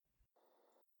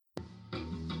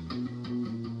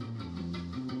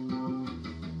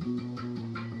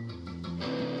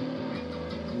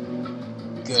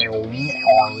Gary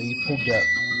Harley Production.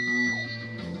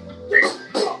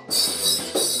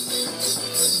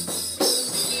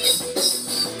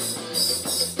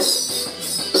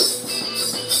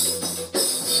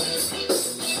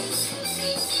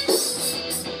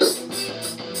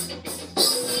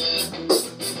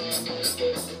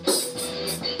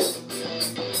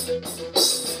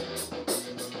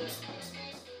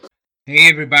 Hey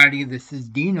everybody, this is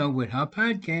Dino with Her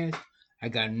Podcast. I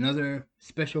got another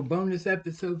special bonus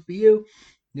episode for you.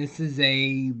 This is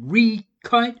a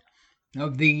recut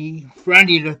of the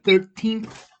Friday the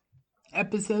 13th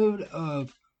episode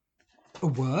of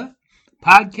what?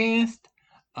 Podcast.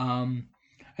 I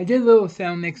did a little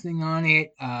sound mixing on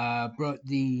it. Brought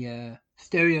the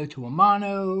stereo to a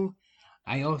mono.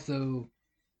 I also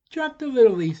dropped a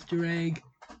little Easter egg.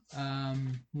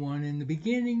 One in the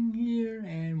beginning here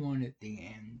and one at the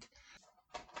end.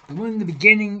 The one in the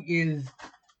beginning is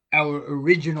our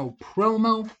original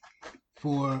promo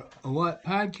for a What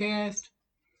Podcast.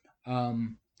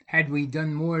 Had we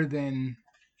done more than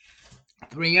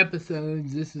 3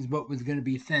 episodes, this is what was going to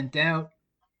be sent out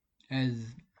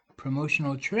as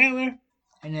promotional trailer.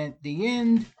 And at the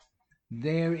end,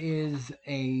 there is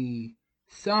a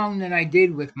song that I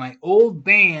did with my old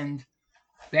band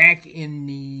back in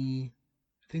I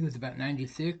think it was about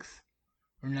 96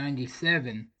 or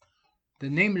 97. The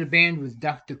name of the band was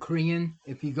Dr. Korean.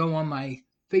 If you go on my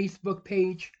Facebook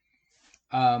page,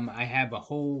 I have a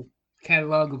whole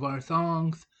catalog of our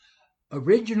songs.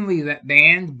 Originally, that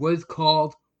band was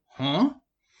called Huh?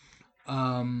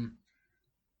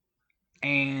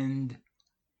 And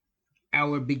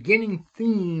our beginning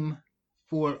theme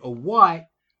for a What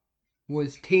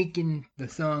was taking the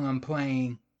song I'm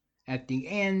playing at the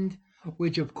end,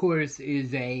 which of course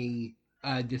is a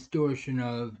distortion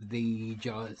of the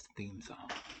Jaws theme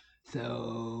song.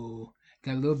 So,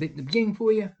 got a little bit in the beginning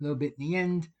for you, a little bit in the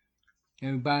end.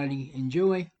 Everybody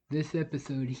enjoy. This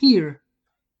episode here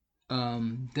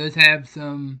does have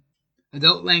some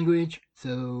adult language,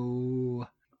 so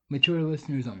mature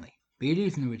listeners only. Be at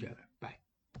ease to each other. Bye.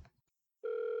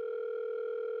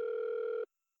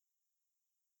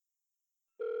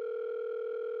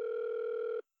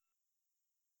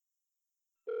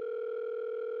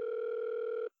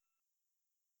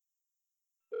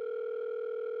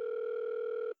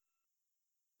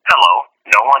 Hello,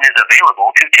 no one is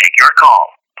available to take your call.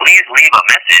 Please leave a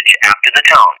message after the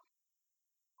tone.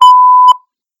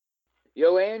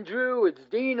 Yo, Andrew, it's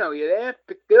Dino. You there?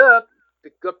 Pick up.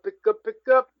 Pick up, pick up, pick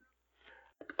up.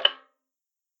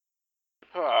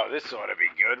 Oh, this ought to be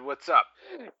good. What's up?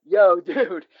 Yo,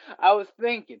 dude, I was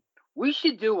thinking, we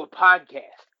should do a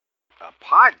podcast. A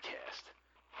podcast?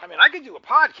 I mean, I could do a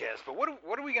podcast, but what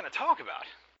are we going to talk about?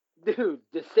 Dude,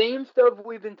 the same stuff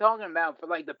we've been talking about for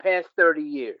like the past 30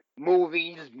 years.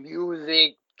 Movies,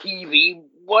 music, TV,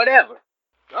 whatever.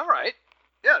 All right.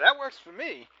 Yeah, that works for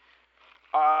me.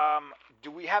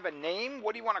 Do we have a name?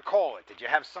 What do you want to call it? Did you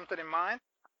have something in mind?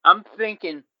 I'm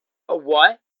thinking, a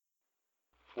what?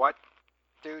 What,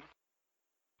 dude?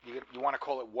 You want to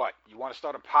call it what? You want to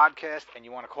start a podcast and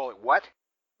you want to call it what?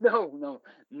 No,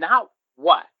 not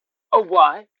what. A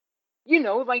what? You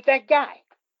know, like that guy.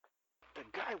 The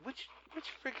guy? Which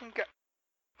freaking guy?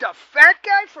 The fat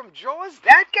guy from Jaws?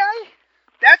 That guy?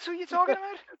 That's who you're talking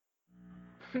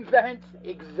about? That's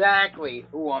exactly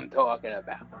who I'm talking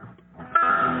about.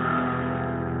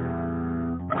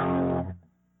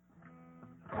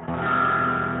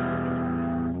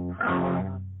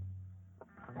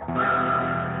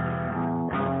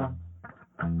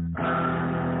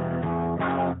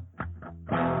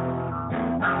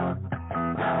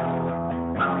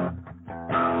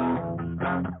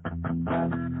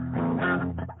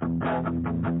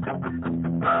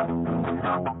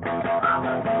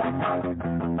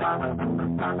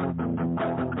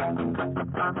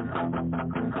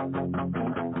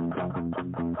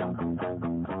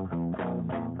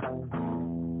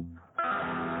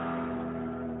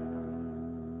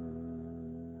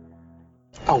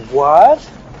 A what?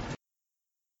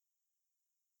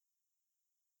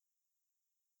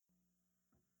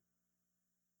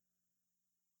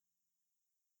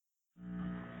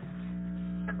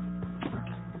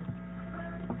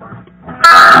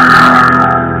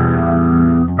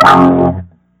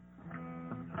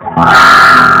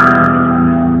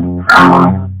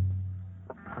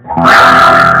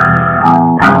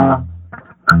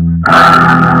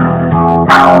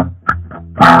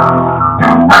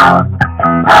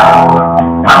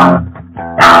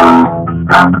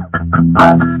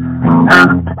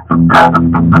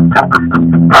 You're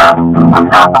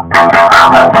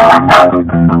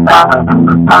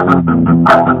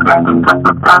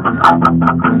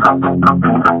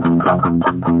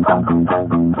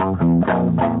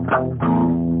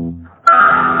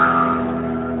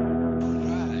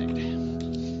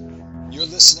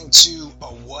listening to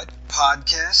a What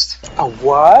podcast? A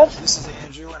what? This is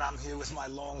Andrew, and I'm here with my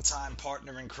longtime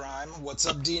partner in crime. What's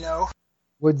up, Dino?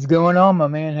 What's going on, my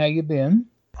man? How you been?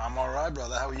 I'm all right,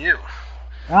 brother. How are you?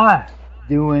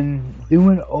 Doing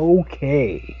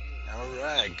okay. All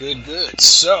right, good.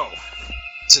 So,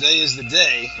 today is the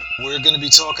day we're going to be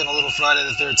talking a little Friday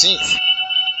the 13th.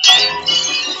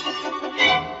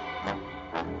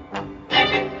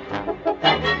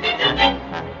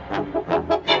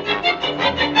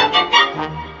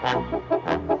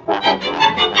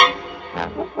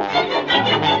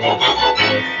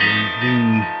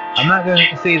 I'm not going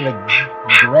to say the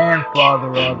grandfather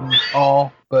of them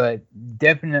all, but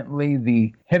definitely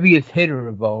the heaviest hitter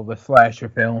of all the slasher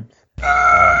films.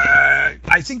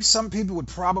 I think some people would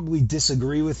probably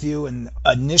disagree with you and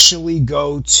initially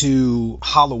go to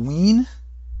Halloween.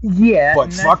 Yeah.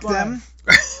 But fuck them.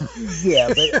 Yeah,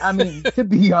 but I mean, to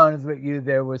be honest with you,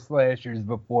 there were slashers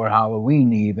before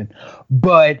Halloween even.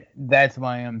 But that's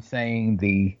why I'm saying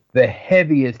the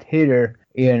heaviest hitter,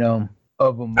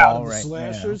 of them out all of the right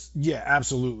slashers? now. Yeah,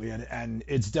 absolutely. And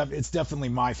it's definitely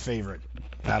my favorite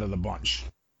out of the bunch.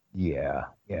 Yeah.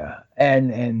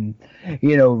 And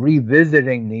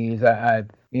revisiting these, I've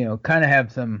kind of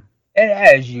have some,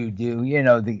 as you do,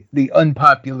 the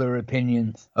unpopular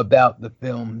opinions about the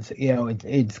films.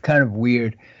 It's kind of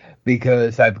weird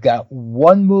because I've got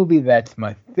one movie that's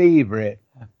my favorite,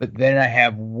 but then I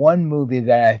have one movie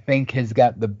that I think has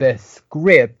got the best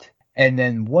script, and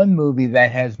then one movie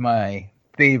that has my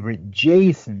favorite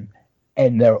Jason,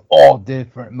 and they're all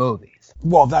different movies.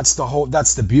 Well, that's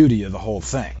the beauty of the whole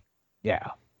thing.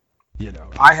 Yeah.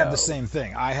 I have the same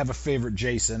thing. I have a favorite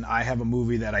Jason. I have a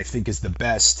movie that I think is the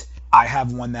best. I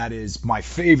have one that is my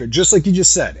favorite, just like you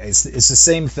just said. It's the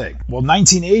same thing. Well,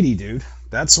 1980, dude.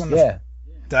 That's when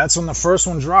the first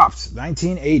one dropped.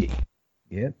 1980.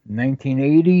 Yep,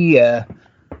 1980.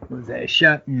 Was that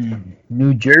shot in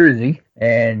New Jersey?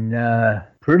 And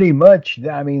pretty much,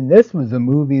 I mean, this was a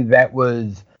movie that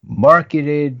was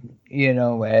marketed,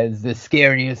 as the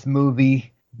scariest movie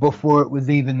before it was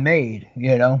even made,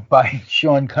 by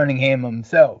Sean Cunningham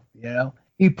himself.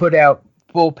 He put out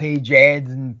full-page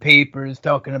ads in papers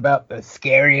talking about the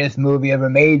scariest movie ever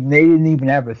made, and they didn't even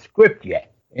have a script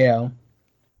yet,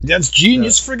 That's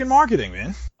genius friggin' marketing,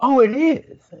 man. Oh, it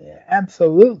is.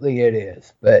 Absolutely it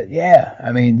is. But yeah,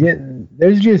 I mean,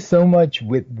 there's just so much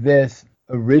with this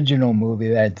original movie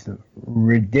that's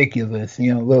ridiculous.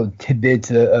 Little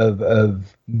tidbits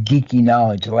of geeky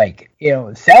knowledge. Like,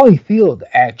 Sally Field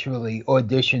actually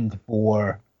auditioned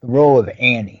for the role of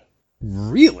Annie.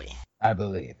 Really? I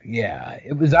believe. Yeah.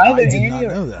 It was either Annie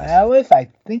or Alice. I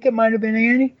think it might have been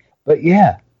Annie. But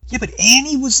yeah. Yeah, but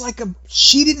Annie was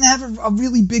she didn't have a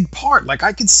really big part. Like,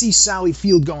 I could see Sally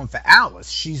Field going for Alice.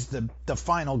 She's the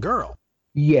final girl.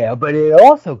 Yeah, but it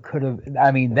also could have,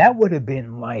 that would have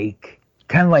been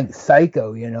kind of like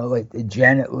Psycho, like the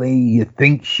Janet Leigh. You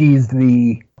think she's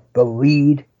the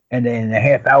lead, and then a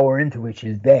half hour into it,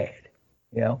 she's dead.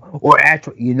 Or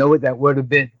actually, what that would have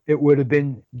been? It would have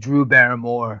been Drew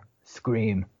Barrymore,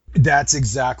 Scream. That's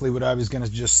exactly what I was going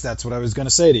to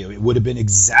say to you. It would have been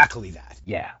exactly that.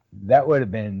 Yeah, that would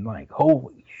have been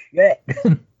holy shit.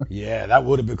 Yeah, that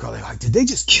would have been like, did they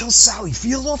just kill Sally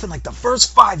Field off in the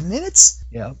first 5 minutes?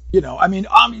 Yeah.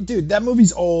 Dude, that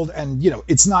movie's old and,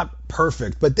 it's not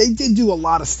perfect, but they did do a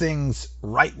lot of things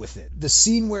right with it. The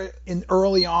scene where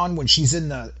early on when she's in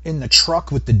the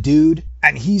truck with the dude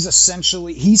and he's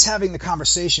having the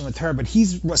conversation with her, but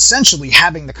he's essentially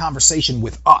having the conversation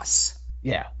with us.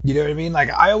 Yeah. You know what I mean?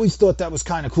 I always thought that was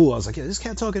kind of cool. I was like, yeah, this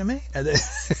cat talking to me? And then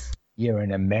you're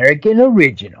an American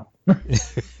original.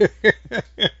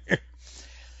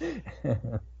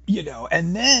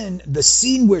 And then the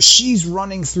scene where she's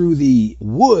running through the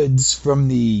woods from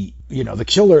the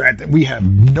killer, we have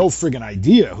no friggin'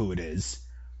 idea who it is.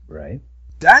 Right.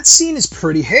 That scene is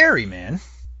pretty hairy, man.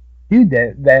 Dude,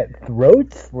 that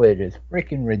throat slit is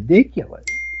freaking ridiculous.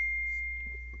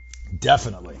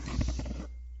 Definitely.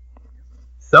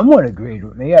 Someone agreed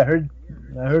with me. I heard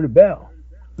a bell.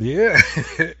 Yeah,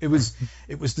 it was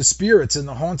the spirits in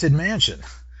the haunted mansion.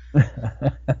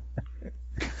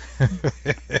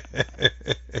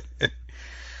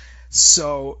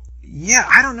 So yeah,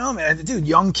 I don't know, man. Dude,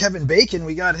 young Kevin Bacon,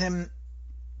 we got him.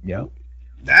 Yeah.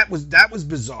 That was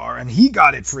bizarre, and he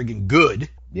got it friggin' good.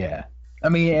 Yeah.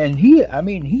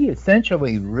 he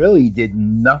essentially really did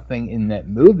nothing in that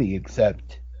movie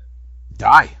except,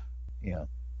 Die.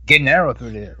 get an arrow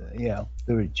through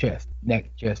the chest,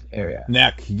 neck, chest area.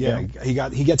 Neck. Yeah.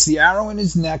 He gets the arrow in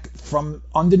his neck from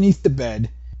underneath the bed.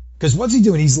 Because what's he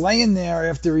doing? He's laying there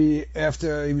after he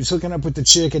was hooking up with the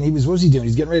chick, and what was he doing?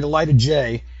 He's getting ready to light a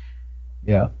J.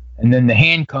 Yeah. And then the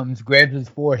hand comes, grabs his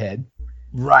forehead,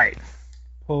 Right.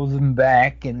 pulls him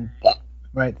back, and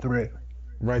right through.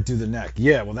 Right through the neck.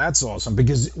 Yeah, well, that's awesome.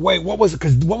 Because, wait, what was it?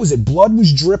 Because, what was it? Blood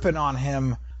was dripping on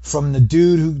him from the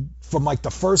dude from like the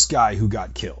first guy who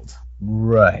got killed.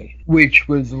 Right. Which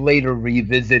was later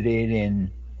revisited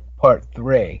in part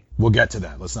 3. We'll get to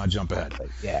that. Let's not jump ahead. But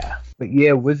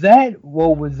yeah, was that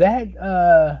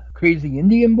Crazy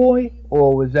Indian Boy,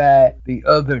 or was that the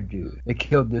other dude that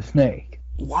killed the snake?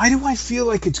 Why do I feel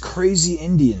like it's Crazy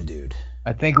Indian Dude?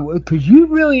 I think it was because you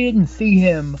really didn't see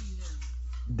him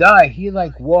die. He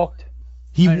walked.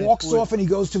 He walks off and he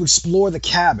goes to explore the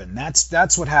cabin.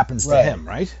 That's what happens to him,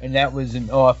 right? And that was an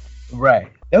off.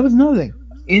 Right. That was another thing.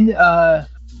 In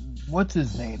what's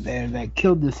his name there that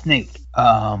killed the snake?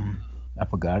 I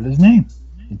forgot his name.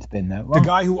 It's been that long. The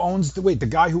guy who owns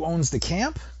the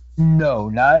camp? No,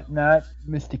 not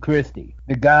Mr. Christie.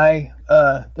 The guy,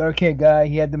 dark-haired guy,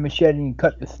 he had the machete and he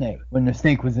cut the snake when the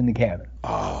snake was in the cabin.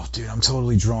 Oh, dude, I'm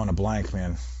totally drawing a blank,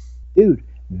 man. Dude,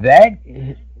 that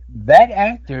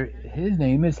actor, his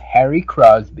name is Harry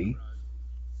Crosby,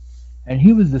 and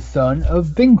he was the son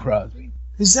of Bing Crosby.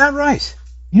 Is that right?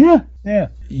 Yeah.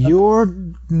 Your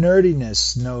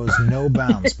nerdiness knows no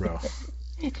bounds, bro.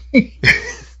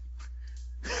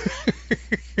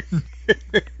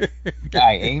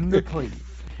 I aim to please.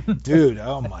 Dude,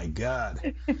 oh my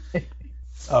God.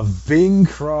 Of Bing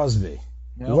Crosby.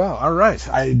 Yep. Wow, all right.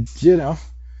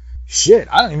 Shit,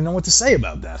 I don't even know what to say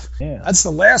about that. Yeah. That's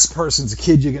the last person's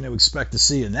kid you're going to expect to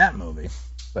see in that movie.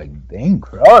 Like Bing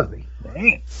Crosby.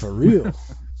 Damn. For real.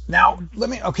 Now,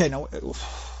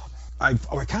 I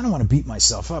kind of want to beat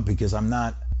myself up because I'm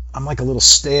like a little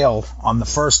stale on the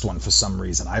first one for some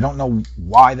reason. I don't know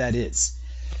why that is.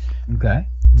 Okay.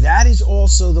 That is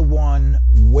also the one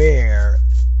where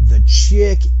the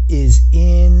chick is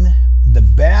in the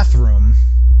bathroom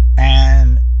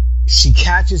and she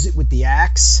catches it with the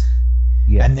axe.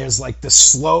 Yeah. And there's like the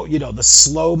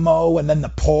slow-mo and then the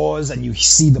pause and you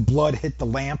see the blood hit the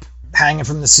lamp hanging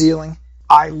from the ceiling.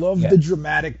 I love the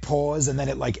dramatic pause and then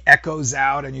it like echoes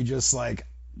out and you just like,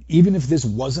 even if this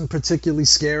wasn't particularly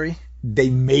scary, they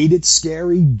made it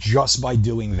scary just by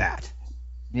doing that.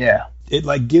 Yeah. It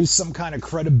like gives some kind of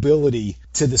credibility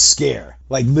to the scare.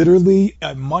 Like literally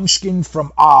a Munchkin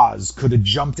from Oz could have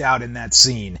jumped out in that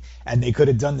scene and they could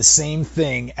have done the same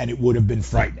thing and it would have been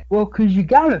frightening. Well, because you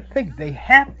got to think they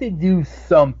have to do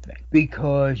something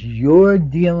because you're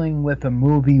dealing with a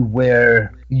movie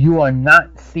where you are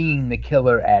not seeing the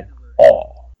killer at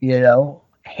all. You're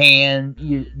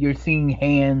seeing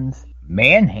hands,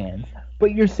 man hands,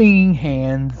 but you're seeing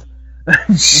hands.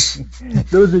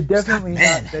 Those are definitely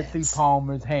not Betsy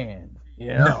Palmer's hands.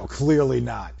 No, clearly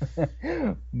not.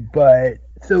 But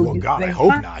so, well, God, I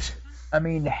hope not. I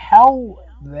mean, how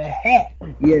the heck,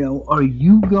 are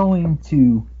you going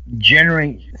to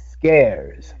generate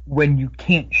scares when you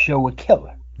can't show a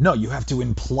killer? No, you have to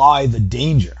imply the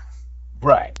danger.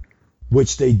 Right.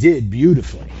 Which they did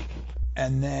beautifully.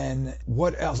 And then,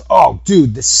 what else? Oh,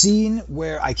 dude, the scene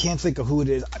where I can't think of who it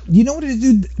is. You know what it is,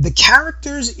 dude? The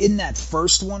characters in that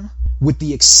first one, with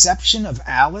the exception of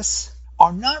Alice,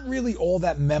 are not really all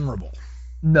that memorable.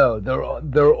 No,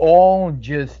 they're all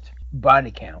just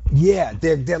body count. Yeah,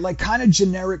 they're like kind of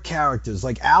generic characters.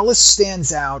 Like Alice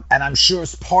stands out, and I'm sure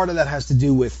part of that has to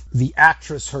do with the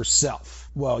actress herself.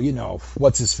 Well,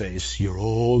 what's his face? You're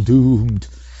all doomed.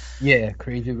 Yeah,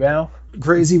 Crazy Ralph.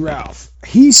 Crazy Ralph.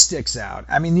 He sticks out.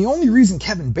 I mean, the only reason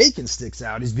Kevin Bacon sticks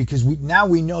out is because we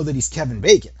know that he's Kevin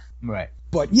Bacon. Right.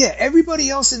 But yeah, everybody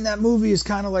else in that movie is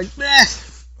kind of like,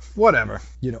 whatever.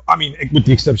 I mean, with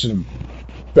the exception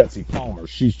of Betsy Palmer,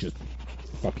 she's just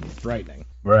fucking frightening.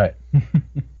 Right.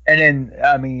 And then,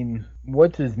 I mean,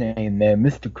 what's his name there?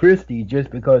 Mr. Christie, just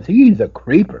because he's a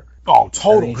creeper. Oh,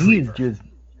 total creeper. He's just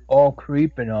all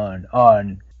creeping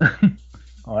on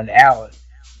Alice.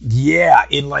 Yeah,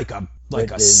 in like a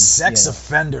sex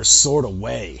offender sort of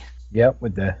way. Yep,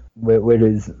 with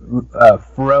his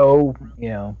fro,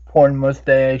 porn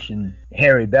mustache and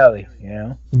hairy belly,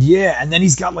 Yeah, and then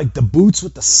he's got like the boots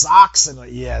with the socks and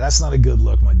that's not a good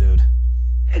look, my dude.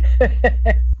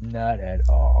 Not at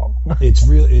all. It's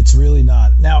really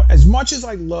not. Now, as much as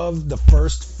I love the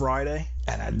first Friday,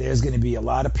 and there's going to be a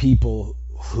lot of people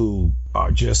who are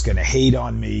just going to hate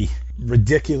on me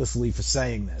ridiculously for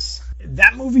saying this.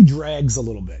 that movie drags a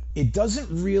little bit. It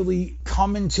doesn't really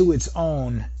come into its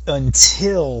own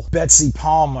until Betsy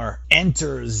Palmer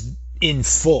enters in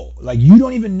full. Like, you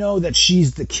don't even know that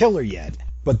she's the killer yet.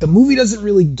 But the movie doesn't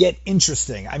really get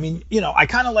interesting. I mean, I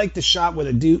kind of like the shot where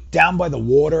the dude down by the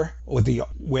water where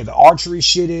the archery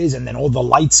shit is, and then all the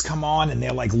lights come on and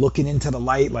they're like looking into the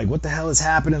light, like, what the hell is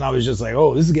happening? I was just like,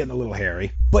 oh, this is getting a little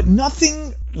hairy. But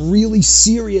nothing really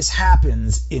serious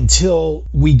happens until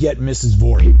we get Mrs.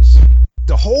 Voorhees.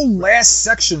 The whole last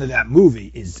section of that movie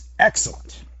is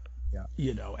excellent.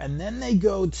 Yeah. And then they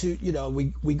go to,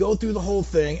 we go through the whole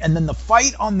thing, and then the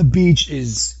fight on the beach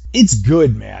it's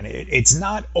good, man. It's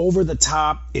not over the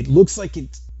top. It looks like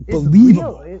it's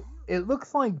believable. Real. It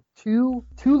looks like two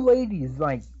ladies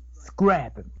like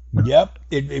scrapping. Yep,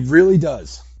 it really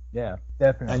does. Yeah,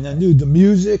 definitely. And then, dude, the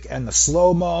music and the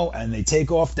slow-mo, and they take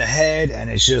off the head, and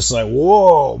it's just like,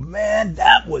 whoa, man,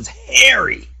 that was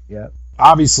hairy. Yep.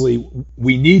 Obviously,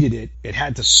 we needed it. It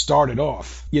had to start it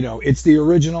off. It's the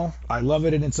original. I love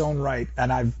it in its own right.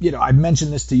 And I've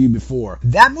mentioned this to you before.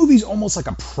 That movie's almost like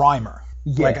a primer.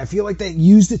 Yeah. Like, I feel like they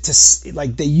used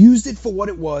it for what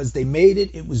it was. They made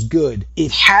it. It was good.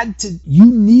 You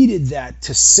needed that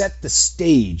to set the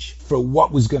stage for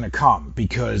what was going to come,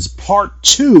 because part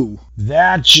 2,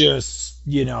 that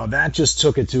just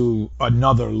took it to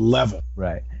another level.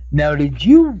 Right. Now, did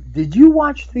you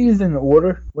watch these in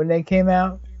order when they came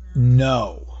out?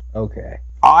 No. Okay.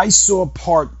 I saw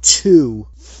part 2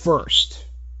 first.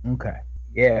 Okay.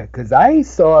 Yeah, because I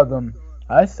saw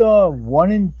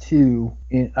 1 and 2.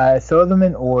 I saw them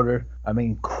in order. I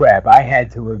mean, crap, I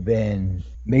had to have been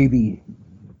maybe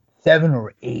 7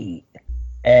 or 8.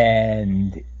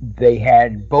 And they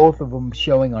had both of them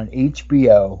showing on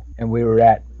HBO, and we were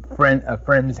at a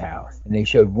friend's house, and they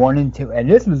showed 1 and 2, and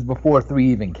this was before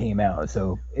 3 even came out,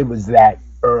 so it was that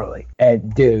early.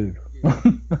 And dude,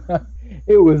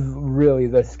 it was really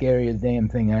the scariest damn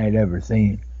thing I had ever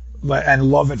seen. And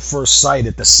love at first sight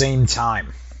at the same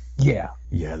time. Yeah,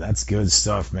 that's good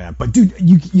stuff, man. But dude,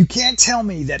 you can't tell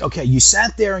me that, okay, you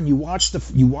sat there and you watched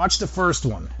the first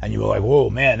one and you were like, whoa,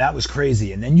 man, that was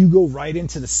crazy, and then you go right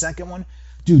into the second one.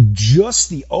 Dude, just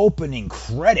the opening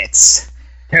credits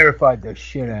terrified the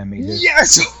shit out of me, dude.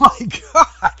 Yes, oh my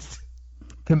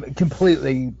god.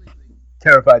 Completely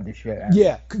terrified the shit out of me.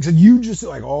 Yeah, because you just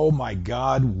like, oh my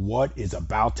god, what is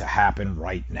about to happen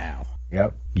right now?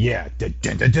 Yep. Yeah.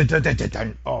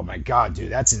 Oh my god,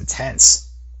 dude, that's intense.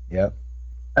 Yep.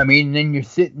 I mean, then you're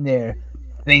sitting there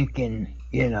thinking,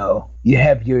 you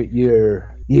have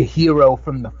your hero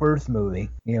from the first movie.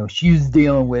 She's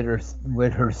dealing with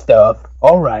her stuff.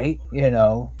 All right,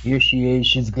 here she is.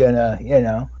 She's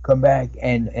gonna, come back,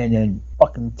 and then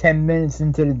fucking 10 minutes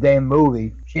into the damn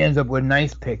movie, she ends up with an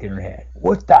ice pick in her head.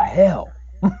 What the hell?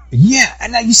 Yeah,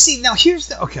 and now you see. Now here's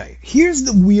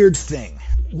the weird thing.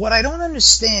 What I don't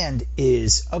understand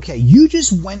is, okay, you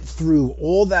just went through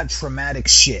all that traumatic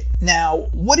shit. Now,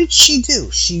 what did she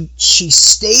do? She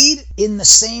stayed in the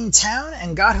same town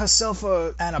and got herself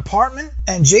an apartment,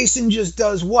 and Jason just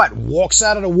does what? Walks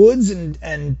out of the woods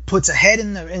and puts a head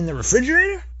in the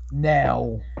refrigerator?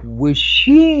 Now, was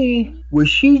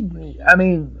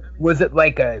it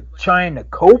like trying to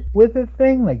cope with the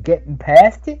thing, like getting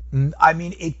past it? I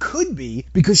mean, it could be,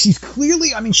 because she's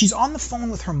on the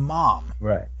phone with her mom.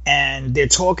 Right. And they're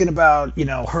talking about,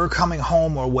 her coming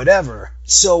home or whatever.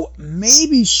 So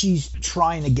maybe she's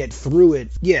trying to get through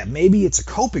it. Yeah, maybe it's a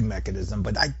coping mechanism,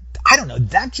 but I don't know.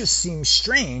 That just seems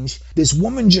strange. This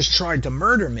woman just tried to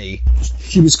murder me.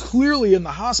 She was clearly in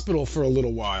the hospital for a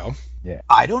little while. Yeah.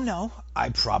 I don't know. I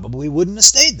probably wouldn't have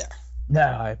stayed there. No,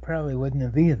 I probably wouldn't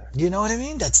have either. You know what I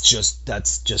mean? That's just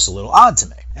a little odd to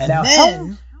me. And now,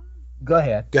 then... Go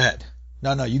ahead. Go ahead.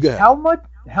 No, you go ahead.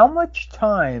 How much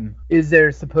time is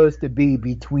there supposed to be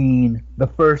between the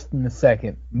first and the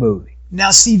second movie? Now,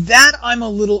 see, that I'm a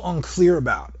little unclear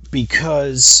about,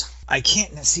 because I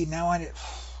can't... See, now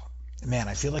Man,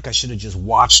 I feel like I should have just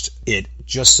watched it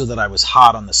just so that I was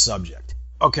hot on the subject.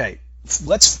 Okay,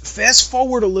 let's fast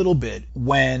forward a little bit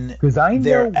when... Because I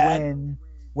know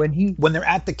when they're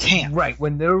at the camp. Right,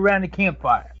 when they're around the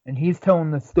campfire and he's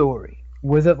telling the story.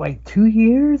 Was it like 2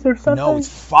 years or something? No, it's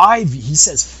 5. He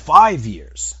says 5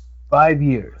 years. 5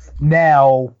 years.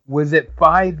 Now, was it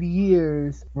 5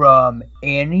 years from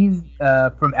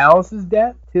from Alice's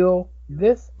death till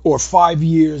this? Or 5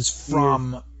 years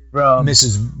from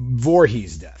Mrs.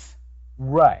 Voorhees' death?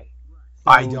 Right.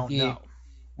 So I don't know.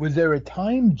 Was there a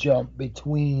time jump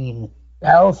between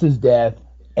Alice's death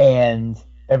and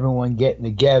everyone getting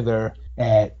together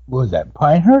at, what was that,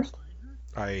 Pinehurst?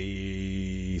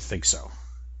 I think so.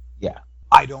 Yeah.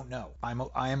 I don't know.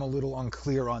 I am a little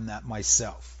unclear on that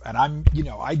myself. And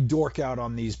I dork out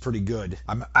on these pretty good.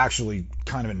 I'm actually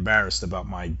kind of embarrassed about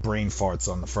my brain farts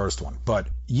on the first one. But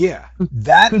yeah,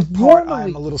 that part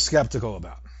I'm a little skeptical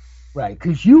about. Right,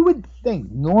 because you would think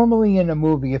normally in a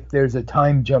movie, if there's a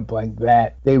time jump like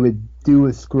that, they would do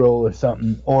a scroll or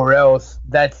something, or else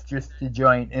that's just a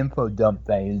giant info dump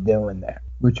that he's doing there,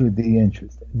 which would be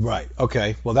interesting. Right.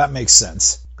 Okay. Well, that makes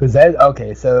sense. So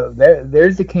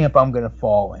there's the camp I'm going to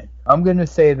fall in. I'm going to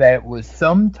say that it was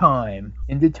some time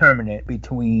indeterminate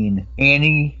between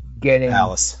Annie getting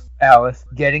Alice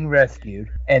getting rescued,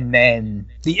 and then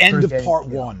the end of part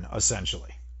one, essentially.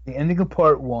 The ending of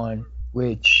part one,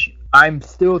 which I'm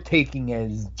still taking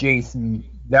as Jason.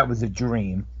 That was a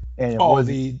dream, and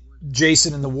the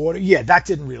Jason in the water. Yeah, that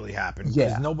didn't really happen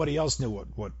because nobody else knew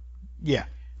what. Yeah,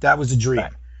 that was a dream.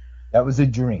 Right. That was a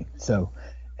dream. So.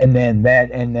 And then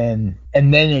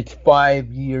it's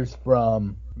 5 years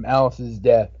from Alice's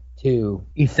death to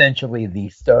essentially the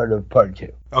start of part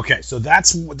 2. Okay, so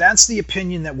that's the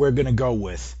opinion that we're going to go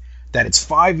with. That it's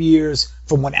 5 years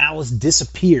from when Alice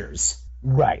disappears,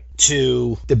 right,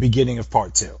 to the beginning of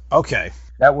part 2. Okay,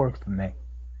 that works for me.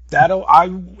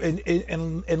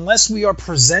 Unless we are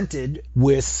presented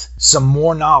with some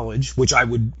more knowledge, which I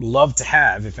would love to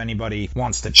have if anybody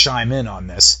wants to chime in on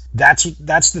this, that's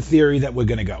the theory that we're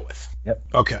going to go with. Yep.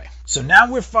 Okay. So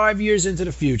now we're 5 years into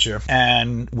the future,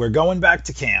 and we're going back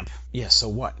to camp. Yeah, so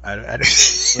what?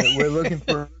 We're looking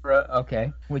for...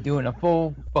 okay. We're doing a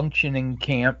full functioning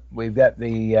camp. We've got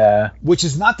the... Which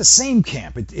is not the same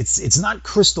camp. It's not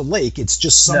Crystal Lake. It's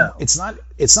just some... No. It's not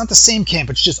the same camp.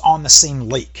 It's just on the same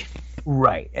lake.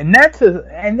 Right. And that's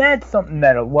something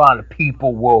that a lot of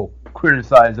people will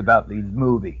criticize about these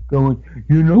movies. Going,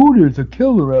 there's a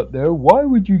killer out there. Why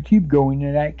would you keep going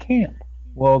to that camp?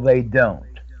 Well, they don't.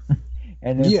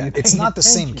 And it's not the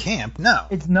same camp. No,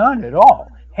 it's not at all.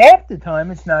 Half the time,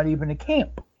 it's not even a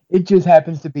camp. It just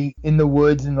happens to be in the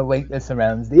woods and the lake that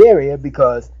surrounds the area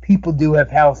because people do have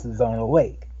houses on a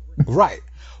lake. Right.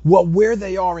 Well, where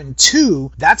they are in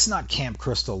 2, that's not Camp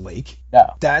Crystal Lake.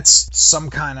 No. That's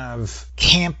some kind of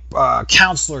camp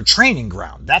counselor training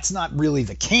ground. That's not really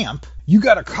the camp. You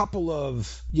got a couple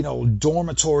of,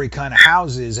 dormitory kind of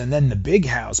houses and then the big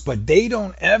house, but they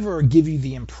don't ever give you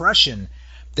the impression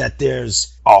that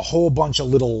there's a whole bunch of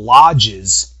little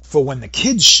lodges for when the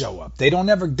kids show up. They don't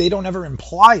ever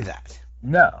imply that.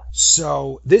 No.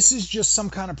 So this is just some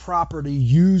kind of property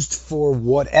used for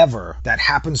whatever that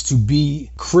happens to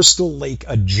be Crystal Lake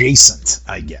adjacent,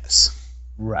 I guess.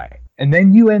 Right. And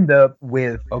then you end up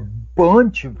with a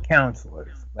bunch of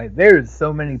counselors. Like, there's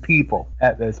so many people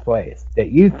at this place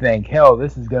that you think, hell,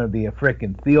 this is going to be a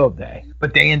freaking field day.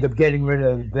 But they end up getting rid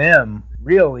of them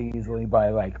real easily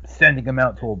by, sending them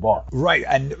out to a bar. Right,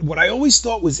 and what I always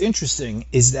thought was interesting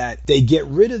is that they get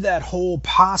rid of that whole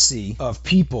posse of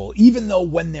people, even though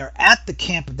when they're at the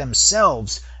camp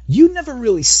themselves, you never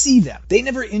really see them. They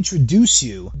never introduce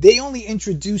you. They only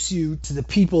introduce you to the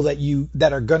people that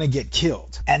are going to get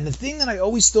killed. And the thing that I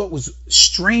always thought was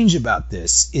strange about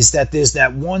this is that there's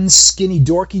that one skinny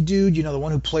dorky dude, the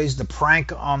one who plays the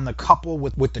prank on the couple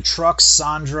with the trucks,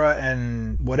 Sandra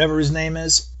and whatever his name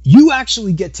is. You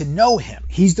actually get to know him.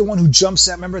 He's the one who jumps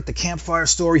out. Remember at the campfire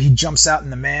story, he jumps out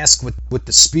in the mask with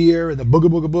the spear and the booga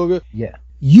booga booga? Yeah.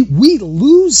 We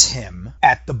lose him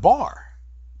at the bar.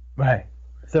 Right.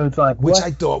 So it's like, which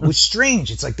I thought was strange.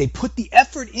 It's like they put the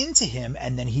effort into him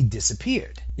and then he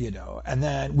disappeared, And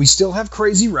then we still have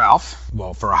Crazy Ralph.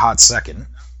 Well, for a hot second.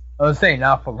 I was saying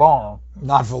not for long.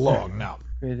 Not for long, no.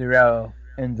 Crazy Ralph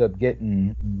ends up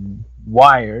getting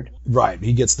wired. Right.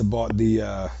 He gets the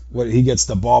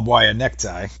barbed wire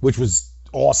necktie, which was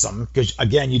awesome because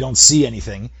again, you don't see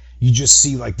anything. You just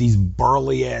see these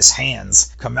burly ass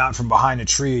hands come out from behind a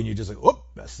tree, and you're just like, "Oh,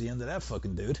 that's the end of that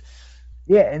fucking dude."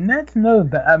 Yeah, and that's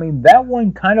another. I mean, that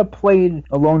one kind of played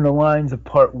along the lines of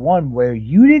part 1, where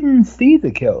you didn't see the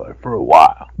killer for a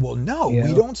while. Well, no,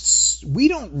 we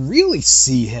don't really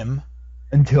see him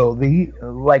until the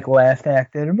last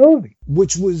act of the movie,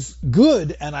 which was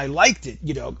good, and I liked it.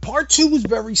 Part 2 was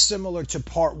very similar to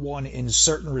part 1 in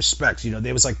certain respects.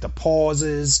 There was the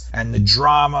pauses and the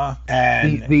drama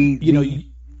and the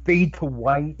fade to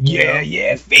white.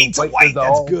 Yeah, fade to white.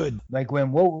 That's good. Like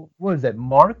when what was that?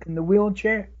 Mark in the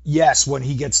wheelchair? Yes, when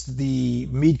he gets the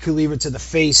meat cleaver to the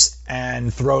face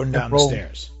and thrown down the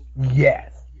stairs.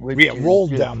 Yes,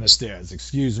 rolled down the stairs.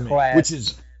 Excuse me, which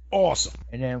is awesome.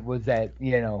 And then was that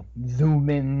zoom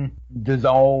in,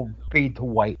 dissolve, fade to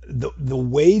white. The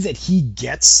way that he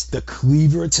gets the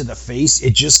cleaver to the face,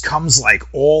 it just comes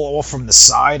all off from the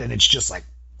side, and it's just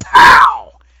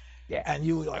pow. Yeah. And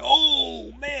you were like,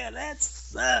 oh, man, that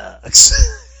sucks.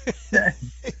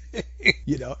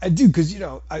 You know, and dude, because, you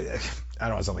know, I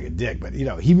don't want to sound like a dick, but, you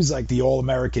know, he was like the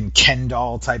all-American Ken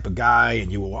doll type of guy,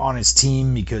 and you were on his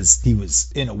team because he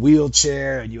was in a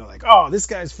wheelchair, and you were like, oh, this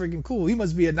guy's freaking cool. He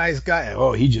must be a nice guy. And,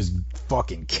 oh, he just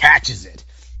fucking catches it.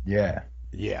 Yeah.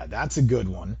 Yeah, that's a good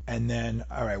one. And then,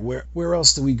 all right, where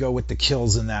else do we go with the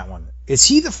kills in that one? Is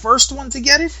he the first one to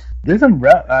get it? There's some,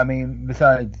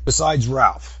 besides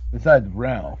Ralph.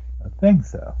 Ralph. I think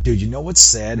so. Dude, you know what's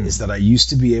sad is that I used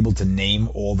to be able to name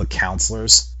all the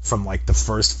counselors from like the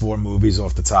first 4 movies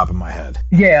off the top of my head.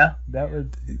 Yeah, that was...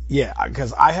 Yeah,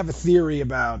 because I have a theory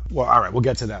about... Well, all right, we'll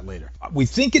get to that later. We're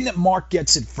thinking that Mark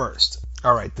gets it first.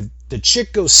 All right, the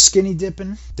chick goes skinny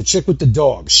dipping. The chick with the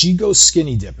dog, she goes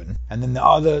skinny dipping. And then the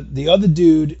other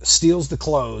dude steals the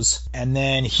clothes. And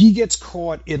then he gets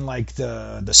caught in like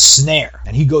the snare.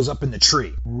 And he goes up in the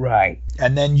tree. Right.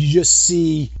 And then you just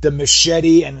see the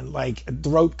machete and like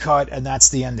throat cut, and that's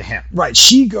the end of him. Right.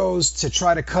 She goes to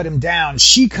try to cut him down.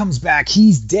 She comes back.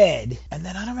 He's dead. And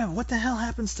then I don't remember what the hell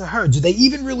happens to her. Do they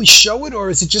even really show it, or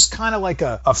is it just kind of like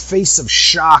a face of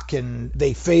shock and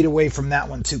they fade away from that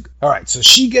one too? All right. So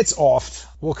she gets offed.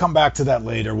 We'll come back to that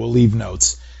later. We'll leave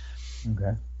notes.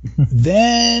 Okay.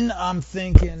 Then I'm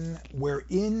thinking we're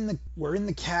in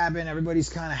the cabin, everybody's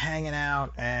kind of hanging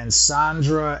out, and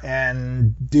Sandra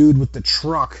and dude with the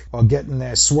truck are getting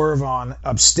their swerve on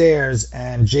upstairs,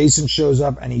 and Jason shows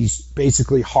up and he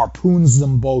basically harpoons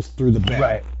them both through the bed,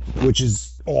 right, which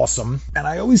is awesome. And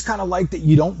I always kind of like that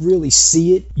you don't really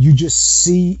see it, you just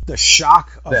see the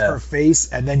shock of her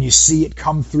face, and then you see it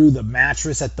come through the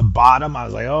mattress at the bottom. I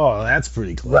was like, oh, that's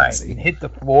pretty classy. Right, it hit the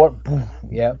floor, boom,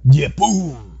 yeah,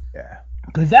 boom. Yeah,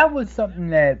 because that was something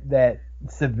that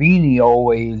Savini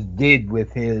always did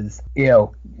with his,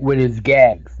 with his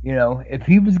gags. If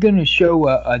he was going to show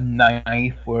a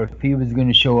knife, or if he was going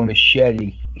to show a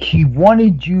machete, he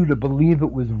wanted you to believe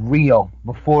it was real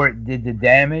before it did the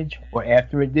damage or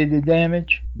after it did the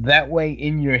damage. That way,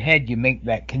 in your head, you make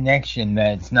that connection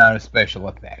that it's not a special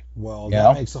effect. Well,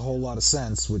 that makes a whole lot of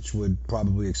sense, which would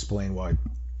probably explain why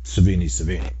Savini's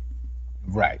Savini.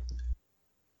 Right.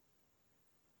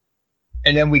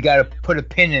 And then we got to put a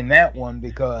pin in that one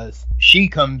because she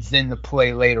comes into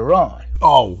play later on.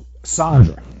 Oh,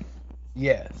 Sandra.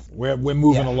 Yes. We're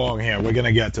moving along here. We're going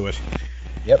to get to it.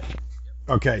 Yep.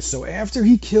 Okay, so after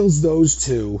he kills those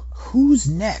two, who's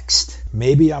next?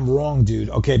 Maybe I'm wrong, dude.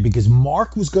 Okay, because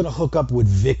Mark was going to hook up with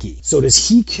Vicky. So does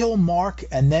he kill Mark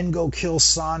and then go kill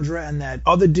Sandra and that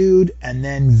other dude? And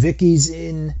then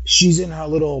she's in her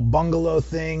little bungalow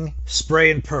thing,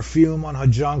 spraying perfume on her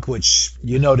junk, which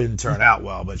didn't turn out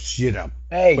well, but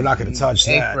hey, we're not going to touch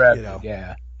that. For effort,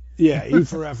 yeah. Yeah, E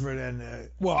for effort. And,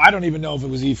 I don't even know if it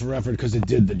was E for effort because it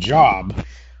did the job.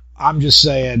 I'm just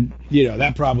saying,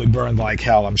 that probably burned like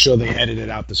hell. I'm sure they edited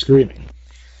out the screaming.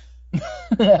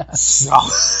 So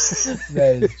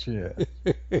that is true.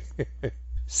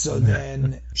 So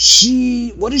then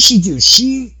what does she do?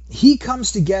 He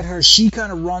comes to get her. She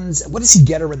kind of runs. What does he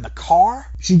get her in the car?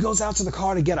 She goes out to the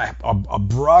car to get a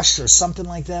brush or something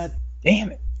like that.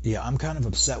 Damn it. Yeah, I'm kind of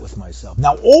upset with myself.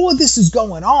 Now, all of this is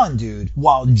going on, dude,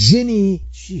 while Ginny,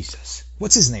 Jesus,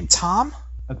 what's his name? Tom?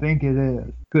 I think it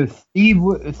is. Because Steve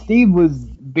was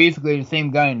basically the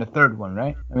same guy in the third one,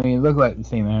 right? I mean, he looked like the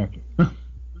same actor.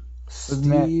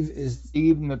 Steve is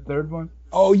Steve in the third one?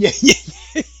 Oh, yeah.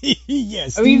 Yeah,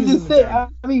 Steve he's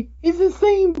the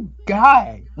same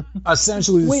guy.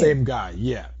 Essentially the same guy,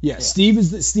 yeah. Steve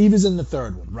is in the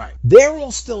third one, right. They're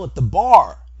all still at the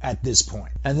bar at this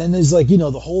point. And then there's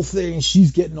the whole thing,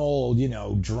 she's getting all,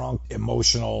 drunk,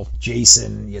 emotional.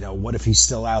 Jason, what if he's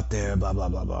still out there, blah, blah,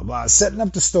 blah, blah, blah. Setting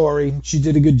up the story. She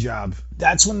did a good job.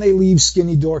 That's when they leave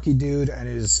Skinny Dorky Dude and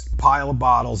his pile of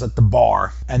bottles at the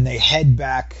bar, and they head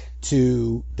back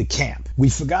to the camp. We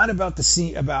forgot about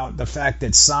the fact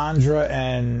that Sandra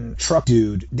and Truck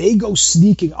Dude, they go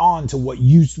sneaking on to what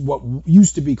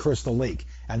used to be Crystal Lake,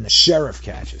 and the sheriff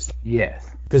catches them. Yes.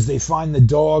 Because they find the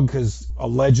dog, because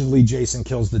allegedly Jason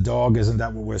kills the dog. Isn't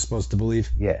that what we're supposed to believe?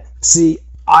 Yes. See,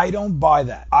 I don't buy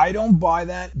that. I don't buy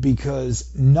that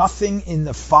because nothing in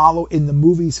the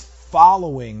movies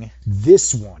following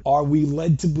this one are we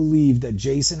led to believe that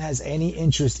Jason has any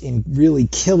interest in really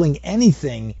killing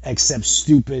anything except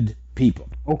stupid people.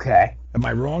 Okay. Am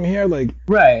I wrong here?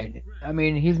 Right. I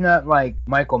mean, he's not like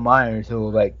Michael Myers who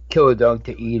will kill a dog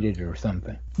to eat it or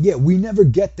something. Yeah, we never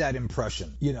get that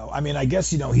impression. You know, I mean, I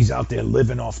guess, you know, he's out there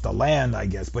living off the land, I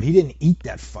guess, but he didn't eat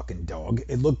that fucking dog.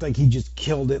 It looked like he just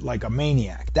killed it like a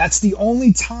maniac. That's the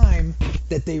only time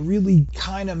that they really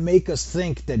kind of make us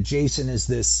think that Jason is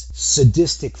this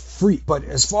sadistic freak. But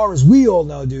as far as we all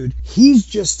know, dude, he's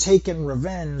just taking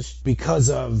revenge because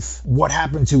of what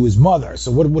happened to his mother. So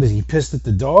what is he pissed at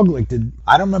the dog? Like,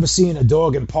 I don't remember seeing a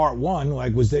dog in part one.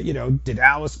 Like, was that, you know, did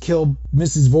Alice kill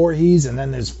Mrs. Voorhees and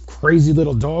then this crazy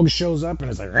little dog shows up and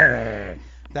it's like, "Rrr."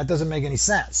 That doesn't make any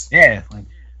sense. Yeah, like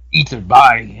eats her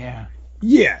body. Yeah.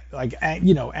 Yeah, like,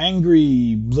 you know,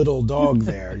 angry little dog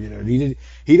there. You know,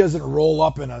 he doesn't roll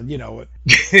up in a, you know,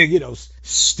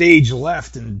 stage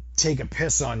left and take a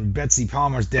piss on Betsy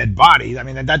Palmer's dead body. I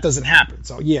mean, that doesn't happen.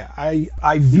 So yeah,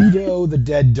 I veto the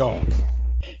dead dog.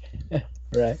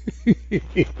 Right.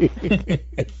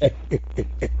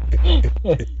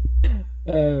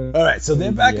 All right, so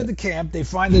they're back at the camp. They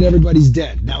find that everybody's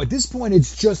dead. Now at this point,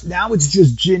 it's just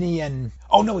Ginny and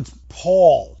it's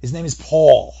Paul. His name is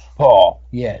Paul. Paul.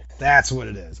 Yes, that's what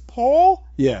it is. Paul.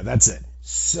 Yeah, that's it.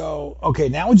 So okay,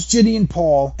 now it's Ginny and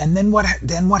Paul, and then what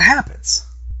happens?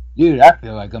 Dude, I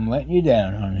feel like I'm letting you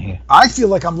down on here. I feel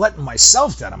like I'm letting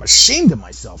myself down. I'm ashamed of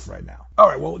myself right now. All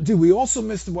right, well, dude, we also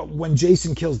missed when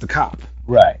Jason kills the cop.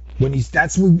 Right. When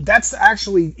that's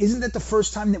actually, isn't that the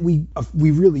first time that we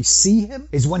really see him?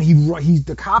 Is when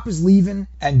the cop is leaving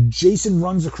and Jason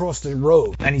runs across the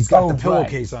road and he's got the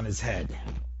pillowcase on his head.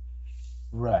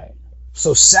 Right.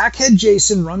 So Sackhead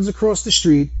Jason runs across the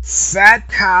street. Fat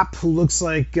cop who looks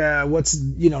like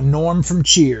Norm from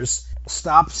Cheers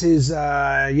stops his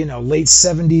late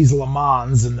 70s Le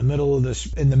Mans in the middle of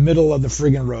the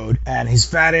friggin' road, and his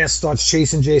fat ass starts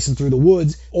chasing Jason through the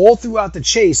woods. All throughout the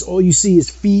chase, all you see is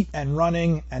feet and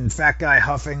running and fat guy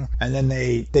huffing, and then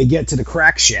they get to the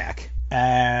crack shack.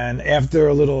 And after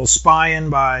a little spying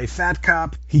by Fat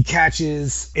Cop,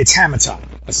 it's hammer time,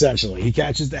 essentially. He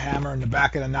catches the hammer in the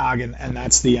back of the noggin, and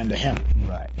that's the end of him.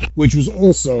 Right. Which was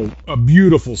also a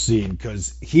beautiful scene,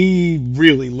 because he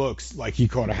really looks like he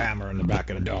caught a hammer in the back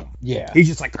of the dome. Yeah. He's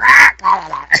just like...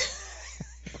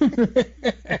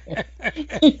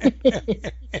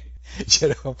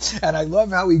 And I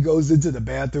love how he goes into the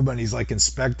bathroom and he's like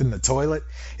inspecting the toilet.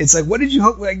 It's like, what did you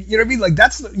hope? Like, you know what I mean? Like,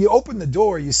 you open the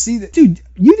door, you see that, dude.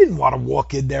 You didn't want to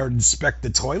walk in there and inspect the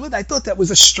toilet. I thought that was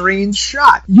a strange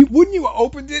shot. Wouldn't you have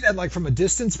opened it and like from a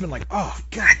distance been like, oh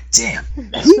god damn,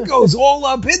 he goes all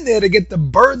up in there to get the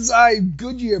bird's eye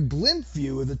Goodyear blimp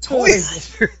view of the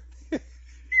toilet.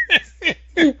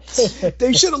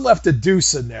 They should have left a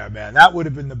deuce in there, man. That would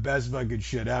have been the best fucking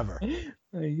shit ever.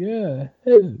 Yeah.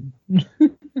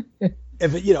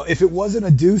 If it wasn't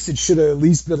a deuce, it should have at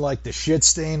least been like the shit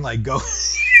stain, like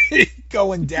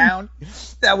going down.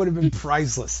 That would have been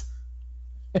priceless.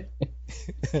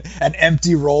 An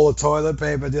empty roll of toilet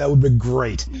paper, that would have been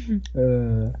great.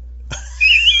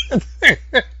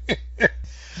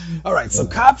 All right, so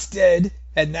Cop's dead,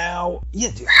 and now,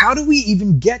 dude, how do we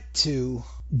even get to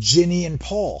Ginny and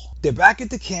Paul? They're back at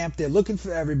the camp. They're looking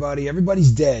for everybody.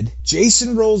 Everybody's dead.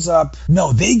 Jason rolls up.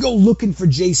 No, they go looking for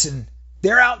Jason.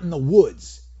 They're out in the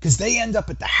woods because they end up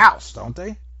at the house, don't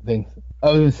they? I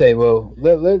was going to say, well,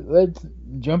 let's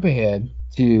jump ahead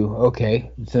to,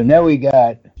 okay, so now we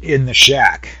got... In the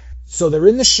shack. So they're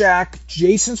in the shack.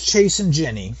 Jason's chasing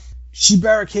Ginny. She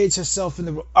barricades herself in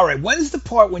the... All right, when's the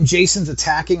part when Jason's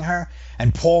attacking her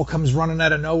and Paul comes running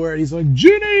out of nowhere and he's like,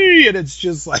 Ginny! And it's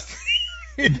just like...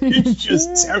 It's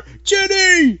just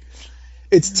Ginny!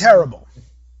 It's terrible.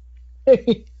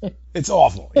 It's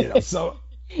awful, so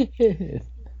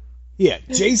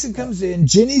Jason comes in.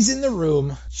 Ginny's in the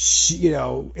room. She,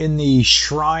 in the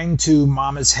shrine to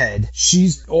Mama's head.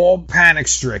 She's all panic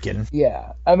stricken.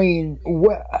 Yeah, I mean,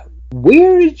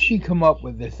 where did she come up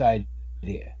with this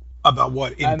idea about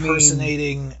what,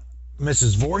 impersonating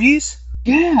Mrs. Voorhees?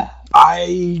 Yeah.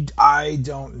 I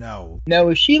don't know. Now,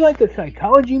 is she like a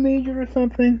psychology major or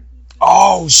something?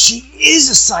 Oh, she is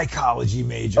a psychology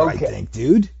major, okay. I think,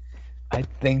 dude. I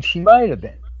think she might have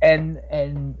been.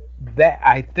 And that,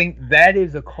 I think that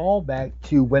is a callback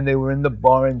to when they were in the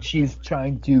bar and she's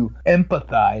trying to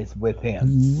empathize with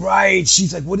him. Right.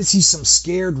 She's like, what is he, some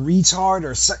scared retard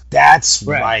or something? That's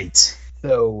right.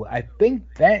 So I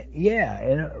think that,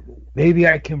 and maybe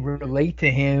I can relate to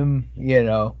him,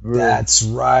 That's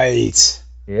right.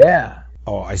 Yeah.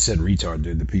 Oh, I said retard,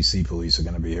 dude. The PC police are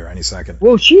going to be here any second.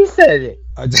 Well, she said it.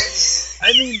 I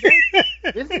mean,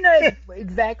 isn't that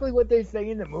exactly what they say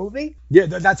in the movie? Yeah,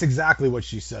 that's exactly what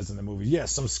she says in the movie. Yeah,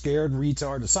 some scared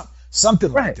retard or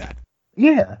something like that.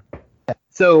 Yeah.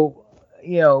 So,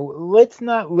 let's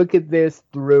not look at this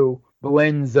through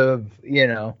lens of,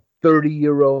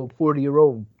 30-year-old,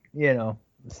 40-year-old,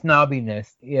 snobbiness,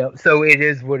 so it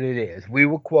is what it is. We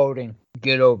were quoting,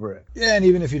 get over it. Yeah, and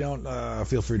even if you don't,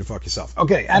 feel free to fuck yourself.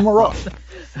 Okay, and we're off.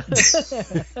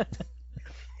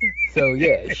 So,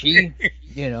 yeah, she,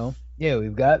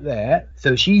 we've got that.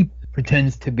 So she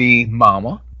pretends to be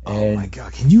Mama. Oh my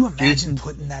God, can you imagine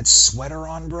putting that sweater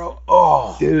on, bro?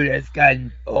 Oh. Dude, that's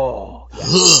gotten,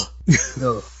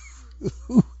 yeah.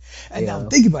 And now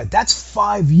think about it. That's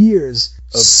 5 years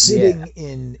sitting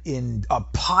in a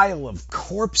pile of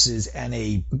corpses and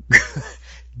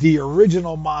the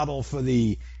original model for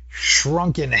the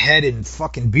shrunken head in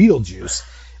fucking Beetlejuice.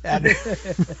 And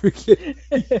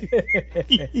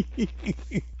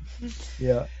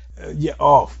yeah. Yeah.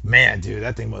 Oh man, dude,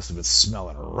 that thing must have been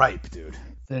smelling ripe, dude.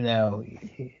 So now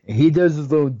he does his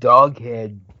little dog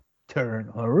head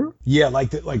turn. Yeah, like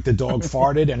the dog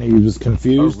farted and he was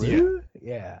confused.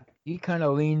 Yeah. He kind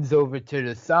of leans over to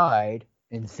the side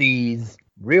and sees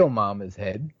real Mama's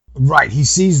head. Right, he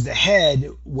sees the head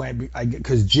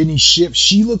because Ginny shifts.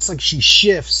 She looks like she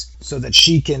shifts so that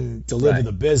she can deliver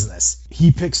the business.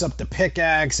 He picks up the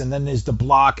pickaxe, and then there's the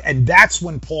block, and that's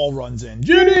when Paul runs in.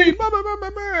 Ginny,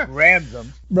 grabs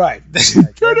him. Right,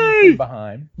 Ginny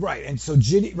behind. Right, and so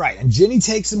Ginny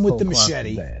takes him with the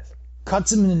machete,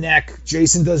 cuts him in the neck.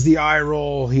 Jason does the eye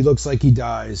roll. He looks like he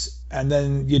dies. And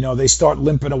then, they start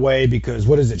limping away because,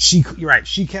 what is it? You're right.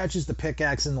 She catches the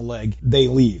pickaxe in the leg. They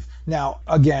leave. Now,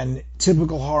 again,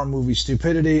 typical horror movie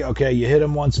stupidity. Okay, you hit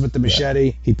him once with the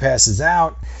machete. He passes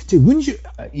out. Dude, wouldn't you?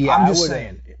 I'm just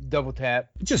saying. Double tap.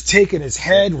 Just taking his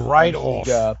head right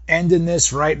off. Ending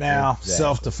this right now. Exactly.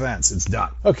 Self-defense. It's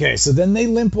done. Okay, so then they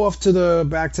limp off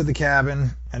back to the cabin,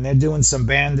 and they're doing some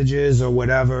bandages or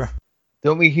whatever.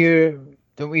 Don't we hear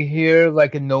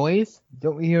like a noise?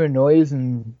 Don't we hear a noise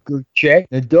and go check?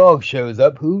 The dog shows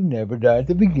up who never died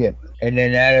to begin with. And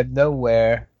then out of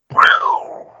nowhere,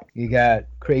 you got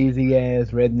crazy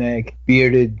ass, redneck,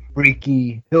 bearded,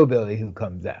 freaky hillbilly who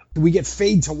comes out. We get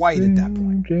fade to white at that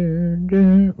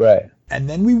point. Right. And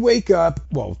then we wake up.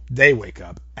 Well, they wake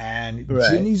up. And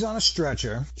Ginny's on a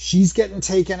stretcher. She's getting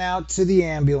taken out to the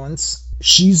ambulance.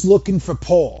 She's looking for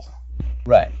Paul.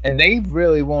 Right. And they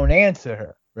really won't answer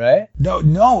her. Right?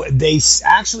 No. They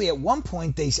actually, at one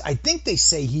point, I think they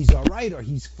say he's all right or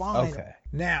he's fine. Okay.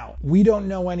 Now, we don't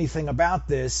know anything about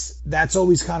this. That's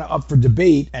always kind of up for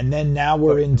debate. And then now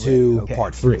we're into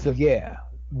part 3. So,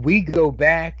 we go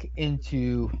back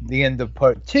into the end of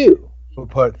part 2 for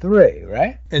part 3,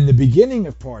 right? In the beginning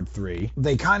of part 3,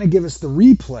 they kind of give us the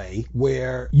replay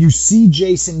where you see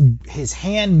Jason, his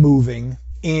hand moving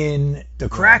in the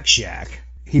crack shack.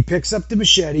 He picks up the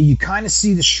machete. You kind of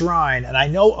see the shrine. And I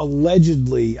know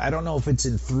allegedly, I don't know if it's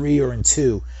in 3 or in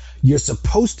 2, you're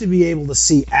supposed to be able to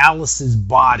see Alice's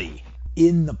body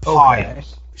in the pile. Okay.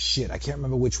 Shit, I can't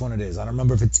remember which one it is. I don't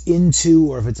remember if it's in 2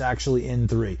 or if it's actually in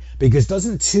 3. Because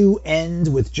doesn't 2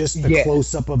 end with just the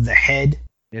close-up of the head?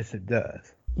 Yes, it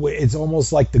does. It's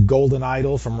almost like the golden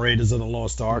idol from Raiders of the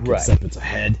Lost Ark, except it's a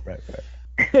head. Right.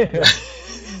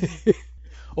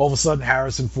 All of a sudden,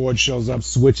 Harrison Ford shows up,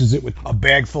 switches it with a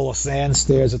bag full of sand,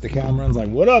 stares at the camera, and is like,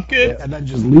 "What up, kid?" And then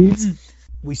just leaves.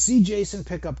 We see Jason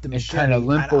pick up the machete. And kind of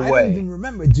limp away. I don't even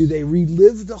remember. Do they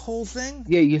relive the whole thing?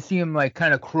 Yeah, you see him like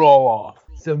kind of crawl off.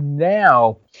 So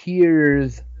now,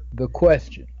 here's the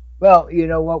question. Well, you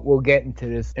know what? We'll get into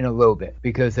this in a little bit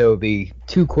because there will be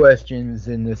 2 questions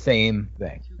in the same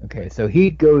thing. Okay, so he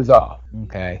goes off.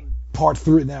 Okay. Part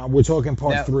 3 now. We're talking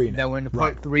part 3 now. Now we're in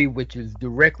part 3, which is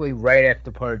directly right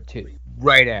after part 2.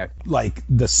 Right after. Like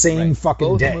the same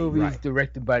fucking day. Both movies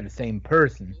directed by the same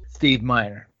person, Steve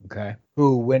Miner, okay?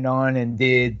 Who went on and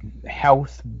did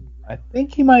House. I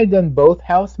think he might have done both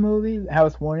House movies,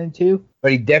 House 1 and 2.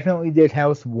 But he definitely did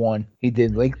House 1. He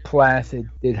did Lake Placid,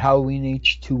 did Halloween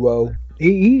H2O.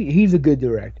 He's a good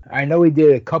director. I know he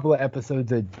did a couple of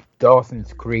episodes of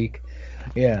Dawson's Creek,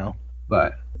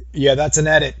 but... Yeah, that's an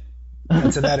edit.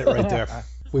 That's an edit right there.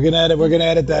 We're gonna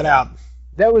edit that out.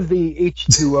 That was the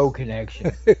H2O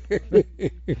connection.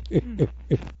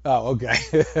 Oh, okay.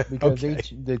 Because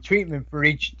the treatment for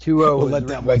H2O was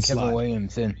written by Kevin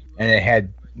Williamson, and it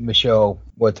had Michelle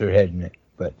what's-her-head in it.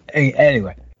 But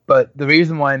anyway, but the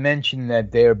reason why I mentioned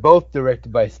that they're both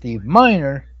directed by Steve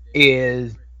Miner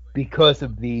is because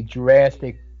of the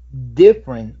drastic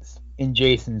difference in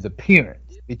Jason's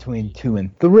appearance between 2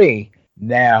 and 3.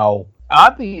 Now,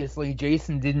 obviously,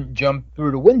 Jason didn't jump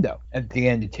through the window at the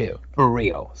end of 2, for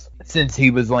reals, since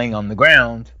he was laying on the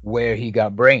ground where he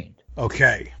got brained.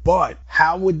 Okay, but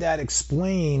how would that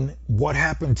explain what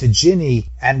happened to Ginny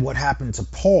and what happened to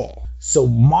Paul? So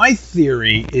my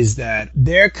theory is that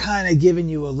they're kind of giving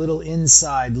you a little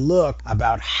inside look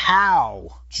about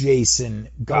how Jason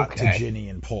got to Ginny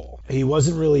and Paul. He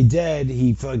wasn't really dead.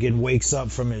 He fucking wakes up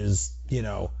from his,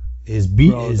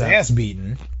 his ass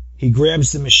beaten. He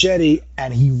grabs the machete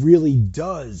and he really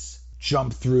does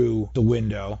jump through the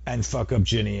window and fuck up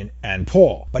Ginny and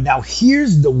Paul. But now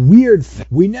here's the weird thing.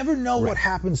 We never know what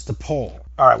happens to Paul.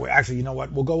 All right, well, actually, you know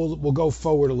what? We'll go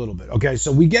forward a little bit. Okay,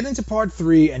 so we get into part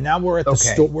 3, and now we're at the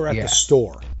store. We're at the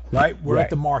store, right? We're at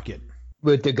the market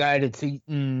with the guy that's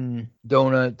eating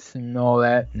donuts and all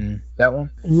that, and that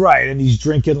one. Right, and he's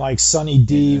drinking like Sunny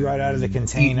D right out of the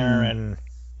container, and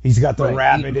he's got the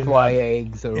rabbit in fly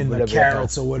eggs or in whatever the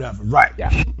carrots or whatever. Right.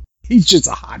 Yeah. He's just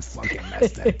a hot fucking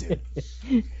mess, that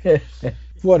dude.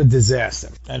 What a disaster.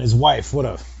 And his wife, what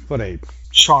a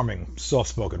charming,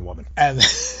 soft-spoken woman. And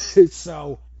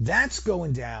so that's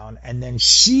going down, and then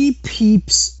she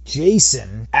peeps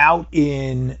Jason out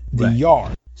in the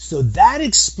yard. So that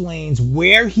explains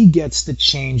where he gets the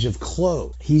change of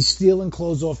clothes. He's stealing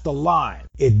clothes off the line.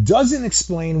 It doesn't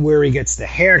explain where he gets the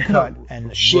haircut and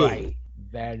the shave. Right.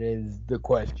 That is the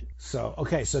question. So,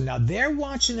 okay, so now they're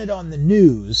watching it on the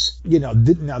news.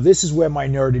 Now this is where my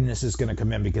nerdiness is going to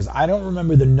come in, because I don't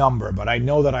remember the number, but I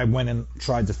know that I went and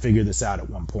tried to figure this out at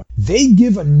one point. They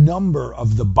give a number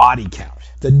of the body count.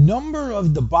 The number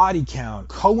of the body count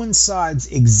coincides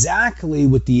exactly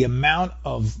with the amount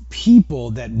of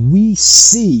people that we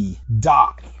see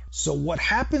die. So what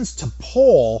happens to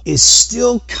Paul is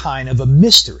still kind of a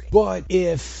mystery. But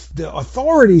if the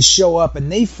authorities show up and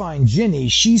they find Ginny,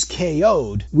 she's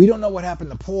KO'd. We don't know what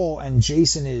happened to Paul, and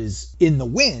Jason is in the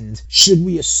wind. Should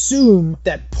we assume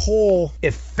that Paul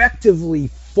effectively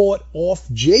fought off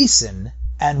Jason,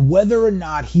 and whether or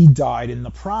not he died in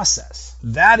the process?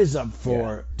 That is up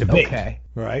for debate. Okay.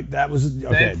 Right? That's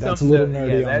a little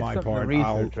nerdy on my part.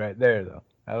 Research right there, though.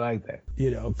 I like that.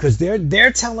 Because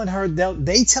they're telling her,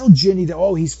 they tell Ginny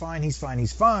that, he's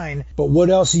fine. But what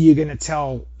else are you going to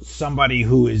tell somebody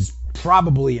who is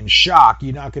probably in shock?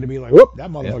 You're not going to be like, whoop, that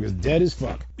motherfucker's dead as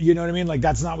fuck. You know what I mean? Like,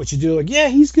 that's not what you do. Like, yeah,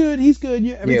 he's good.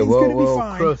 Yeah, everything's going to be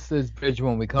fine. Cross this bridge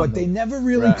when we come. But they never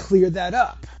really clear that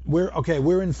up.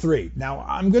 We're in 3. Now,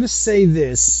 I'm going to say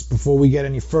this before we get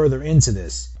any further into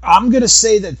this. I'm going to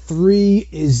say that 3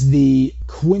 is the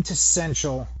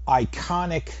quintessential,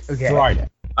 iconic Friday.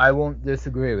 I won't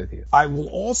disagree with you. I will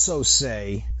also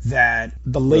say that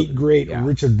the late, great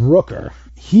Richard Brooker,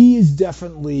 he's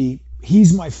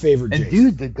my favorite Jason. And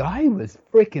dude, the guy was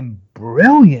freaking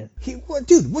brilliant.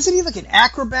 Dude, wasn't he like an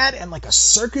acrobat and like a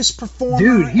circus performer?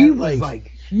 Dude, he was like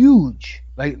huge.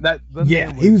 Like that.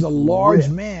 He was a large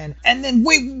man. And then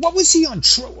wait, what was he on?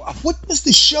 What was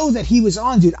the show that he was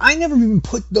on, dude? I never even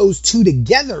put those two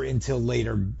together until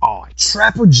later on.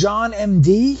 Trapper John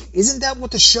MD? Isn't that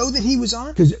what the show that he was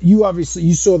on? Because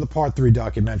you saw the Part 3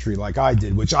 documentary like I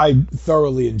did, which I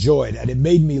thoroughly enjoyed, and it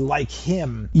made me like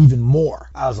him even more.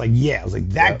 I was like,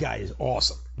 that guy is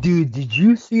awesome. Dude, did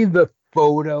you see the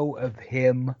photo of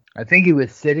him? I think he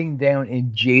was sitting down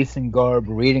in Jason garb,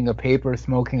 reading a paper,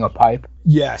 smoking a pipe.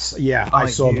 Yes, I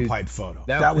saw the pipe photo.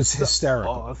 That was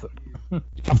hysterical. Awesome.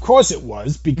 Of course it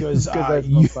was, because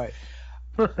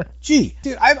gee,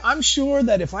 dude, I'm sure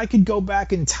that if I could go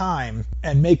back in time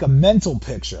and make a mental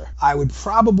picture, I would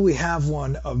probably have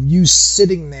one of you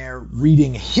sitting there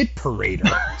reading Hit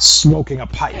Parader, smoking a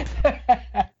pipe.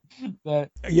 You know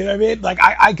what I mean? Like,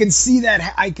 I can see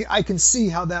that. I can see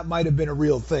how that might have been a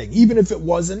real thing. Even if it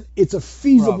wasn't, it's a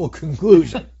feasible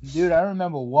conclusion. Dude, I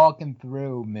remember walking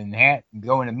through Manhattan,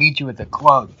 going to meet you at the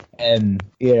club, and,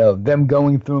 them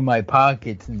going through my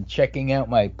pockets and checking out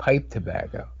my pipe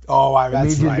tobacco. Oh,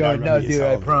 that's right. No, dude,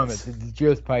 I promise. It's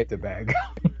just pipe tobacco.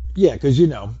 Yeah, because,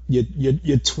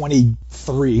 you're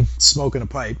 23 smoking a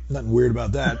pipe. Nothing weird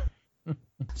about that.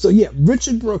 So yeah,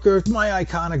 Richard Brooker, my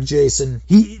iconic Jason.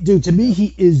 To me,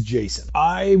 he is Jason.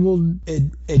 I will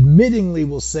admittingly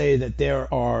will say that there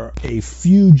are a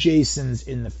few Jasons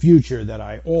in the future that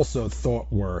I also thought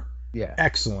were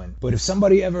excellent. But if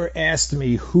somebody ever asked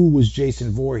me who was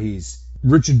Jason Voorhees,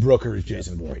 Richard Brooker is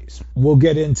Jason Voorhees. We'll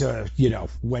get into,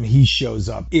 when he shows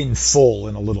up in full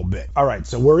in a little bit. All right,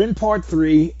 so we're in Part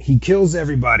 3. He kills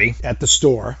everybody at the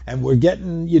store, and we're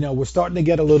getting, we're starting to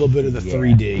get a little bit of the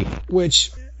 3D,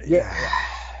 which...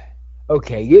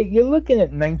 Okay, you're looking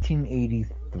at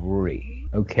 1983,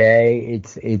 okay?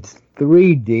 It's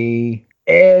 3D,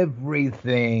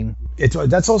 everything.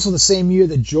 That's also the same year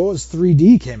that Jaws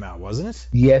 3D came out, wasn't it?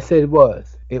 Yes, it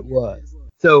was. It was.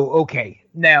 So, okay,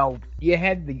 now, you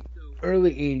had the early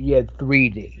 80s, you had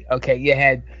 3D. Okay, you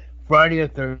had Friday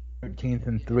the 13th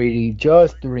in 3D,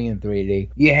 just 3 in 3D.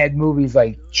 You had movies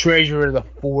like Treasure of the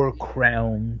Four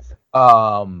Crowns.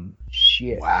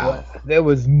 Shit. Wow. There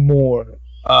was more.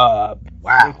 Wow.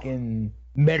 Freaking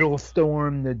Metal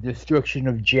Storm, The Destruction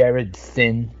of Jared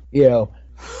Sin. You know.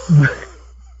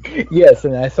 Yes,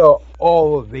 and I saw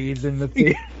all of these in the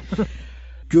theater.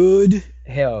 Good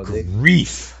Hell, dude.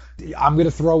 grief. I'm going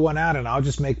to throw one out and I'll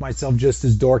just make myself just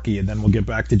as dorky and then we'll get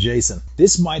back to Jason.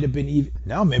 This might have been even...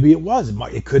 No, maybe it was.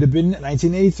 It could have been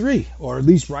 1983 or at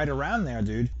least right around there,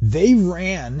 dude. They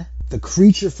ran The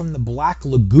Creature from the Black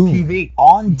Lagoon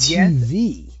on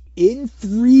TV in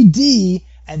 3D,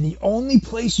 and the only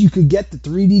place you could get the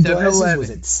 3D glasses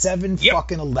was at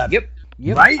 7-11. Yep.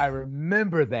 Right? I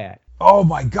remember that. Oh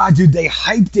my God, dude, they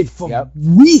hyped it for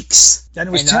weeks. And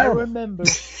it was terrible. I remember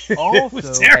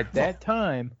also at that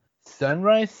time,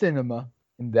 Sunrise Cinema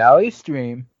in Valley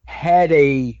Stream had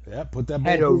a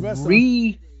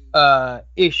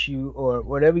issue or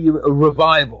whatever a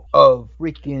revival of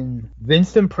freaking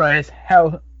Vincent Price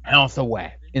House of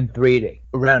Wax in 3D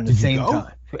around the same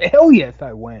time. Hell yes,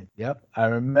 I went. Yep. I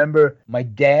remember my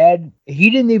dad, he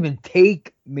didn't even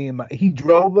take me and he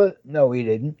drove us. No, he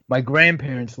didn't. My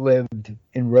grandparents lived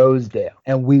in Rosedale,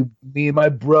 and me and my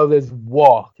brothers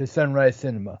walked to Sunrise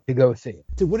Cinema to go see it.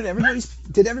 Dude,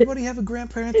 did everybody have a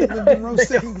grandparent that lived in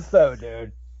Rosedale? I think so,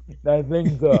 dude. I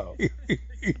think so.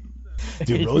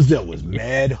 Dude, Rosedale was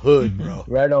mad hood, bro.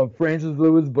 Right on Francis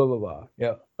Lewis Boulevard.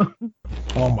 Yeah.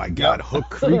 Oh my God, Hook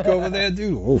Creek over there,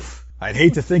 dude. Oof. I'd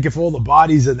hate to think if all the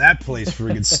bodies in that place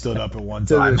friggin' stood up at one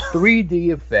time. So the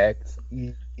 3D effects,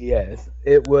 yes,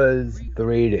 it was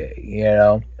 3D, you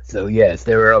know? So yes,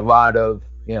 there were a lot of,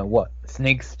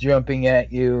 snakes jumping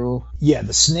at you. Yeah,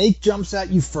 the snake jumps at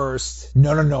you first.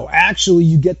 No. Actually,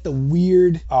 you get the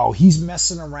weird, he's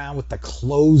messing around with the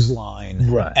clothesline.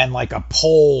 Right. And like a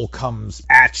pole comes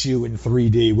at you in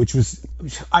 3D, which was,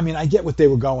 I get what they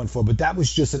were going for, but that was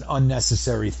just an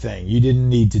unnecessary thing. You didn't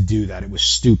need to do that. It was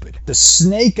stupid. The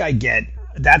snake I get,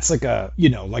 that's like a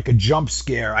jump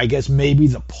scare. I guess maybe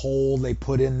the pole they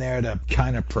put in there to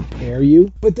kind of prepare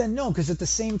you. But then no, because at the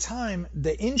same time,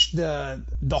 the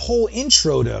whole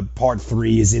intro to part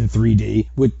 3 is in 3D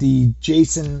with the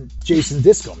Jason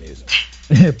disco music.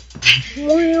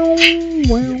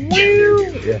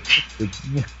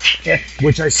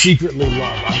 Which I secretly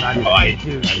love. I'm not even. I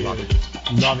do. I love it.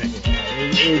 Love it.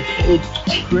 It's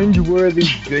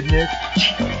cringeworthy goodness.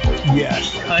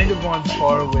 Yes. Kind of on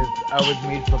par with I Was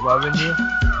Made for Loving You.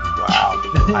 Wow.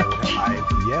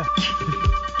 Yeah.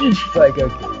 It's like,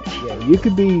 okay, yeah, you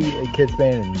could be a Kiss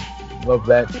fan and love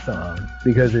that song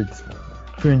because it's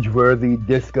cringeworthy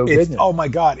disco goodness. Oh my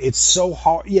God, it's so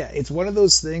hard. Yeah, it's one of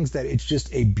those things that it's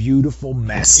just a beautiful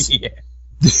mess. Yeah.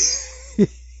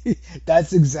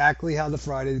 That's exactly how the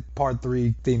Friday Part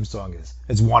 3 theme song is.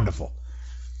 It's wonderful.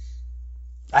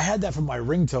 I had that for my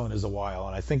ringtone as a while,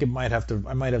 and I think I might have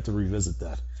to revisit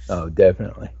that. Oh,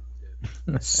 definitely.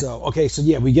 So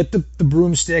yeah, we get the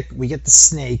broomstick, we get the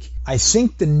snake. I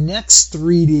think the next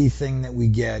 3D thing that we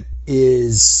get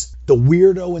is the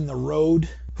weirdo in the road,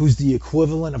 who's the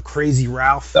equivalent of Crazy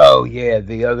Ralph. Oh yeah,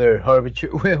 the other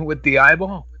Harbinger with the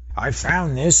eyeball. I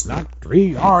found this not 3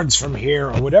 yards from here,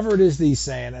 or whatever it is that he's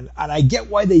saying. And I get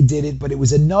why they did it, but it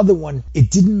was another one. It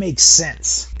didn't make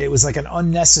sense. It was like an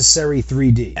unnecessary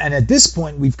 3D. And at this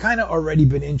point, we've kind of already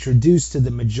been introduced to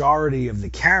the majority of the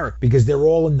characters because they're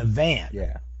all in the van.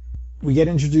 Yeah. We get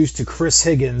introduced to Chris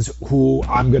Higgins, who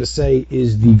I'm going to say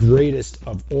is the greatest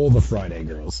of all the Friday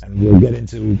Girls. And we'll get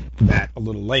into that a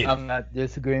little later. I'm not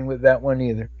disagreeing with that one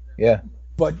either. Yeah.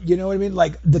 But you know what I mean?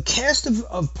 Like, the cast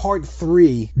of Part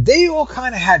 3, they all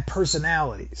kind of had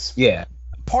personalities. Yeah.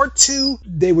 Part 2,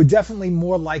 they were definitely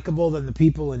more likable than the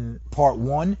people in Part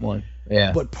 1.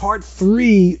 Yeah. But Part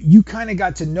 3, you kind of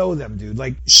got to know them, dude.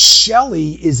 Like,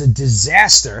 Shelley is a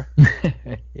disaster.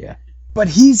 Yeah. But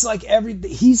he's like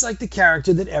the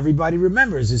character that everybody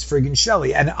remembers is friggin'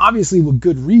 Shelley. And obviously with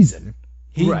good reason.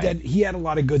 He had a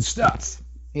lot of good stuff.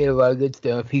 He had a lot of good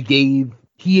stuff. He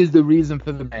is the reason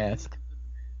for the mask.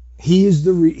 He is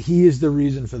the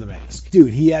reason for the mask.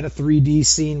 Dude, he had a 3D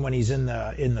scene when he's in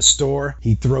the store.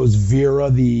 He throws Vera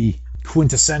the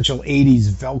quintessential 80s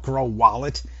Velcro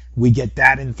wallet. We get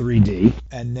that in 3D.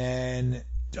 And then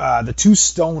the two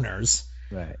stoners.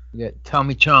 Right. You got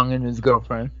Tommy Chong and his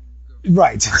girlfriend.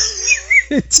 Right.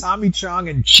 Tommy Chong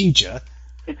and Chicha.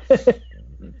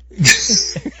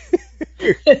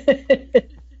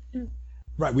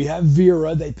 Right, we have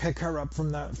Vera. They pick her up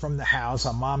from the house.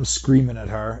 Her mom's screaming at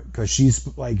her because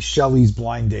she's like Shelley's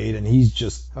blind date, and he's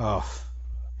just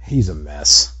he's a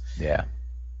mess. Yeah,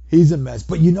 he's a mess.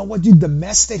 But you know what, dude? The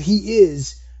mess that he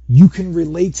is, you can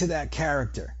relate to that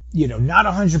character. not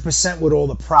 100% with all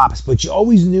the props, but you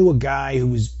always knew a guy who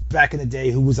was back in the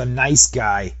day who was a nice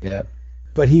guy. Yeah.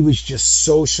 But he was just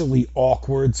socially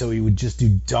awkward, so he would just do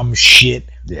dumb shit.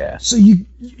 Yeah. So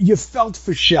you felt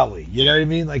for Shelley, you know what I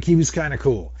mean? Like, he was kind of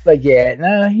cool. Like, yeah,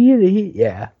 no,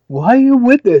 yeah. Why are you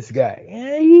with this guy?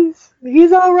 Yeah,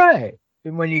 he's all right.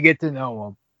 And when you get to know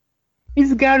him,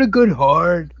 he's got a good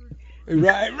heart.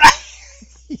 Right.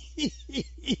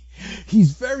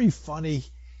 He's very funny.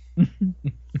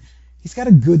 He's got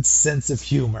a good sense of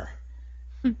humor.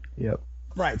 Yep.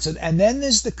 Right. So, and then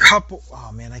there's the couple.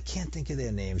 Oh man, I can't think of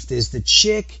their names. There's the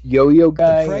chick, Yo-Yo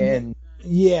guy, and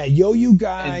Yo-Yo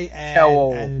guy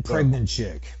and pregnant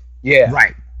chick. Yeah.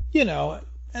 Right.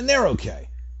 And they're okay.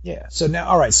 Yeah. So now,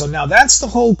 all right. So now that's the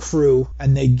whole crew,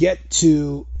 and they get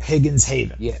to Higgins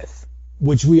Haven. Yes.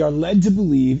 Which we are led to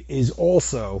believe is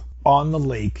also on the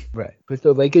lake. Right.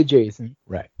 Crystal Lake adjacent.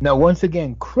 Right. Now, once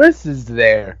again, Chris is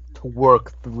there to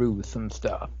work through some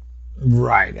stuff.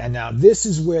 Right. And now this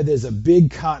is where there's a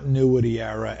big continuity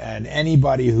error, and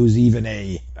anybody who's even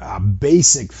a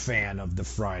basic fan of the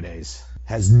Fridays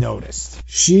has noticed.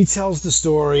 She tells the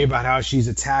story about how she's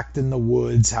attacked in the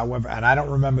woods, however, and I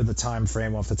don't remember the time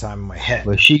frame off the top of my head.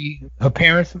 Was her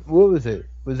parents, what was it?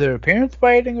 Was her parents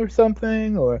fighting or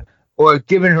something? Or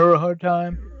giving her a hard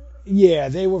time? Yeah,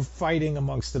 they were fighting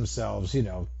amongst themselves,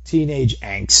 teenage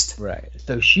angst. Right.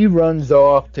 So she runs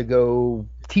off to go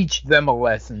teach them a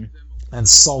lesson. And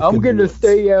sulk. I'm going to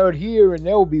stay out here and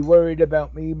they'll be worried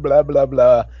about me, blah, blah,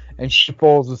 blah. And she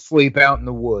falls asleep out in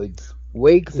the woods.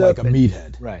 Wakes up. Like a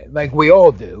meathead. Right. Like we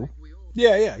all do.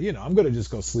 Yeah. I'm going to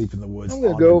just go sleep in the woods. I'm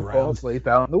going to go fall asleep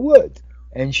out in the woods.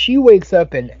 And she wakes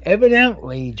up and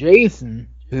evidently Jason,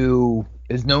 who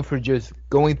is known for just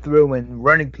going through and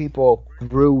running people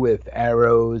through with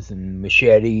arrows and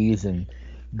machetes and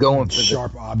going for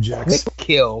sharp objects, quick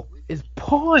kill, is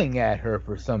pawing at her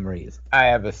for some reason. I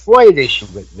have a slight issue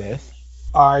with this.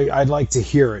 I'd like to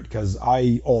hear it because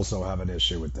I also have an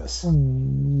issue with this.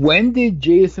 When did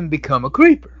Jason become a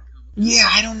creeper? Yeah,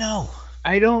 I don't know.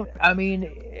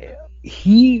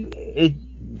 He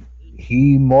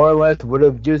more or less would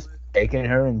have just taken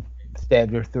her and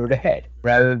stabbed her through the head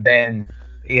rather than,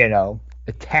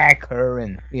 attack her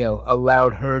and,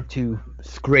 allowed her to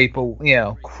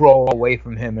crawl away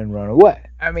from him and run away.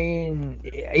 I mean,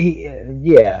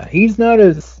 he's not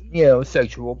a,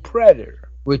 sexual predator,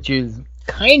 which is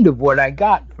kind of what I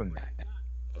got from that.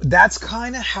 That's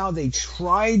kind of how they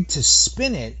tried to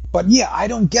spin it, but yeah, I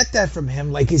don't get that from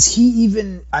him. Like, is he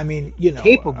even,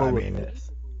 capable of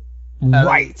this?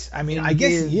 Right. I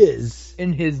guess he is.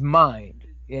 In his mind,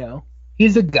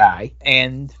 he's a guy,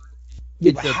 and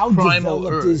yeah, but how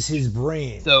developed is his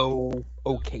brain? So,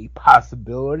 okay,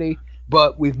 possibility,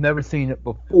 but we've never seen it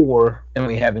before, and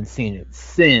we haven't seen it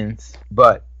since,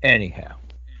 but anyhow.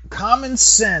 Common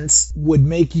sense would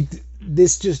make you...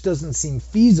 This just doesn't seem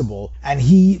feasible, and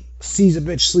he sees a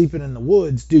bitch sleeping in the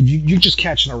woods. Dude, you're just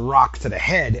catching a rock to the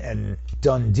head and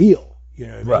done deal. You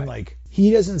know what I mean? Like, he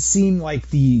doesn't seem like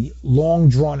the long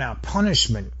drawn out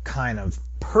punishment kind of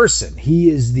person.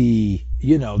 He is the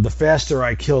faster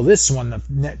I kill this one,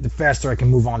 the faster I can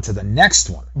move on to the next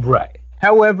one. Right.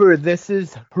 However, this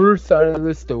is her side of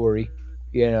the story.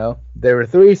 There are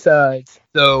three sides.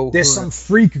 So there's some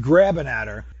freak grabbing at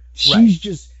her. She's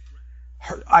just...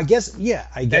 I guess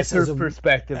that's her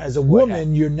perspective. As a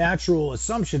woman, your natural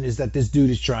assumption is that this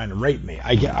dude is trying to rape me.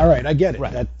 I get it.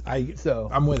 Right.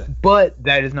 I'm with it. But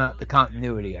that is not the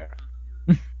continuity error.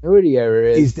 Continuity error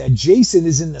is that Jason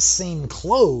is in the same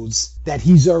clothes that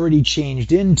he's already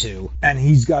changed into, and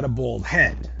he's got a bald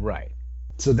head. Right.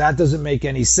 So that doesn't make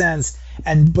any sense.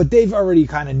 But they've already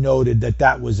kind of noted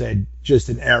that was just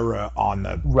an error on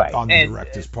the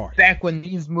director's part. Back when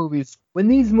these movies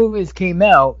came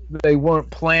out, they weren't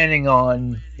planning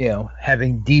on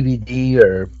having DVD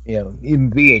or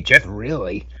even VHS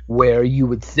really, where you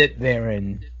would sit there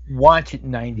and watch it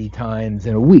 90 times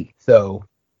in a week. So,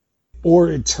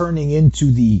 or it turning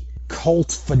into the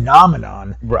cult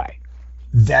phenomenon, right?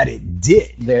 That it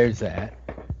did. There's that.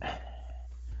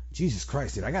 Jesus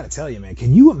Christ, dude, I gotta tell you, man,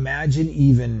 can you imagine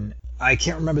even... I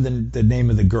can't remember the name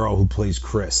of the girl who plays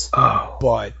Chris. Oh.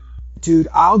 But, dude,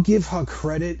 I'll give her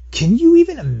credit. Can you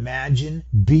even imagine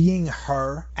being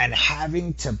her and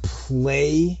having to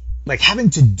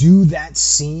do that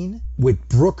scene with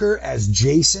Brooker as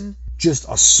Jason, just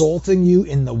assaulting you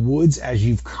in the woods as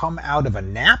you've come out of a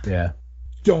nap? Yeah.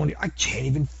 I can't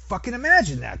even fucking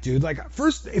imagine that, dude. Like,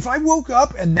 first, if I woke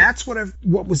up and that's what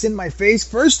was in my face,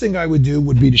 first thing I would do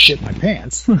would be to shit my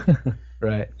pants.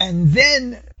 Right. And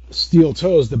then steel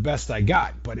toes the best I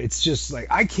got, but it's just like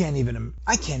I can't even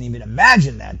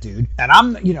imagine that, dude. And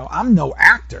I'm no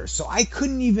actor, so I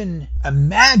couldn't even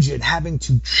imagine having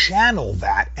to channel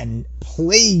that and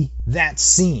play that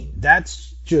scene.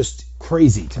 That's just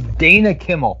crazy to me. Dana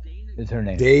Kimmel is her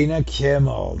name. Dana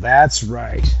Kimmel, that's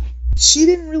right. She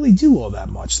didn't really do all that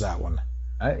much, that one.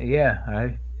 Not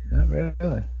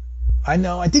really. I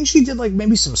know. I think she did like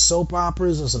maybe some soap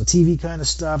operas or some TV kind of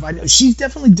stuff. I know she's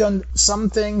definitely done some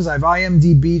things. I've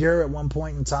IMDb'd her at one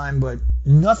point in time, but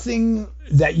nothing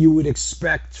that you would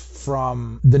expect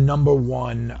from the number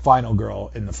one final girl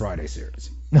in the Friday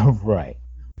series. Right.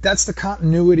 That's the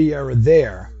continuity era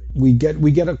there. We get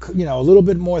a little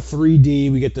bit more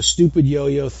 3D. We get the stupid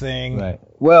yo-yo thing. Right.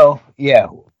 Well, yeah.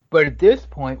 But at this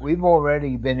point, we've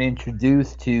already been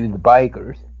introduced to the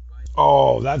bikers.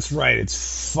 Oh, that's right.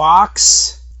 It's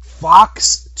Fox,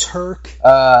 Turk. It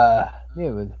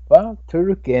was Fox,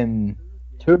 Turk, and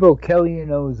Turbo Kelly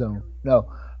and Ozone. No.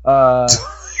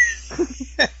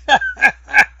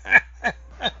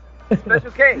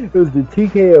 Special K. It was the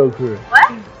TKO crew.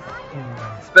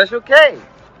 What? Special K.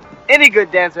 Any good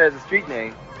dancer has a street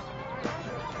name.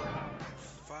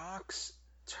 Fox,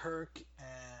 Turk,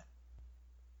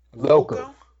 and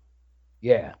Loco.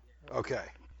 Yeah. Okay.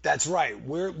 That's right.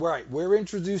 We're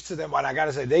introduced to them, and I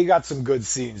gotta say they got some good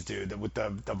scenes, dude. With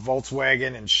the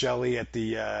Volkswagen and Shelly at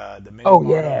the mini mart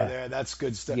over there. That's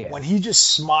good stuff. Yeah. When he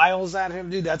just smiles at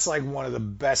him, dude, that's like one of the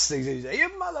best things. He's like, "You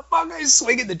motherfucker!" He's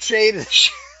swinging the chain.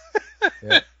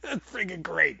 Yeah. That's freaking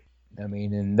great. I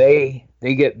mean, and they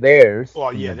get theirs.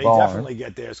 Well, yeah, they definitely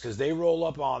get theirs because they roll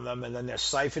up on them, and then they're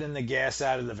siphoning the gas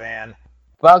out of the van.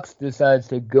 Fox decides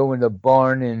to go in the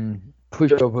barn and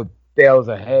push over bales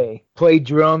of hay, play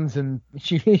drums, and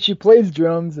she plays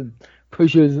drums and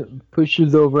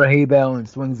pushes over a hay bale and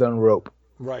swings on a rope.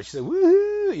 Right, she said,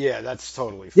 "Woohoo!" Yeah, that's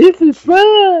totally fun. This is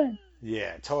fun.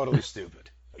 Yeah, totally stupid.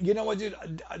 You know what, dude?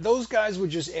 Those guys were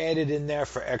just added in there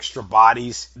for extra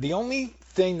bodies. The only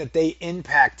thing that they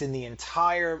impact in the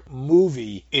entire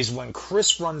movie is when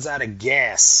Chris runs out of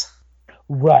gas.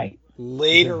 Right.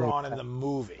 Later on in the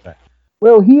movie. Right.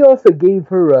 Well, he also gave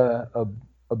her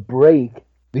a break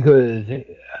because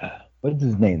what's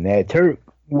his name? That Turk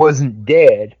wasn't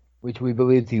dead, which we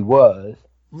believed he was.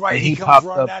 Right. He comes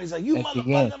running out. He's like, "You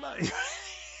motherfucker!"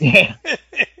 Yeah.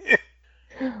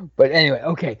 But anyway,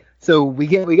 okay. So we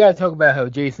got to talk about how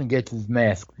Jason gets his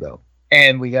mask, though,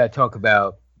 and we got to talk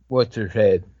about what's her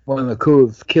head. One of the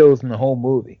coolest kills in the whole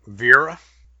movie. Vera.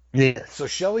 Yeah. So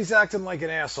Shelly's acting like an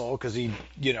asshole because he,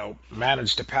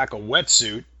 managed to pack a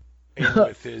wetsuit in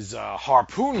with his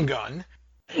harpoon gun.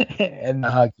 And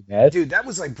the hockey mask. Dude, that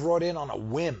was like brought in on a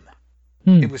whim.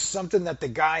 It was something that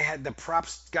the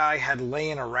props guy had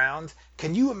laying around.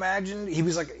 Can you imagine? He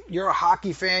was like, "You're a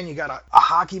hockey fan, you got a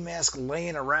hockey mask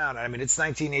laying around." I mean, it's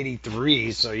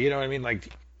 1983, so you know what I mean? Like,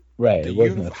 right,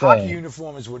 the hockey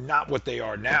uniforms were not what they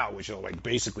are now, which are like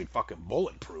basically fucking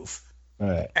bulletproof.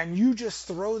 Right. And you just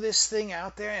throw this thing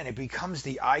out there, and it becomes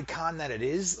the icon that it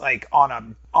is, like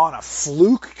on a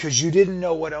fluke because you didn't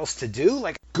know what else to do.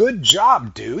 Like, good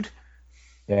job, dude.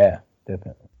 Yeah,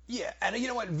 definitely. Yeah, and you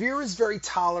know what? Vera's very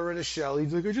tolerant of Shelly.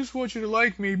 He's like, "I just want you to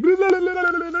like me."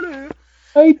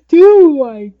 I do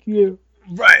like you.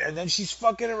 Right, and then she's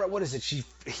fucking around. What is it?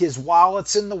 His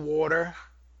wallet's in the water.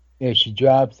 Yeah, she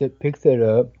drops it, picks it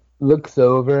up, looks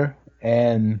over,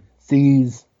 and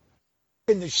sees.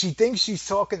 And she thinks she's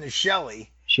talking to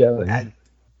Shelly. Shelly. And,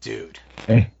 dude.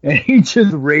 And he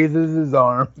just raises his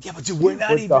arm. Yeah, but dude, we're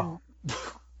not even.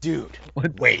 Dude,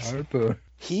 wait. Harpoon.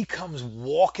 He comes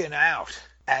walking out.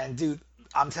 And, dude,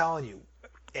 I'm telling you,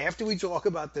 after we talk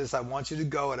about this, I want you to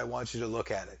go and I want you to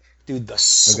look at it. Dude, the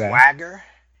swagger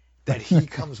that he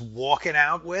comes walking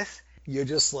out with, you're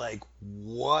just like,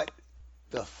 what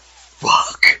the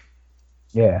fuck?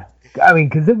 Yeah. I mean,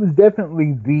 because it was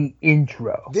definitely the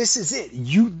intro. This is it.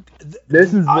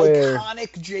 This is where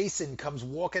iconic Jason comes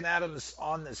walking out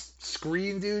on the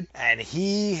screen, dude, and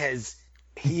he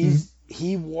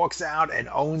walks out and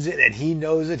owns it, and he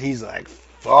knows it. He's like,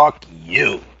 "Fuck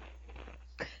you."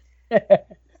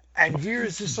 And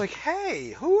Vera's just like,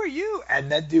 "Hey, who are you?"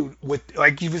 And that dude, with,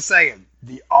 like you were saying,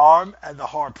 the arm and the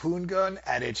harpoon gun,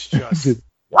 and it's just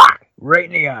right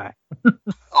in the eye.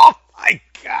 Oh my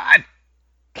god.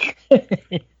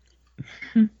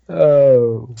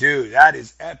 Oh, dude, that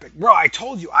is epic, bro. I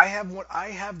told you I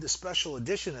have the special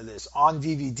edition of this on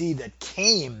DVD that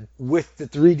came with the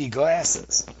 3D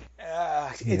glasses.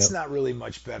 It's not really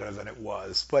much better than it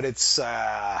was, but it's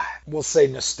we'll say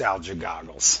nostalgia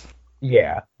goggles.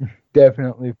 Yeah,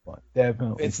 definitely fun.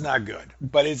 Definitely. It's not good,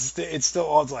 but it's still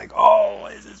all like, "Oh,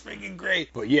 this is freaking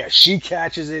great. But yeah, she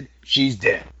catches it. She's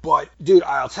dead. But, dude,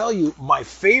 I'll tell you, my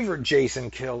favorite Jason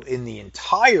kill in the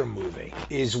entire movie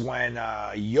is when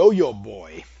Yo-Yo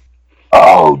Boy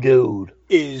Oh, dude.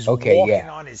 is walking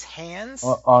on his hands.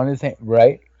 On his hand,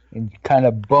 right? And kind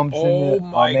of bumps into. Oh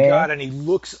my God! And he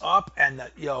looks up, and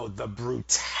the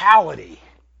brutality.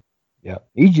 Yeah,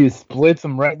 he just splits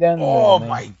him right down the middle. Oh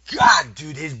my God,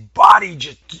 dude! His body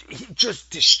just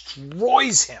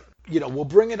destroys him. We'll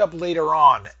bring it up later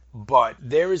on, but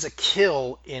there is a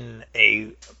kill in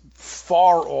a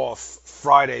far off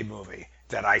Friday movie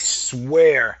that I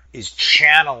swear is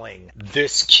channeling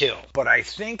this kill. But I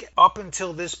think up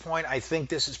until this point, I think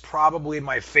this is probably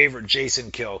my favorite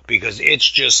Jason kill because it's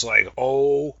just like,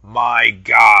 oh my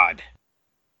God.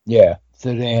 Yeah.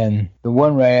 So then the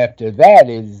one right after that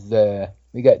is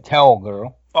we got Towel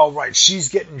Girl. Oh right, she's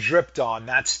getting dripped on.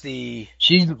 That's the.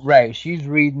 She's right. She's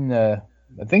reading I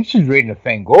think she's reading a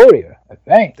Fangoria. I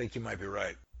think you might be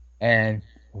right. And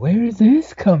where is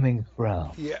this coming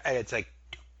from? Yeah, and it's like.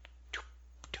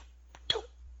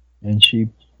 And she.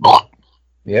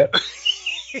 Yep.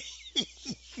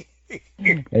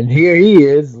 And here he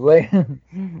is, legs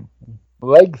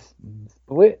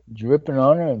split, dripping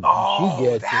on her, and she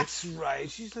gets that's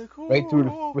right. She's like, oh. Right through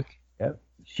the. Yep.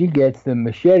 She gets the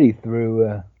machete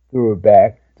through her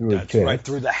back, through her chest. That's right,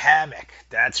 through the hammock.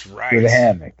 That's right. Through the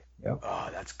hammock. Yep. Oh,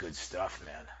 that's good stuff,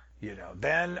 man.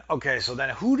 Then so then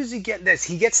who does he get next?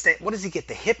 He gets what does he get?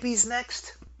 The hippies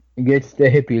next? He gets the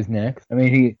hippies next. I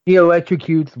mean, he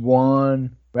electrocutes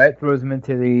one, right? Throws him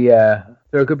into the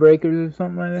circuit breakers or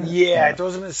something like that? Yeah, it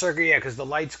throws him in the circuit, because the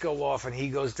lights go off and he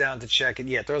goes down to check it.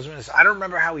 Yeah, throws him in the... I don't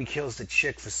remember how he kills the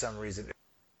chick for some reason.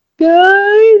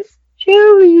 Guys,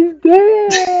 Cherry's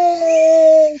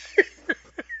dead!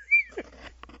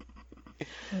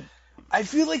 I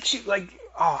feel like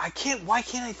why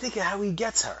can't I think of how he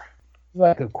gets her?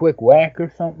 Like a quick whack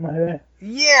or something like that?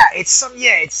 Yeah, it's something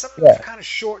that's kind of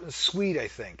short and sweet, I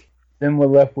think. Then we're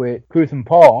left with Chris and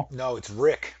Paul. No, it's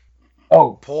Rick.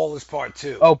 Oh. Paul is part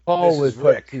 2. Oh, Paul was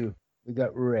part 2. We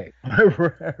got Rick.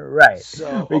 Right.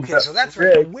 So that's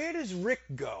right. Now, where does Rick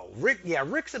go?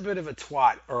 Rick's a bit of a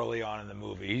twat early on in the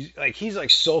movie. He's like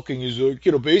sulking. He's like,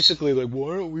 basically like,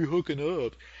 why aren't we hooking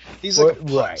up? He's like,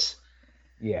 right.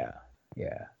 Yeah.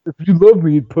 If you love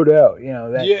me, you'd put out,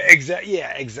 that.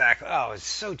 Yeah, exactly. Oh, it's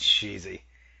so cheesy.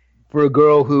 For a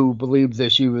girl who believes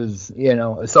that she was,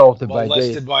 assaulted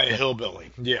molested by a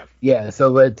hillbilly. Yeah. Yeah, so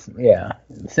let's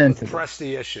press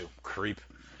the issue, creep.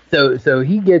 So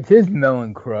he gets his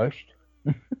melon crushed.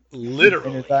 Literally.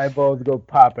 And his eyeballs go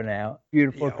popping out.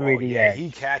 Beautiful 3D. Oh, yeah, he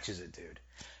catches it, dude.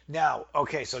 Now,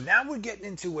 so now we're getting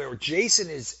into where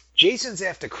Jason's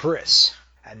after Chris.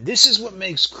 And this is what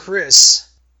makes Chris...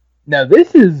 Now,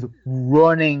 this is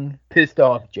running, pissed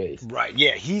off Jason. Right,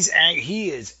 yeah, he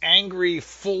is angry,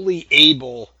 fully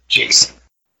able Jason.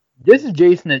 This is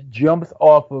Jason that jumps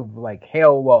off of,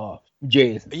 hell off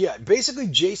Jason. Yeah, basically,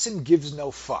 Jason gives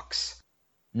no fucks.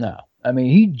 No. I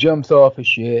mean, he jumps off of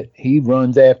shit. He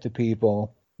runs after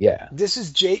people. Yeah. This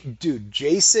is,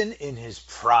 Jason in his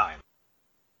prime.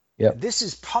 Yep. This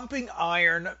is Pumping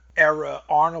Iron era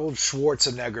Arnold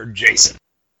Schwarzenegger Jason.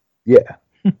 Yeah.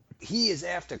 He is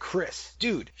after Chris.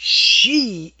 Dude,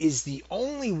 she is the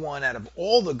only one out of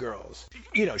all the girls.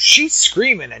 She's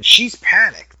screaming and she's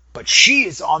panicked, but she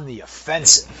is on the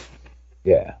offensive.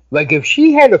 Yeah. If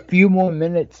she had a few more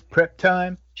minutes prep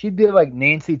time, she'd be like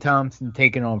Nancy Thompson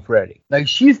taking on Freddy.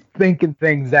 She's thinking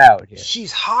things out here.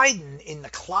 She's hiding in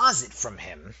the closet from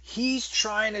him. He's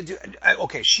trying to do...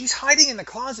 Okay, she's hiding in the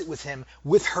closet with him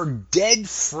with her dead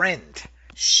friend.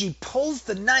 She pulls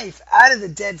the knife out of the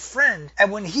dead friend,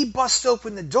 and when he busts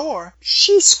open the door,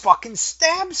 she fucking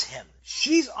stabs him.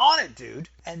 She's on it, dude.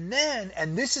 And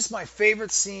this is my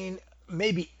favorite scene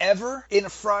maybe ever in a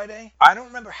Friday. I don't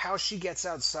remember how she gets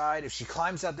outside. If she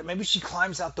climbs out, maybe she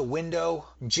climbs out the window.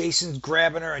 Jason's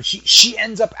grabbing her, and she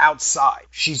ends up outside.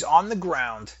 She's on the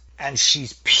ground, and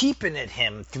she's peeping at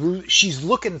him she's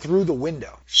looking through the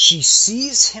window. She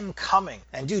sees him coming.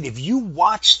 And dude, if you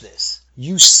watch this,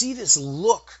 you see this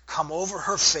look come over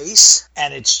her face,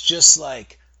 and it's just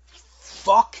like,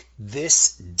 fuck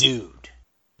this dude.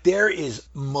 There is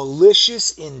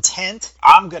malicious intent.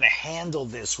 I'm going to handle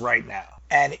this right now.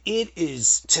 And it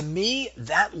is, to me,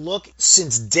 that look,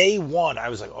 since day one, I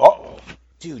was like, uh-oh.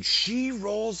 Dude, she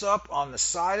rolls up on the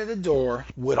side of the door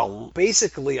with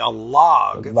basically a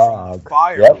log from a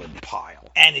firewood pile.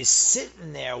 And is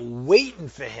sitting there waiting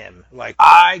for him like,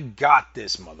 I got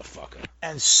this motherfucker.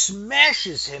 And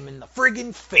smashes him in the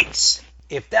friggin' face.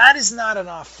 If that is not an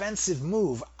offensive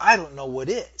move, I don't know what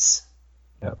is.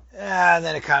 Yep. And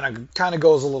then it kind of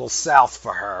goes a little south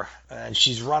for her, and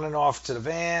she's running off to the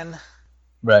van.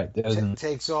 Right. Doesn't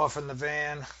Takes off in the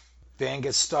van. Van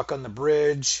gets stuck on the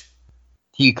bridge.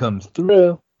 he comes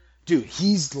through? Dude,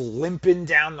 he's limping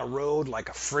down the road like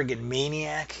a friggin'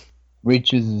 maniac.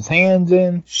 Reaches his hands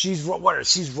in. She's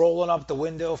rolling up the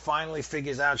window, finally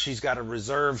figures out she's got a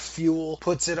reserve fuel,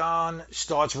 puts it on,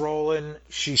 starts rolling.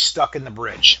 She's stuck in the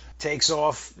bridge. Takes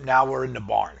off. Now we're in the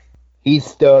barn. He's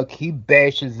stuck. He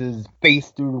bashes his face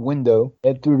through the window,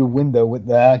 head through the window with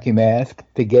the hockey mask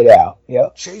to get out.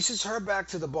 Yep. Chases her back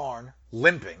to the barn,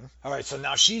 limping. All right, so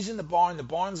now she's in the barn. The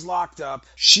barn's locked up.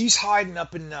 She's hiding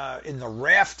up in the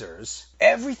rafters.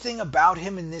 Everything about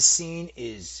him in this scene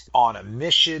is on a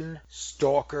mission,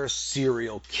 stalker,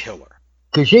 serial killer.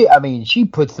 Cause she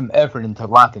put some effort into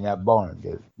locking that barn,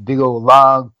 dude. Big old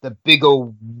log, the big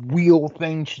old wheel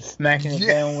thing she's smacking it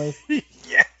down with.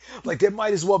 Yeah, like there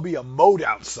might as well be a moat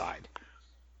outside.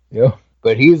 Yeah.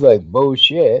 But he's like,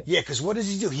 bullshit. Yeah, because what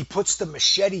does he do? He puts the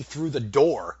machete through the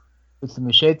door. Puts the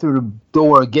machete through the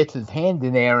door, gets his hand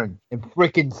in there, and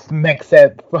freaking smacks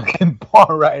that fucking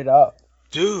bar right up.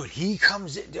 Dude, he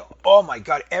comes in. Oh my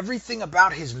God, everything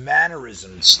about his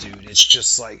mannerisms, dude, it's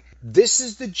just like, this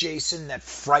is the Jason that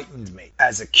frightened me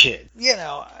as a kid. You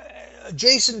know,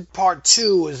 Jason Part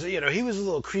 2 was, he was a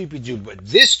little creepy dude, but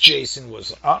this Jason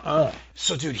was,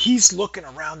 So, dude, he's looking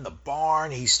around the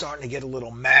barn. He's starting to get a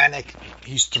little manic.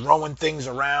 He's throwing things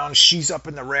around. She's up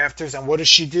in the rafters. And what does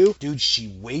she do? Dude, she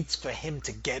waits for him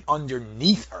to get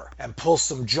underneath her and pull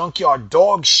some junkyard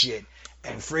dog shit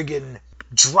and friggin'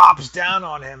 drops down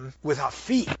on him with her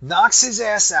feet, knocks his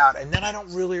ass out, and then I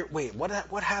don't really... Wait,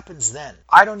 what happens then?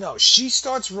 I don't know. She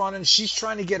starts running. She's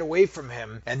trying to get away from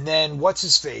him, and then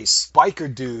what's-his-face?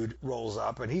 Biker dude rolls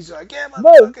up, and he's like, yeah,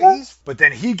 motherfucker, But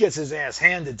then he gets his ass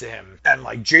handed to him, and,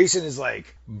 like, Jason is,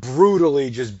 like, brutally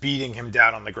just beating him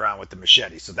down on the ground with the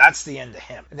machete. So that's the end of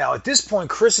him. Now, at this point,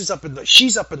 Chris is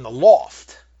she's up in the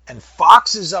loft, and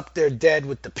Fox is up there dead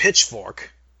with the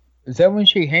pitchfork. Is that when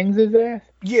she hangs his ass?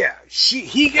 Yeah,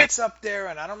 he gets up there,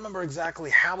 and I don't remember exactly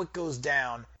how it goes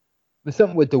down. There's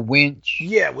something with the winch.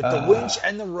 Yeah, with the winch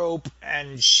and the rope,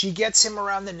 and she gets him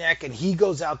around the neck, and he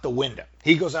goes out the window.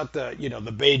 He goes out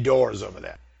the bay doors over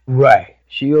there. Right.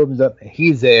 She opens up,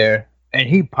 he's there, and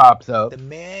he pops up. The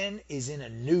man is in a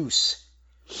noose.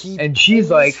 And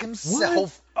she's like,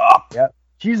 himself up. Yep.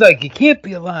 She's like, you can't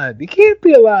be alive. You can't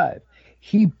be alive.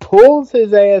 He pulls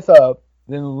his ass up,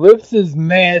 then lifts his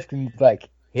mask and is like,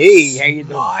 hey, how you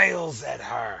doing? Smiles at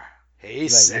her. Hey,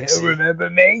 sexy. You remember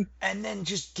me? And then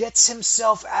just gets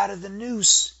himself out of the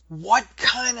noose. What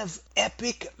kind of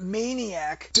epic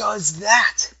maniac does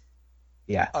that?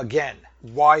 Yeah. Again,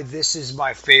 why this is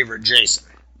my favorite Jason.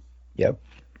 Yep.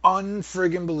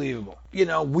 Unfriggin' believable.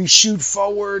 We shoot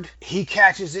forward. He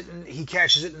catches it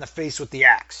in the face with the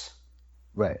axe.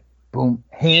 Right. Boom.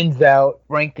 Hands out.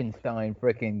 Frankenstein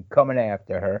freaking coming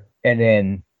after her. And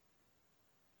then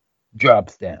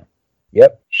drops down.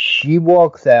 Yep. She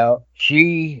walks out.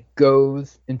 She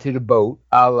goes into the boat.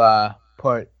 A la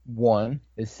Part 1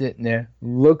 is sitting there.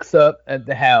 Looks up at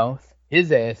the house.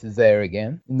 His ass is there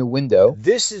again in the window.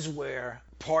 This is where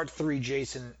Part 3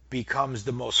 Jason becomes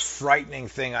the most frightening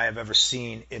thing I have ever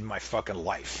seen in my fucking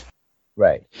life.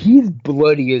 Right. He's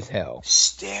bloody as hell.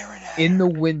 Staring at in her. the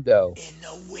window. In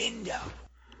the window.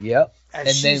 Yep. And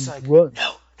she's then like,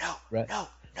 no, right. no.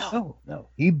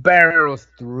 He barrels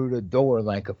through the door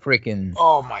like a freaking...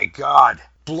 Oh, my God.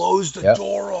 Blows the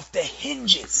door off the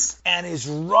hinges and is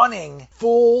running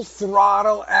full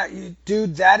throttle at you.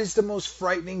 Dude, that is the most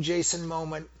frightening Jason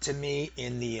moment to me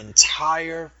in the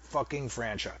entire fucking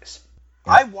franchise.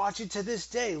 Yep. I watch it to this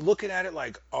day looking at it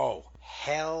like, oh,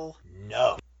 hell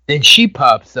no. Then she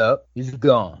pops up. He's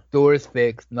gone. Door is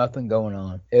fixed. Nothing going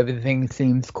on. Everything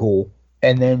seems cool.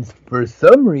 And then for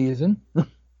some reason...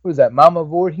 What was that? Mama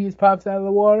Voorhees pops out of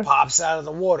the water? Pops out of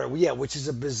the water, yeah, which is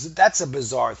that's a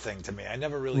bizarre thing to me. I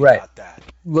never really got that.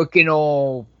 Looking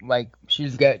all like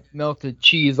she's got melted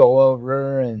cheese all over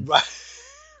her, and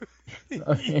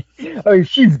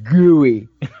she's gooey.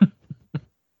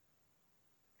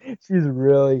 She's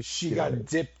really. She got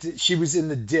dipped. She was in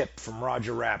the dip from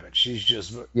Roger Rabbit. She's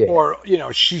just, yeah. Or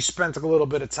she spent a little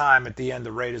bit of time at the end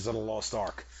of Raiders of the Lost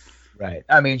Ark. Right.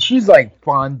 I mean, she's like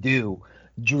fondue,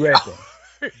 dripping.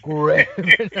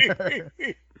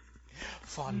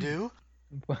 Fondue.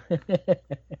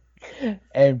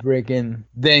 And freaking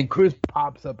then Chris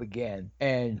pops up again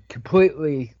and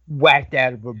completely whacked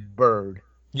out of a bird.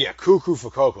 Yeah, cuckoo for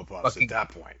Cocoa Puffs at that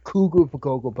point. Cuckoo for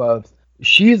Cocoa Puffs.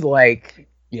 She's like,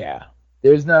 yeah,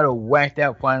 There's not a whacked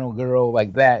out final girl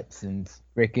like that since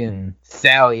freaking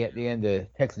Sally at the end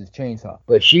of Texas Chainsaw.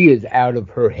 But she is out of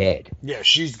her head. Yeah,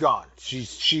 she's gone.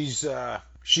 She's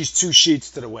 2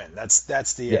 sheets to the wind.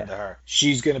 That's the end of her.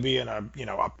 She's gonna be in a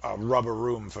rubber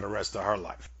room for the rest of her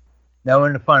life. Now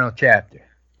in the final chapter,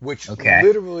 which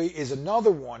literally is another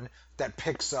one that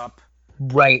picks up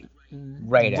right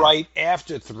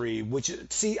after 3. Which,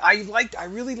 see, I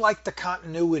really liked the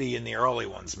continuity in the early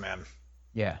ones, man.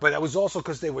 Yeah. But that was also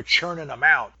because they were churning them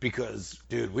out because,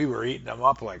 dude, we were eating them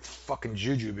up like fucking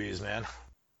jujubes, man.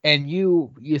 And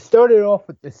you started off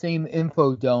with the same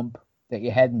info dump that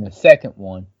you had in the second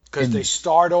one. Because they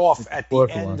start off at the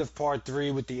end of part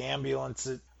 3 with the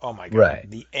ambulances. Oh my god. Right.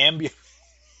 The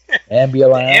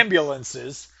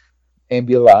ambulances.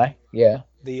 Ambuli, yeah.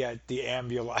 The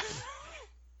ambuli.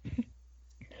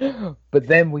 But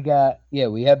then we have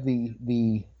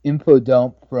the info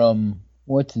dump from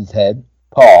what's his head?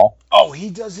 Paul. Oh, he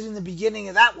does it in the beginning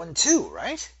of that one too,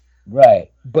 right?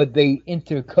 Right. But they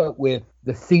intercut with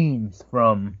the scenes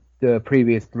from the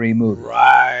previous 3 movies.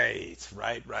 Right.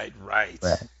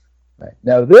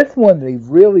 Now, this one, they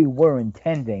really were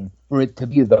intending for it to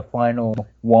be the final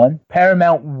one.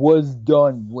 Paramount was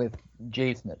done with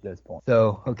Jason at this point.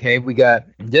 So,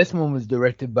 this one was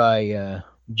directed by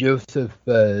Joseph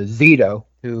Zito,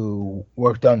 who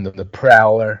worked on The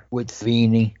Prowler with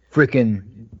Savini.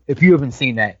 Freaking, if you haven't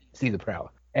seen that, see The Prowler.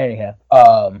 Anyhow,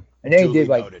 and then he did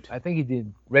noted. I think he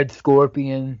did Red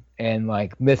Scorpion and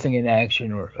Missing in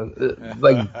Action or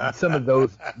some of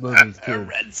those movies too.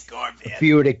 Red Scorpion. A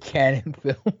few of the Cannon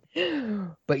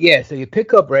films. But yeah, so you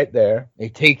pick up right there. They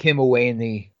take him away in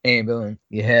the ambulance.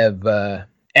 You have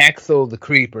Axel the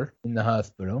Creeper in the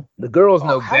hospital. The girls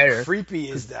know better. How creepy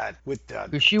is that with the?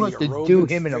 Because she wants to do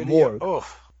him in a morgue. Oh.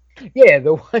 Yeah,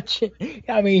 the watching.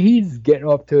 I mean, he's getting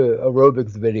up to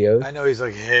aerobics videos. I know he's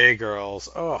like, "Hey, girls."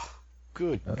 Oh,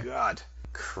 good God,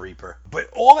 creeper. But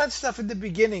all that stuff at the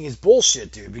beginning is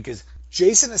bullshit, dude. Because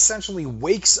Jason essentially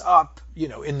wakes up,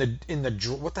 in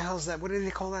the what the hell is that? What do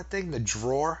they call that thing? The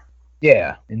drawer.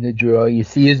 Yeah, in the drawer. You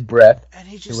see his breath. And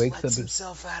he just lets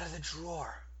himself out of the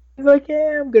drawer. He's like,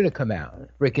 yeah, I'm going to come out.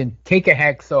 Freaking take a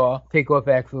hacksaw, take off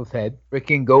Axel's head.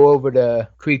 Freaking go over to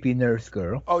creepy nurse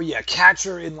girl. Oh, yeah, catch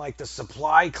her in, the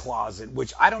supply closet,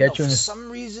 which I don't know. For some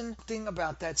reason, the thing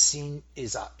about that scene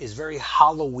is very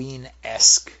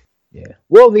Halloween-esque. Yeah.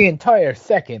 Well, the entire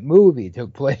second movie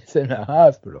took place in a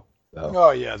hospital. So.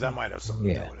 Oh, yeah, that might have something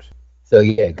to do with it. So,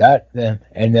 yeah, got them.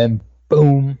 And then,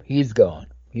 boom, he's gone.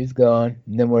 He's gone.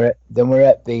 And then we're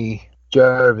at the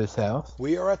Jarvis house.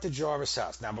 We are at the Jarvis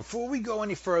house. Now, before we go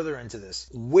any further into this,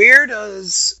 where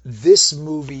does this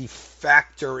movie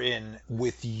factor in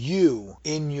with you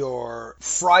in your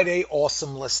Friday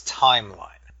Awesome List timeline?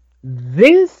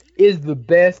 This is the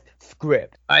best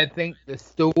script. I think the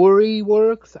story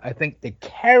works. I think the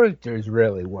characters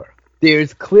really work.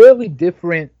 There's clearly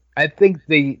different. I think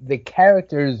the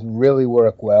characters really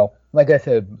work well. Like I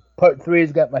said, part 3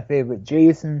 has got my favorite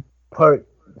Jason. Part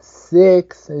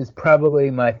 6 is probably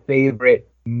my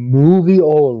favorite movie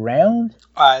all around.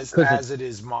 As it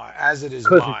is mine,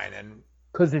 and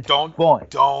because it's fun.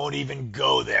 Don't even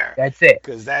go there. That's it.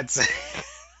 Because that's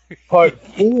part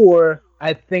 4.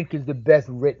 I think is the best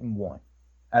written one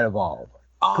out of all of them.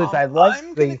 Because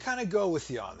I'm gonna kind of go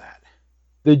with you on that.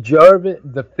 The Jarvis,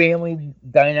 the family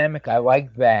dynamic, I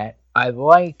like that. I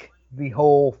like the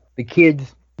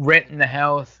kids renting the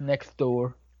house next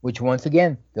door. Which, once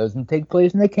again, doesn't take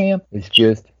place in the camp. It's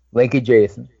just Lake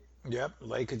adjacent. Yep,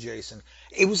 Lake adjacent.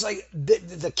 It was like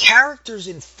the characters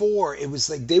in 4, it was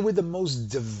like they were the most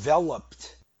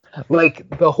developed.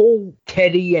 Like the whole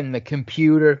Teddy and the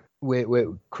computer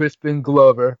with Crispin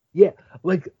Glover. Yeah,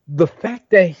 like the fact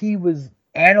that he was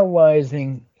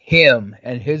analyzing him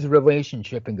and his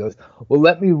relationship and goes, well,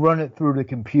 let me run it through the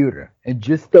computer. And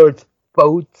just starts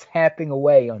tapping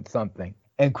away on something.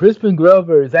 And Crispin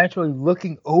Glover is actually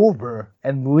looking over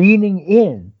and leaning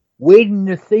in, waiting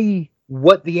to see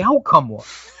what the outcome was.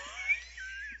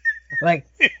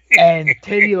 And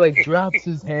Teddy drops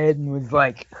his head and was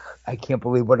like, I can't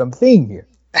believe what I'm seeing here.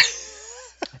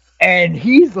 And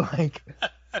he's like,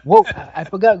 well, I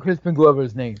forgot Crispin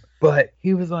Glover's name, but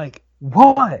he was like,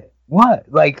 what? What?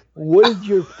 What did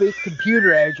your fake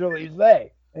computer actually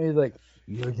say? And he's like,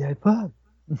 you're a dead bug.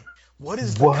 What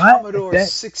is the Commodore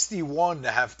 61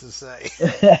 to have to say?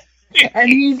 And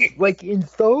he's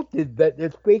insulted that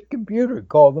this fake computer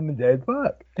called him a dead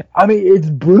fuck. I mean, it's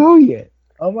brilliant.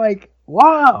 I'm like,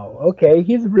 wow, okay,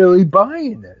 he's really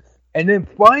buying this. And then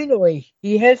finally,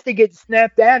 he has to get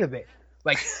snapped out of it.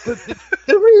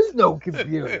 There is no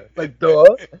computer. Duh.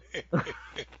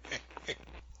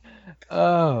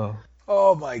 Oh.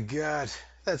 Oh my god,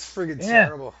 that's friggin'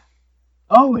 terrible.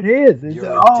 Oh, it is. It's, You're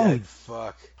a dead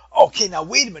fuck. Okay, now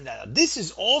wait a minute. Now, this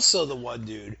is also the one,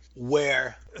 dude,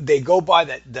 where they go by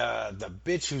the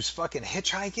bitch who's fucking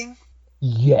hitchhiking.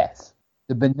 Yes,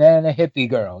 the banana hippie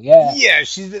girl. Yeah. Yeah,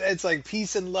 it's like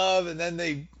peace and love, and then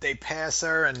they pass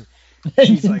her, and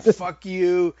she's like, "Fuck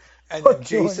you," and then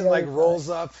Jason like rolls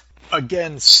up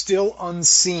again, still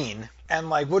unseen. And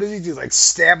like, what does he do? Like,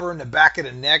 stab her in the back of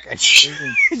the neck, and she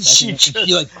just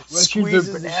like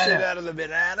squeezes the shit out of the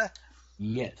banana.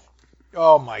 Yes.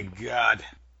 Oh my god,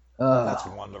 that's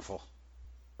wonderful.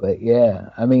 But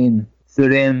yeah, I mean, so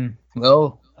then,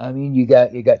 well, I mean, you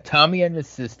got Tommy and his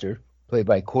sister, played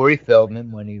by Corey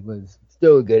Feldman when he was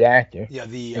still a good actor. Yeah,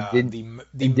 the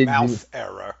mouth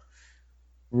era.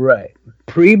 Right,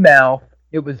 pre-mouth.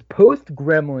 It was post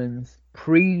Gremlins,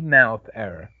 pre-mouth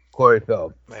era. Corey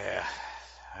Feldman. Yeah,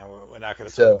 we're not going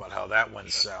to talk about how that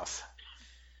went south.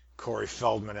 Corey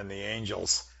Feldman and the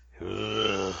Angels.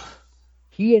 Ugh.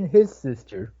 He and his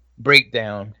sister break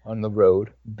down on the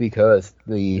road because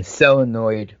the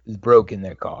solenoid is broke in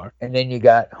their car. And then you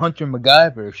got Hunter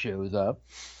MacGyver shows up,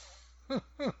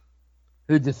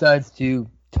 who decides to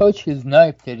touch his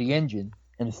knife to the engine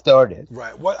and start it.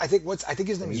 Right. I think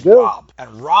his name is Rob.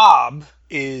 And Rob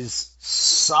is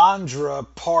Sandra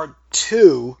Part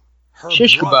 2. Her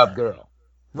Shish brother. Kebab Girl.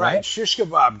 Right, Shish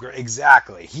Kebab Girl,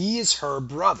 exactly. He is her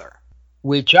brother.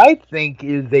 Which I think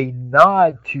is a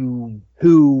nod to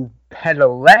who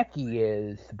Padalecki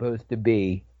is supposed to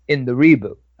be in the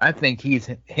reboot. I think he's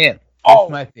him.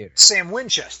 That's my theory. Sam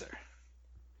Winchester.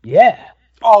 Yeah.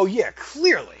 Oh, yeah,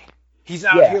 clearly. He's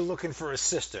out here looking for his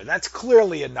sister. That's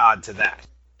clearly a nod to that.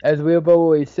 As we have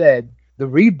always said, the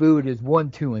reboot is 1,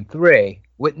 2, and 3.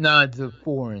 With nods of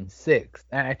 4 and 6.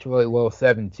 Actually, well,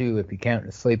 7 too if you count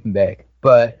the sleeping bag.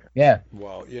 But, yeah.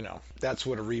 Well, that's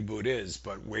what a reboot is,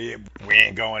 but we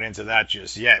ain't going into that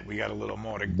just yet. We got a little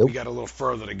more we got a little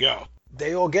further to go.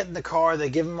 They all get in the car,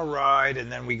 they give him a ride,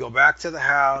 and then we go back to the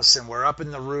house, and we're up in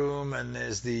the room, and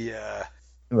there's the...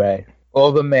 Right.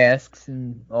 All the masks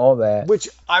and all that. Which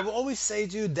I will always say,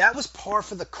 dude, that was par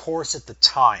for the course at the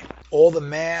time. All the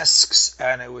masks,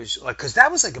 and it was like, because that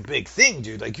was like a big thing,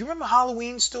 dude. Like, you remember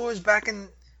Halloween stores back when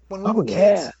we were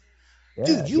kids? Yeah,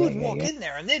 dude, you would walk in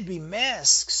there, and there'd be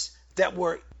masks that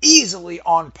were easily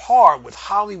on par with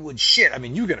Hollywood shit. I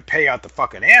mean, you're going to pay out the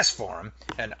fucking ass for them,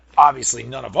 and obviously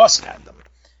none of us had them.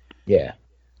 Yeah.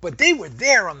 But they were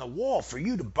there on the wall for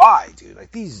you to buy, dude.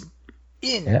 Like, these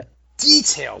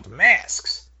detailed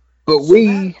masks. But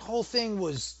that whole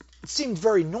thing seemed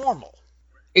very normal.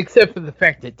 Except for the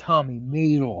fact that Tommy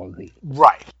made all of these.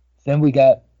 Right. Then we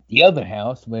got the other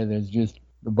house where there's just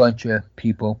a bunch of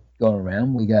people going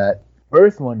around. We got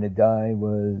first one to die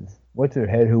was what's her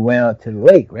head who went out to the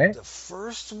lake, right? The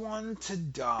first one to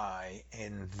die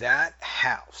in that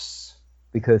house.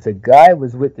 Because the guy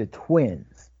was with the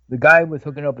twins. The guy was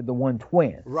hooking up with the one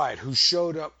twin. Right, who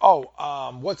showed up. Oh,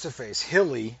 what's her face?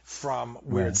 Hilly from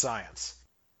Weird Science.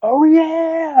 Oh,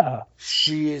 yeah.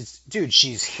 She's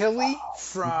Hilly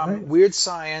from Weird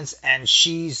Science, and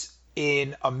she's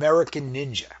in American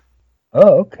Ninja.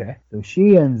 Oh, okay. So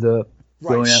she ends up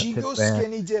right. She goes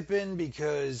skinny dipping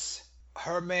because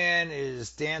her man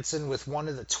is dancing with one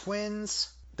of the twins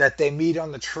that they meet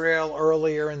on the trail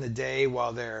earlier in the day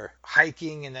while they're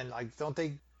hiking, and then like don't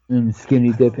they? And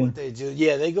skinny dipping. What they do,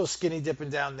 yeah, they go skinny dipping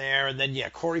down there, and then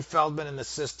Corey Feldman and the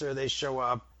sister they show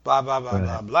up. Blah blah blah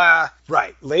blah blah.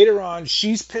 Right. Later on,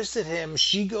 she's pissed at him.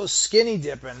 She goes skinny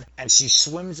dipping, and she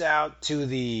swims out to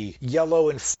the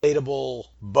yellow inflatable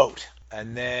boat.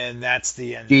 And then that's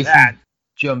the end of that.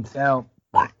 Jumps out,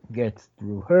 gets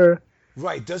through her.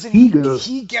 Right, doesn't he?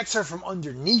 He gets her from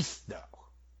underneath, though.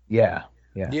 Yeah.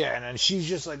 Yeah, and then she's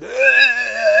just like,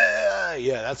 yeah,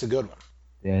 that's a good one.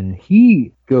 Then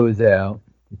he goes out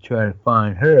to try to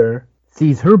find her,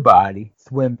 sees her body,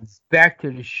 swims back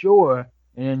to the shore,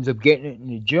 and ends up getting it in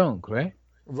the junk, right?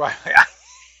 Right.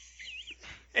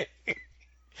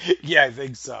 Yeah, I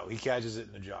think so. He catches it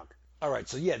in the junk. All right,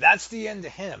 so that's the end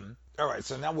of him. All right,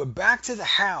 so now we're back to the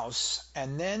house,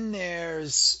 and then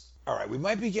there's... All right, we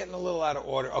might be getting a little out of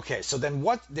order. Okay, so then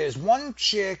there's one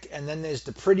chick, and then there's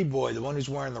the pretty boy, the one who's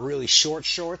wearing the really short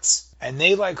shorts, and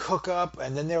they, like, hook up,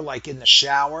 and then they're, like, in the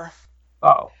shower.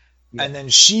 Oh. Yeah. And then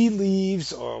she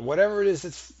leaves, or whatever it is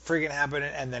that's freaking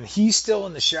happening, and then he's still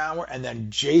in the shower, and then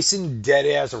Jason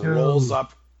deadass rolls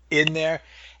up in there,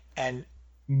 and...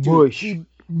 Mush. Dude, he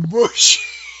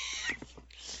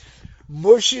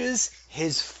mushes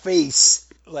his face,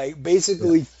 like,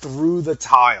 basically through the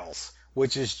tiles,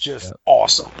 which is just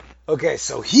awesome. Okay,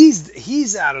 so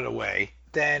he's out of the way.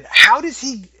 Then how does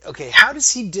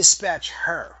he dispatch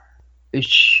her? Is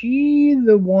she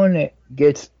the one that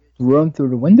gets thrown through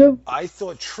the window? I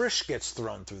thought Trish gets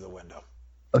thrown through the window.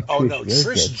 Oh, Oh no, does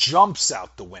Trish get- jumps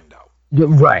out the window.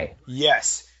 Right.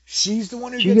 Yes, she's the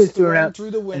one who She gets gets thrown thrown out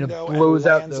through the and it window blows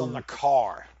and out lands the- on the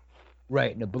car.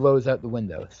 Right, and it blows out the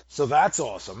windows. So that's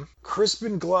awesome.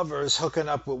 Crispin Glover is hooking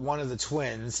up with one of the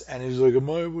twins, and he's like,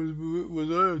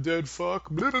 was I a dead fuck?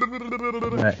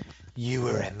 Right. You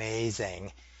were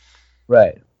amazing.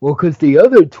 Right. Well, because the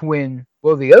other twin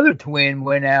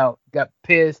went out, got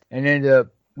pissed, and ended up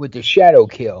with the shadow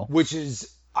kill. Which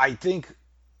is, I think,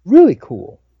 Really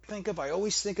cool. I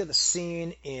always think of the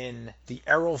scene in the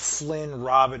Errol Flynn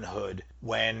Robin Hood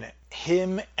when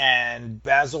him and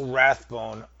Basil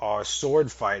Rathbone are sword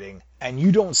fighting, and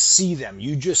you don't see them.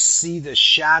 You just see the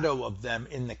shadow of them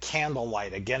in the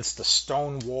candlelight against the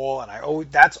stone wall,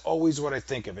 and that's always what I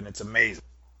think of, and it's amazing.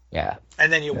 Yeah. And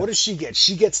then, what does she get?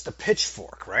 She gets the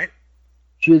pitchfork, right?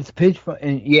 She gets pitched,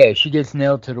 and yeah, she gets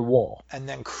nailed to the wall. And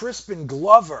then Crispin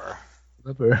Glover,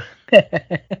 Rubber.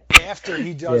 after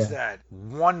he does that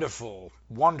wonderful,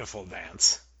 wonderful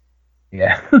dance.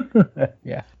 Yeah.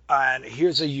 Yeah. And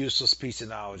here's a useless piece of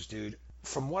knowledge, dude.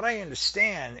 From what I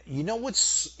understand,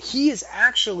 he is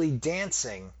actually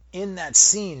dancing in that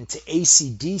scene to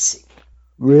AC/DC.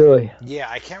 Really? Yeah,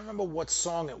 I can't remember what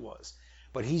song it was.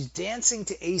 But he's dancing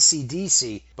to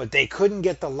AC/DC, but they couldn't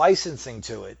get the licensing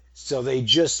to it, so they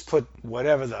just put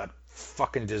whatever the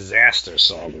fucking disaster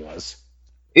song was.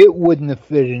 It wouldn't have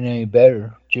fit in any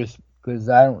better, just because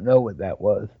I don't know what that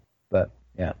was. But,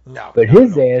 yeah. No. But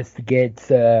his ass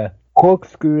gets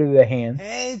corkscrew to the hand.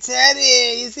 Hey,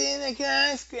 Teddy, you seen the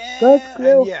corkscrew?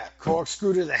 Corkscrew. Yeah,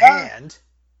 corkscrew to the hand.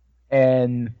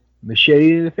 And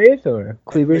machete to the face, or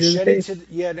cleaver to the face?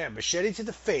 Machete to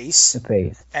the face. The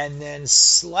face. And then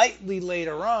slightly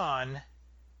later on,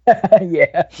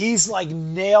 Yeah. he's like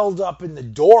nailed up in the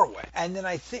doorway. And then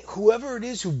I think whoever it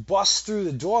is who busts through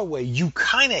the doorway, you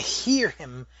kind of hear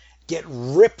him get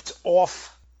ripped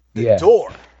off the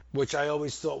door, which I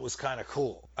always thought was kind of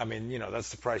cool. I mean, that's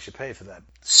the price you pay for that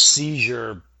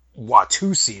seizure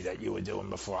Watusi that you were doing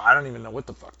before. I don't even know what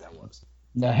the fuck that was.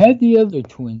 Now, how'd the other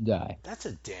twin die? That's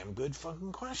a damn good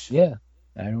fucking question. Yeah.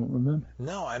 I don't remember.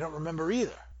 No, I don't remember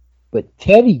either. But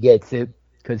Teddy gets it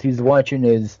because he's watching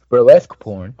his burlesque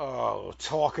porn. Oh,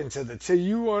 talking to the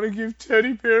you want to give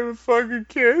Teddy Bear a fucking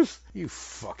kiss? You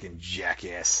fucking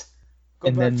jackass. Go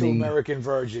And back then to the- American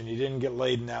Virgin. You didn't get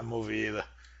laid in that movie either.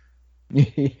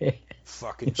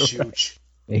 Fucking chooch.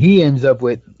 He ends up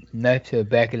with knife to the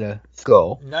back of the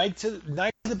skull. Knife to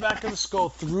the back of the skull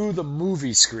through the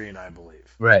movie screen, I believe.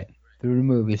 Right. Through the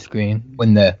movie screen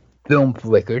when the film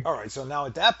flickered. All right, so now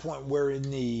at that point we're in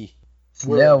the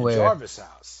Now Jarvis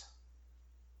house.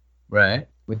 Right.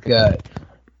 We've got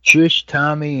Trish,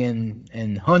 Tommy,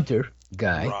 and Hunter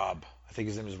guy. Rob. I think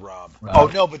his name is Rob. Rob. Oh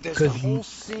no, but there's the whole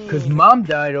scene. Because Mom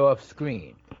died off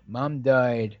screen. Mom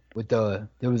died with there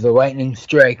was a lightning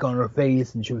strike on her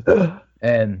face, and she was,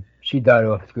 and she died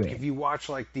off If screen. you watch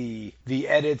like the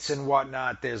edits and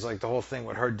whatnot, there's like the whole thing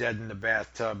with her dead in the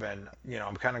bathtub, and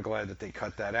I'm kind of glad that they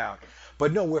cut that out.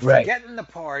 But no, we're Right. forgetting the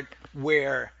part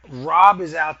where Rob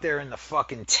is out there in the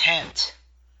fucking tent.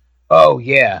 Oh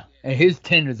yeah, and his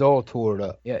tent is all torn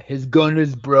up. Yeah, his gun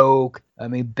is broke. I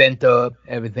mean, bent up.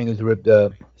 Everything is ripped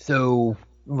up. So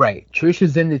right, Trish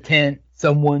is in the tent.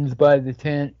 Someone's by the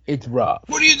tent. It's Rob.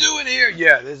 What are you doing here?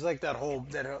 Yeah, there's like that whole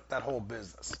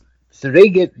business. So they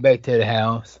get back to the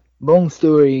house. Long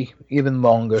story, even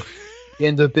longer. He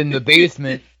ends up in the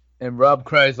basement, and Rob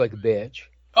cries like a bitch.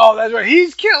 Oh, that's right.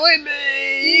 He's killing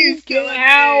me. He's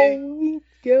killing me. He's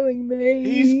killing me.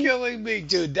 He's killing me,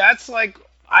 dude. That's like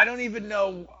I don't even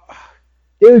know.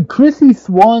 Dude, Chrissy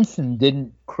Swanson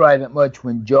didn't cry that much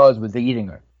when Jaws was eating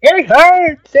her. It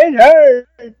hurts. It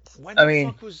hurts. When I the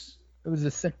mean, fuck was it was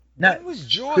a when was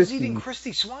Jaws Christy. eating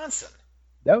Christy Swanson?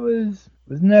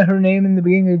 Wasn't that her name in the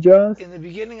beginning of Jaws? In the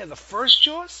beginning of the first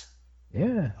Jaws?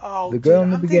 Yeah. Oh, The girl in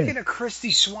the I'm beginning. thinking of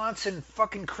Christy Swanson,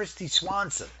 fucking Christy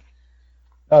Swanson.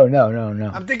 Oh no.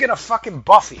 I'm thinking of fucking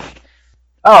Buffy.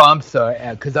 Oh, I'm sorry,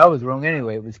 because I was wrong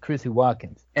anyway. It was Chrissy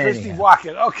Watkins. Christy Anyhow,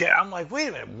 Watkins. Okay, I'm like, wait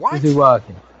a minute, what? Chrissy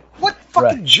Watkins. What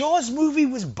fucking Right. Jaws movie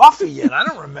was Buffy in? I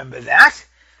don't remember that.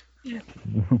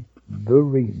 The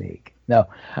remake. No.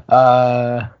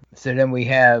 So then we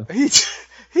have.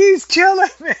 He's killing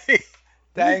me.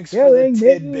 Thanks for the Killing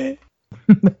tidbit.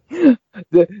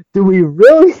 Do we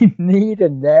really need a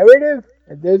narrative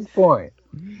at this point?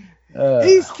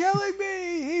 He's killing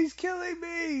me. He's killing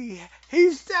me.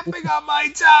 He's stepping on my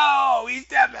toe. He's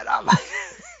stepping on my.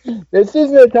 This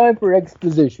isn't a time for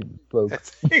exposition,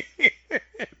 folks.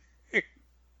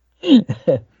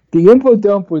 The info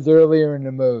dump was earlier in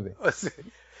the movie.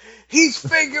 He's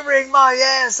fingering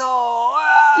my asshole.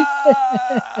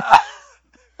 Ah!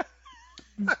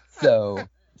 So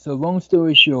long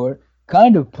story short,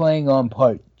 kind of playing on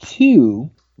part 2,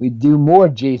 we do more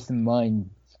Jason Mind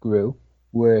Screw,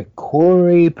 where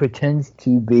Corey pretends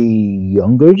to be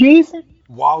younger Jason.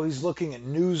 While he's looking at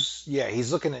news,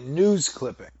 he's looking at news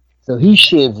clipping. So he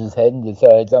shaves his head and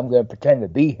decides, I'm going to pretend to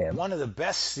be him. One of the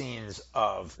best scenes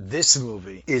of this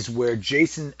movie is where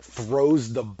Jason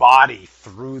throws the body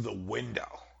through the window.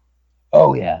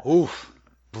 Oh, yeah. Oof.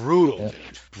 Brutal,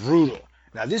 dude. Brutal.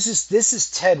 Now, this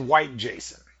is Ted White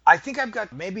Jason. I think I've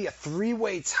got maybe a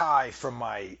 3-way tie for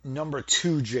my number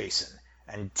 2 Jason.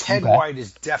 And Ted White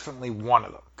is definitely one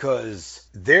of them. Because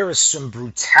there is some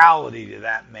brutality to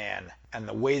that man. And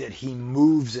the way that he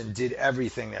moves and did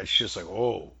everything, that's just like,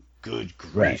 oh, good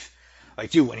grief. Right.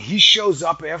 Like, dude, when he shows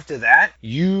up after that,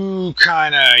 you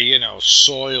kind of,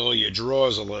 soil your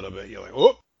drawers a little bit. You're like,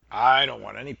 oh, I don't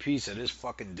want any piece of this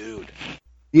fucking dude.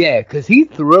 Yeah, because he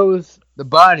throws the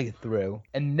body through,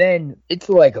 and then it's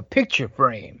like a picture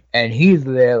frame. And he's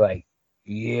there like,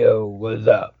 yo, what's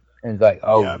up? And it's like,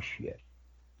 oh, shit.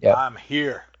 Yep. I'm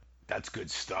here. That's good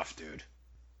stuff, dude.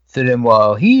 So then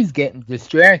while he's getting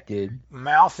distracted...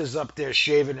 Mouth is up there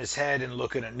shaving his head and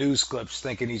looking at news clips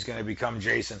thinking he's going to become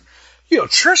Jason.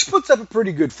 Trish puts up a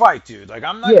pretty good fight, dude. Like,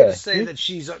 I'm not going to say that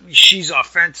she's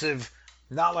offensive,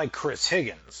 not like Chris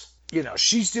Higgins.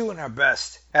 She's doing her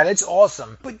best, and it's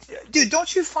awesome. But, dude,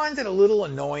 don't you find it a little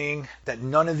annoying that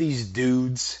none of these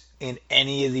dudes in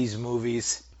any of these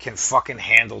movies can fucking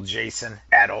handle Jason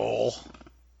at all?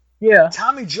 Yeah.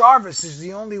 Tommy Jarvis is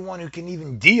the only one who can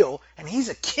even deal, and he's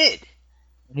a kid.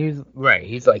 He's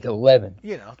like 11.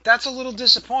 That's a little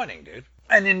disappointing, dude.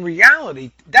 And in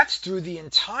reality, that's through the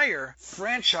entire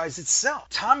franchise itself.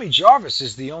 Tommy Jarvis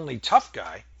is the only tough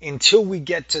guy until we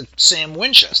get to Sam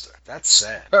Winchester. That's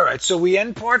sad. All right, so we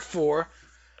end part 4.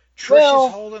 Trish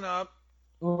is holding up.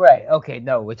 Right, okay,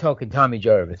 no, we're talking Tommy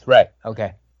Jarvis. Right,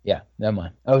 okay. Yeah, never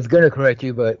mind. I was going to correct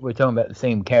you, but we're talking about the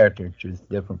same character, just a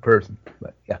different person.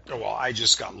 But yeah. Well, I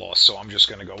just got lost, so I'm just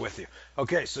going to go with you.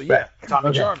 Okay, so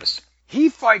Tommy Jarvis. He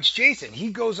fights Jason.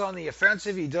 He goes on the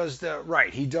offensive. He does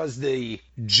the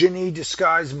Ginny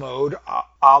disguise mode,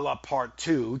 a la part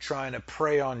 2, trying to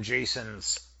prey on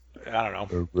Jason's, I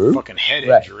don't know, fucking head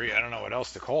injury. I don't know what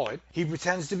else to call it. He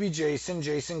pretends to be Jason.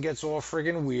 Jason gets all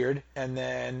friggin' weird, and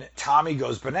then Tommy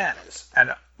goes bananas.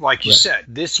 And like you said,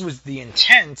 this was the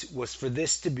intent, was for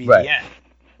this to be the end.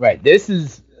 Right. This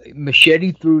is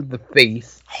machete through the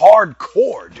face.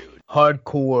 Hardcore, dude.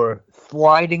 Hardcore,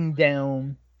 sliding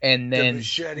down, and then... The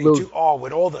machete, with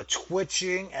all the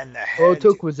twitching and the head. All it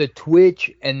took was a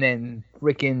twitch, and then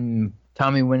frickin'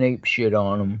 Tommy went ape shit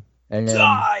on him. And then...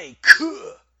 Die!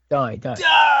 Now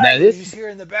this, you just hear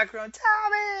in the background,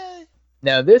 Tommy!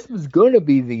 Now, this was going to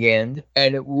be the end,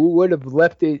 and it would have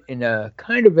left it in a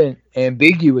kind of an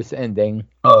ambiguous ending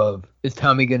of, is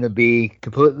Tommy going to be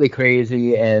completely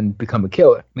crazy and become a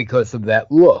killer because of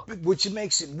that look? Which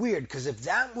makes it weird, because if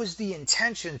that was the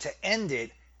intention to end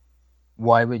it,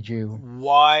 why would you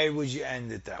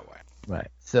end it that way? Right.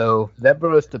 So that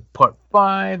brought us to part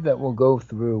 5 that we'll go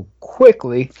through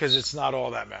quickly. Because it's not all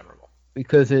that memorable.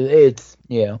 Because it's,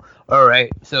 all right.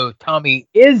 So Tommy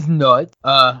is nuts,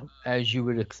 as you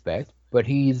would expect, but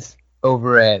he's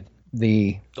over at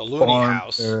the Looney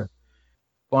House.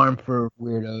 Farm for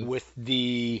Weirdos. With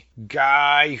the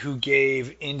guy who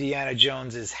gave Indiana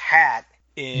Jones his hat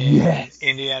in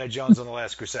Indiana Jones and the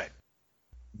Last Crusade.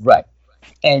 Right.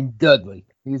 And Dudley.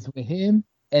 He's with him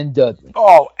and Dudley.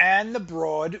 Oh, and the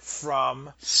broad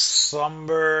from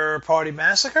Slumber Party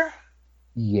Massacre?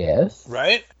 Yes.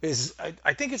 Right?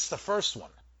 I think it's the first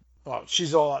one. Well,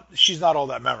 she's not all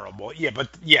that memorable. Yeah, but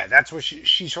that's where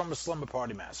she's from, the Slumber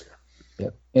Party Massacre.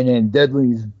 Yep. And then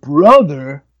Dudley's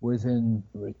brother was in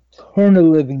Return of the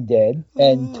Living Dead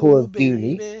and Tour of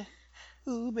Duty.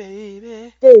 Ooh,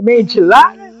 baby. Damn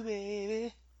enchiladas. Ooh,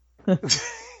 baby.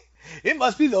 It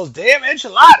must be those damn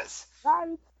enchiladas.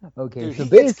 Okay, dude, so he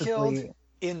basically gets killed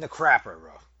in the crapper,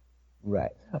 bro.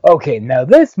 Right. Okay, now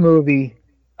this movie,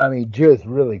 I mean, just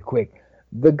really quick.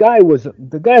 The guy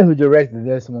who directed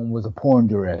this one was a porn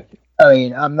director. I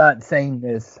mean, I'm not saying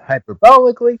this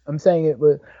hyperbolically. I'm saying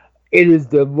it is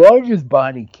the largest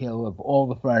body kill of all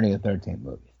the Friday the 13th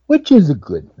movies, which is a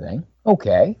good thing.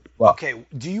 Okay. Well, okay,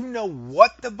 do you know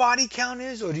what the body count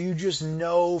is, or do you just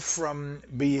know from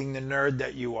being the nerd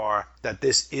that you are that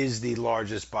this is the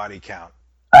largest body count?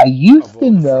 I used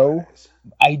to know.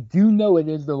 I do know it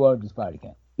is the largest body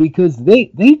count. Because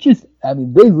they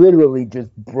literally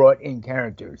just brought in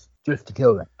characters just to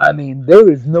kill them. I mean,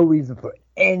 there is no reason for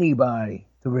anybody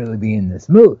to really be in this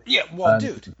movie. Yeah, well,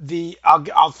 dude,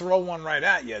 I'll throw one right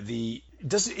at you.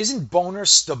 Isn't Boner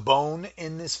Stabone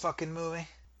in this fucking movie?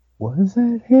 Was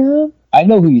that him? I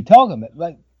know who you're talking about.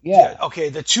 Like, yeah. Okay,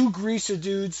 the two greaser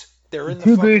dudes. They're in the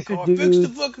two fucking greaser car. dudes. Fix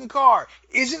the fucking car.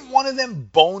 Isn't one of them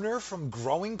Boner from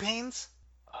Growing Pains?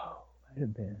 Oh, might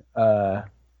have been.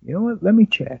 You know what? Let me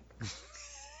check.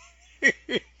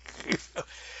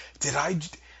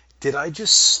 Did I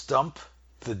just stump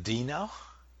the Dino?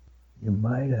 You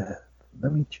might have.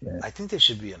 Let me check. I think there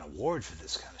should be an award for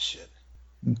this kind of shit.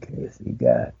 Okay, so you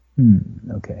got.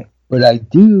 Okay. But I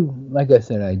do, like I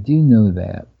said, I do know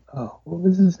that. Oh, what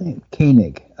was his name?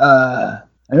 Koenig. I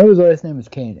know his last name is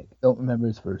Koenig. Don't remember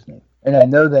his first name. And I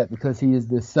know that because he is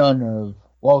the son of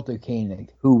Walter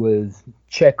Koenig, who was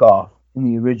Chekhov in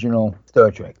the original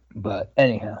Star Trek. But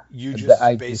anyhow. You just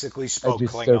basically spoke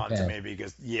Klingon to me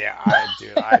because,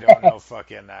 I don't know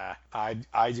fucking,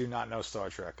 I do not know Star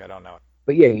Trek. I don't know it.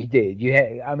 But yeah, you did. You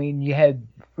had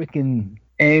freaking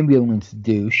ambulance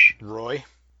douche. Roy?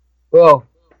 Well,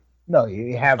 no,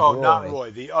 you have Roy. Oh, not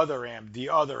Roy. The other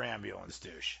ambulance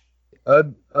douche.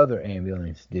 Other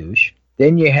ambulance douche.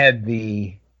 Then you had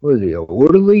the, what was he, a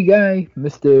orderly guy?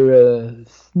 Mr.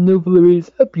 Snoofleries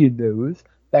up your nose.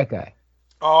 That guy.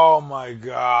 Oh my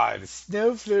God.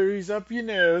 Snoofleries up your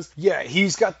nose. Yeah,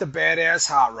 he's got the badass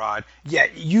hot rod. Yeah,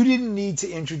 you didn't need to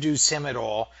introduce him at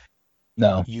all.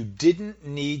 No. You didn't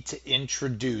need to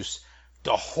introduce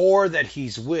the whore that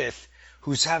he's with,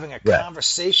 who's having a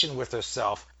conversation with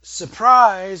herself.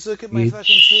 Surprise, look at my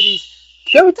fucking titties.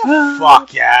 Get the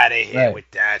fuck out of here with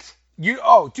that.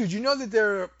 Dude, you know that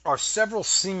there are several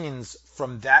scenes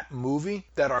from that movie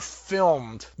that are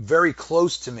filmed very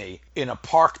close to me in a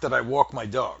park that I walk my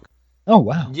dog. Oh,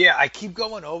 wow. Yeah, I keep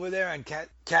going over there, and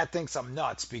Kat thinks I'm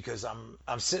nuts because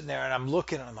I'm sitting there and I'm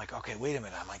looking and I'm like, okay, wait a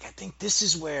minute. I'm like, I think this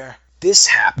is where this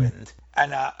happened.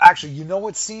 And actually, you know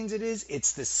what scenes it is?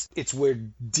 It's where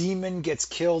Demon gets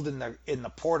killed in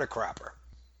the porta crapper.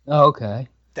 Oh, okay.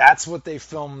 That's what they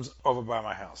filmed over by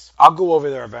my house. I'll go over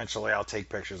there eventually. I'll take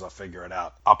pictures. I'll figure it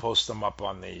out. I'll post them up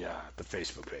on the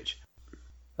Facebook page.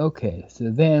 Okay,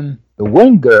 so then the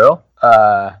one girl,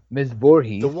 Ms.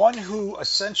 Voorhees. The one who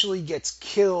essentially gets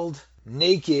killed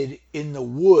naked in the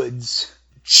woods,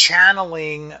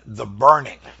 channeling the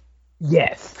burning.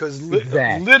 Yes, because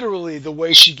exactly. Literally the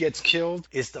way she gets killed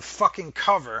is the fucking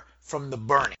cover from the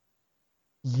burning.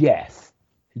 Yes,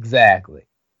 exactly.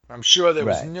 I'm sure there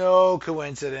was no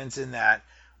coincidence in that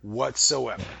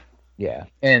whatsoever. Yeah,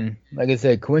 and like I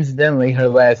said, coincidentally, her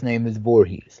last name is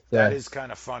Voorhees. So that is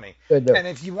kind of funny. And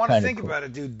if you want to think about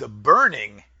it, dude, the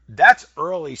burning, that's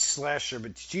early slasher,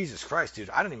 but Jesus Christ, dude,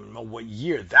 I don't even know what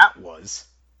year that was.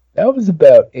 That was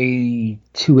about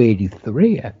 82,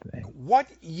 83, I think. What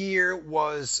year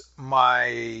was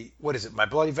my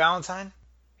Bloody Valentine?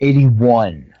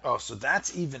 81. Oh, so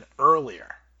that's even earlier.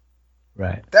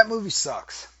 Right. That movie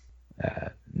sucks.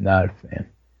 Not a fan.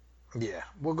 Yeah,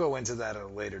 we'll go into that at a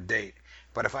later date.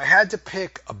 But if I had to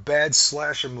pick a bad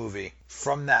slasher movie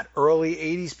from that early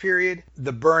 80s period,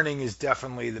 The Burning is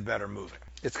definitely the better movie.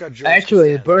 It's got George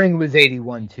Actually, The Burning was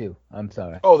 81 too. I'm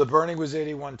sorry. Oh, The Burning was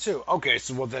 81 too. Okay,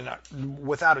 so well then,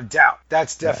 without a doubt,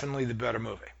 that's definitely the better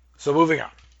movie. So moving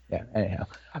on. Yeah. Anyhow,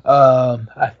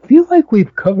 I feel like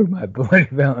we've covered My Bloody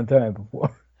Valentine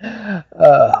before.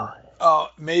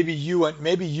 Maybe you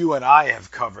and I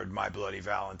have covered My Bloody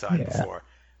Valentine before,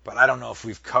 but I don't know if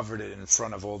we've covered it in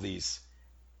front of all these.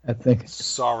 I think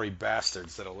sorry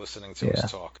bastards that are listening to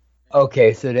us talk.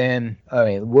 Okay, so then,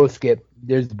 we'll skip.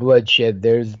 There's bloodshed.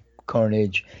 There's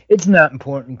carnage. It's not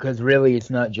important because really it's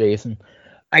not Jason.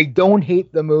 I don't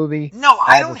hate the movie. No,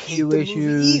 I don't hate the movie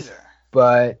either.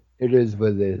 But it is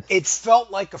what it is. It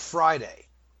felt like a Friday.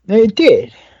 It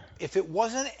did. If it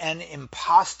wasn't an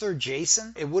imposter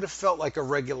Jason, it would have felt like a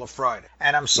regular Friday.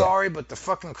 And I'm sorry, but the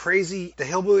fucking the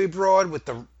hillbilly broad with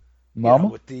the...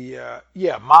 Mama?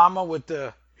 Mama with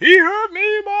the... He hurt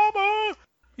me, Mama!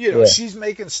 She's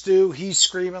making stew. He's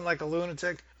screaming like a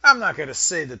lunatic. I'm not going to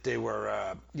say that they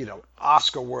were,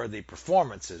 Oscar-worthy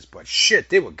performances, but shit,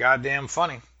 they were goddamn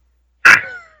funny.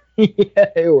 Yeah,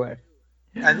 they were.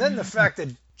 And then the fact that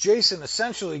Jason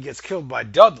essentially gets killed by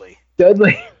Dudley.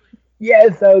 Dudley?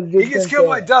 Yes, I was just He gets killed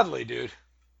by Dudley, dude.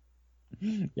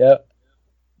 Yep.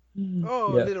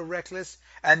 Oh, a little reckless.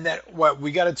 And then,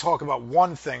 we got to talk about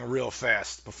one thing real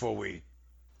fast before we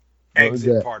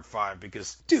exit part 5,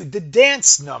 because, dude, the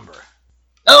dance number.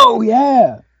 Oh,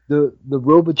 yeah. The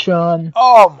Robotron.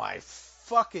 Oh, my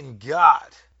fucking God.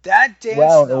 That dance number.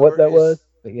 Wow, I don't know what that was.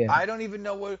 But yeah. I don't even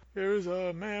know what. There's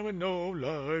a man with no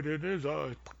light in his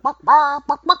eyes.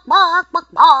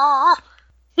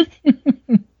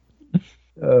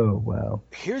 Oh, wow.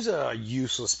 Here's a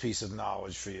useless piece of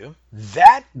knowledge for you.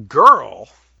 That girl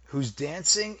who's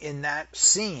dancing in that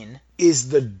scene is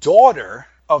the daughter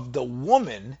of the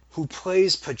woman who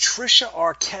plays Patricia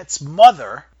Arquette's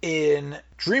mother in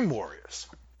Dream Warriors.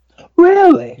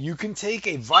 Really? You can take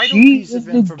a vital She piece is of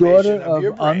the information daughter of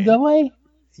your of brain. Underlay?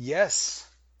 Yes.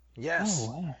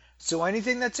 Oh, wow. So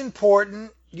anything that's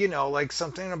important, like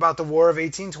something about the War of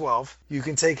 1812, you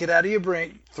can take it out of your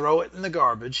brain, throw it in the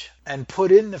garbage, and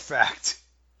put in the fact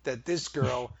that this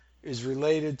girl is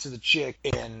related to the chick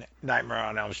in Nightmare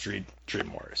on Elm Street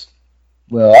Dream Warriors.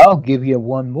 Well, I'll give you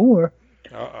one more.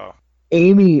 Uh-oh.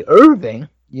 Amy Irving.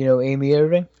 You know Amy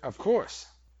Irving? Of course.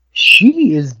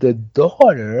 She is the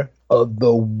daughter of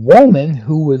the woman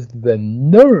who was the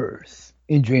nurse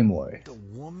in Dream Warriors. The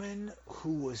woman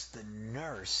who was the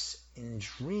nurse in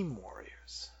Dream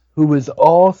Warriors. Who was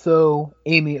also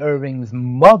Amy Irving's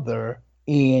mother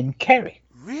in Carrie.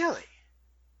 Really?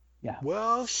 Yeah.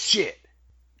 Well, shit.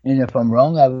 And if I'm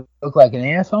wrong, I look like an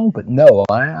asshole, but no,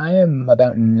 I am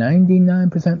about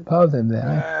 99% positive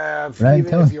that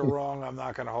even if you're wrong, I'm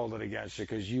not going to hold it against you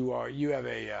because you have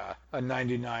a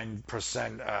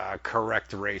 99%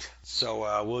 correct rate.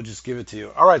 So we'll just give it to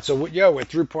you. All right, so we're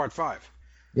through part 5.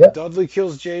 Yep. Dudley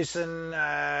kills Jason,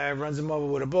 runs him over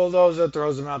with a bulldozer,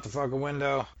 throws him out the fucking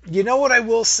window. You know what I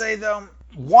will say though?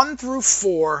 1 through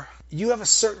 4, you have a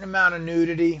certain amount of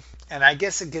nudity. And I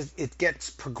guess it gets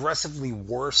progressively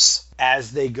worse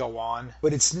as they go on.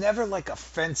 But it's never like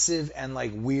offensive and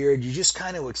like weird. You just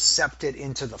kind of accept it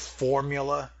into the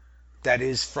formula that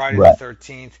is Friday the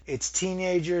 13th. It's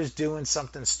teenagers doing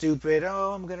something stupid.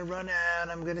 Oh, I'm going to run out.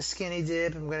 I'm going to skinny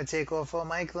dip. I'm going to take off all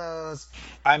my clothes.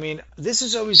 I mean, this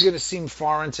is always going to seem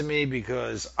foreign to me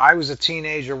because I was a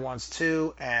teenager once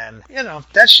too. And,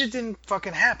 that shit didn't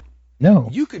fucking happen. No.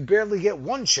 You could barely get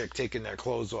one chick taking their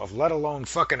clothes off, let alone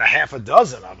fucking a half a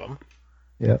dozen of them.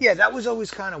 Yeah, that was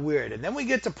always kind of weird. And then we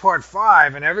get to part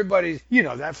 5, and everybody's,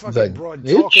 that fucking broad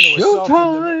talking to herself.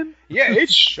 Showtime.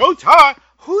 It's showtime.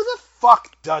 Who the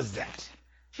fuck does that?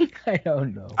 I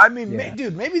don't know. I mean,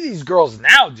 dude, maybe these girls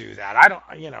now do that.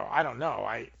 I don't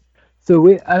know. So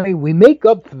we make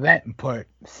up for that in part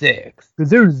 6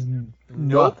 because there's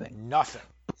nothing. Nothing.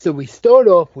 So we start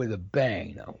off with a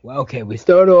bang, though. Well, okay, we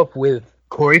start off with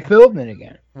Corey Feldman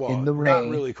again. Well, in the rain. Not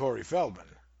really Corey Feldman.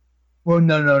 Well,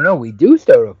 no. We do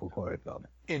start off with Corey Feldman.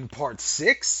 In part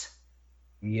 6?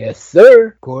 Yes,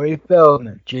 sir. Corey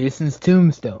Feldman. Jason's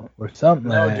tombstone. Or something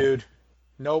like that. No, dude.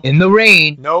 Nope. In the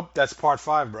rain. Nope, that's part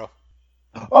 5, bro.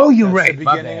 Oh, you're right. The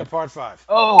beginning of part 5.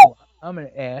 Oh, I'm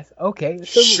an ass. Okay.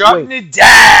 So, shutting it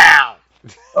down!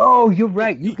 Oh, you're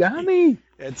right. You got me.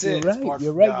 That's you're it. Right.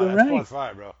 You're right. That's part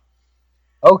 5, bro.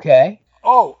 Okay.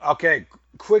 Oh, okay.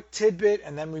 Quick tidbit,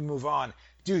 and then we move on.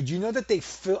 Dude, you know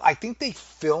that I think they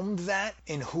filmed that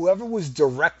in whoever was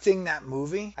directing that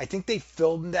movie. I think they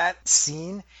filmed that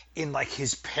scene in like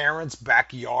his parents'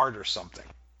 backyard or something.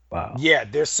 Wow. Yeah,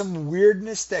 there's some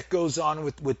weirdness that goes on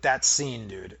with that scene,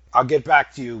 dude. I'll get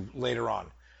back to you later on.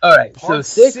 All right. Part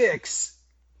so 6.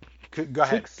 Go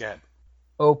ahead.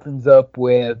 Opens up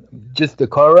with just a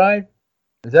car ride.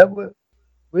 Is that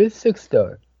where's 6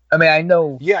 start? I mean, I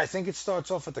know. Yeah, I think it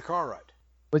starts off with the car ride.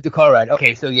 With the car ride.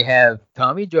 Okay, so you have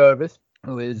Tommy Jarvis,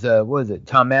 who is,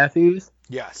 Tom Matthews?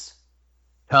 Yes.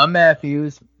 Tom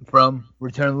Matthews from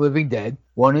Return of the Living Dead,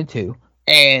 1 and 2.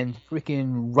 And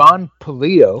freaking Ron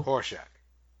Polito.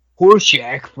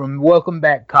 Horshack from Welcome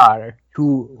Back, Kotter,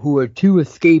 who are 2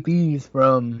 escapees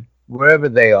from wherever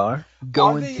they are,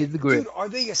 going to the grave. Dude, are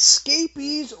they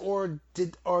escapees or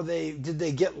did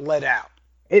they get let out?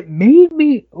 It made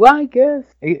me, well, I guess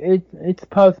it's a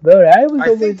possibility. I was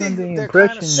always under the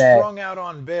impression that they're sprung out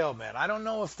on bail, man. I don't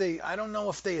know if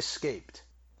they escaped.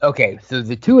 Okay, so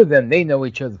the 2 of them, they know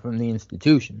each other from the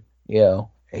institution, and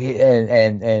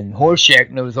Horshack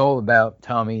knows all about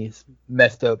Tommy's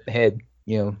messed up head,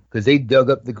 because they dug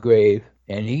up the grave,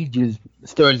 and he just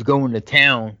starts going to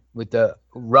town with the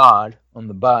rod on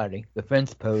the body, the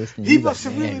fence post. And he must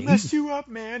have really messed you up,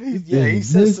 man. He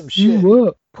says some shit.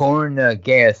 Pouring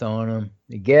gas on him.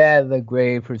 They get out of the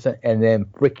grave and then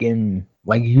freaking,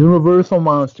 like Universal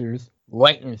Monsters,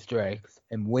 lightning strikes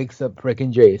and wakes up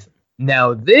freaking Jason.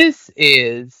 Now this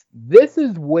is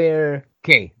where,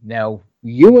 okay, now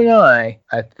you and I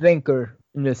think are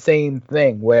in the same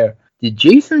thing where did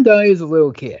Jason die as a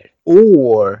little kid?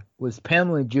 Or was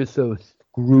Pamela just so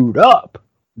screwed up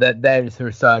that is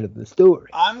her side of the story.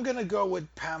 I'm going to go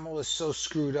with Pamela's so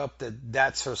screwed up that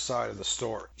that's her side of the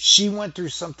story. She went through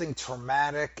something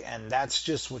traumatic, and that's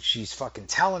just what she's fucking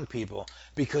telling people,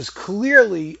 because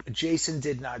clearly Jason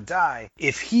did not die.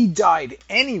 If he died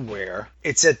anywhere,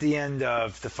 it's at the end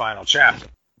of the final chapter.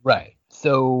 Right.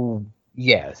 So,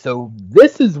 yeah. So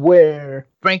this is where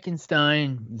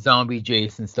Frankenstein Zombie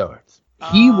Jason starts.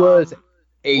 He was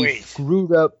a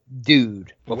screwed up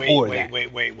dude before that.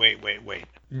 Wait.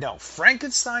 No,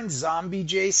 Frankenstein Zombie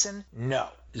Jason? No.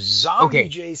 Zombie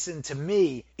Jason, to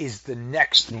me, is the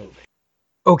next movie.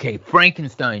 Okay,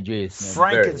 Frankenstein Jason.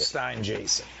 Frankenstein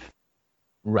Jason.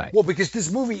 Right. Well, because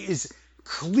this movie is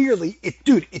clearly,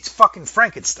 it's fucking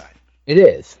Frankenstein. It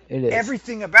is.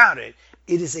 Everything about it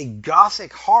is a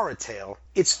gothic horror tale.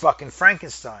 It's fucking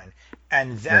Frankenstein.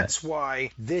 And that's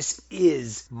why this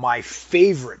is my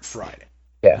favorite Friday.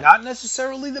 Yeah. Not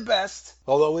necessarily the best,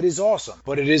 although it is awesome,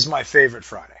 but it is my favorite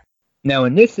Friday. Now,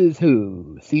 and this is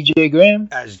who? C.J. Graham?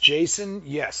 As Jason,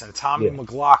 yes, and Tommy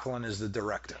McLaughlin is the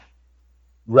director.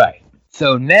 Right.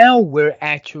 So now we're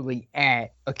actually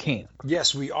at a camp.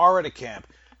 Yes, we are at a camp.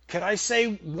 Can I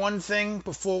say one thing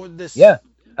before this? Yeah.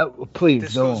 Please,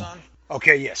 this go goes on.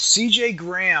 Okay, yes. C.J.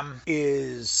 Graham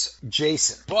is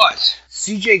Jason, but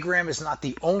C.J. Graham is not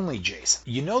the only Jason.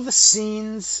 You know the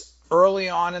scenes early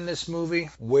on in this movie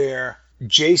where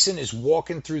Jason is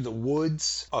walking through the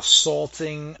woods,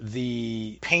 assaulting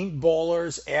the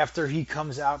paintballers after he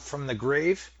comes out from the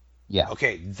grave? Yeah.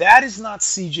 Okay, that is not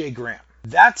C.J. Graham.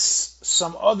 That's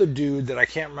some other dude that I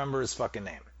can't remember his fucking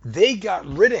name. They got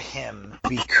rid of him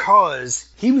because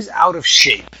he was out of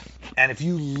shape. And if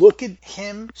you look at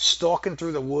him stalking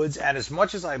through the woods, and as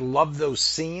much as I love those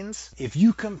scenes, if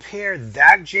you compare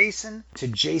that Jason to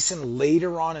Jason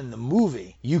later on in the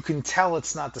movie, you can tell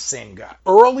it's not the same guy.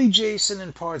 Early Jason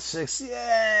in part 6, he's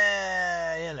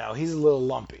a little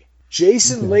lumpy.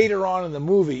 Jason later on in the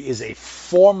movie is a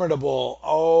formidable,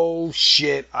 oh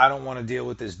shit, I don't want to deal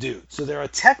with this dude. So there are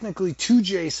technically two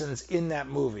Jasons in that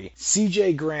movie.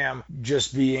 C.J. Graham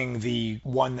just being the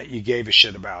one that you gave a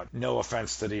shit about. No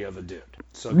offense to the other dude.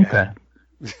 So okay.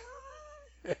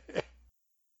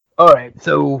 Alright,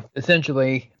 so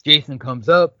essentially Jason comes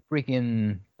up,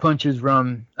 freaking punches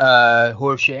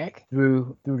Horshack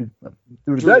through the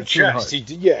chest.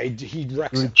 He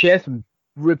wrecks through him. the chest and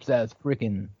rips out his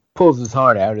freaking, pulls his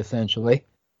heart out, essentially.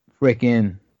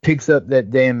 Freaking picks up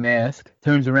that damn mask,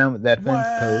 turns around with that fence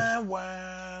post.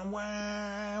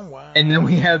 And then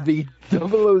we have the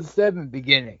 007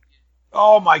 beginning.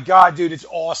 Oh my god, dude, it's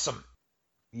awesome.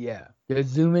 Yeah. Just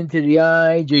zoom into the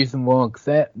eye, Jason walks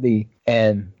at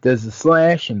and does the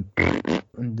slash, and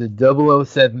the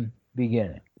 007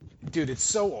 beginning. Dude, it's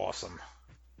so awesome.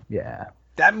 Yeah.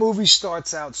 That movie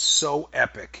starts out so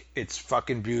epic. It's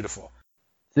fucking beautiful.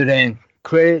 So then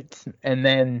credits, and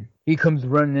then he comes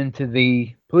running into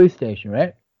the police station,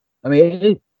 right? I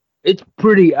mean, it's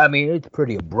pretty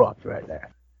abrupt right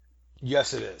there.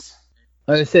 Yes, it is.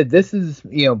 Like I said, this is,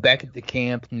 back at the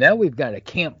camp. Now we've got a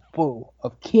camp full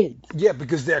of kids. Yeah,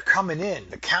 because they're coming in.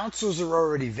 The councils are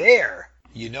already there.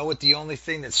 You know what the only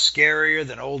thing that's scarier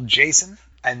than old Jason?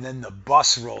 And then the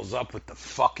bus rolls up with the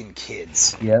fucking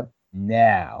kids. Yep.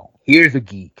 Now, here's a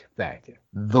geek factor.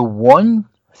 The one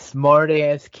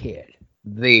smart-ass kid.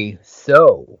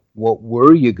 So, what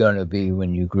were you going to be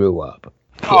when you grew up?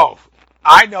 Kid. Oh,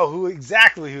 I know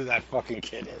exactly who that fucking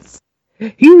kid is.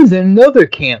 He was in another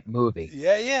camp movie.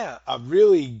 Yeah. A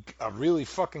really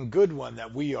fucking good one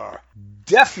that we are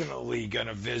definitely going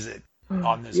to visit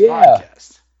on this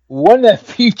podcast. One that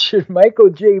featured Michael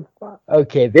J. Fox.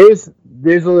 Okay, there's a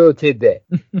little tidbit.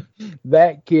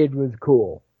 That kid was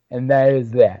cool, and that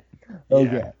is that.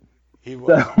 Okay. Yeah, he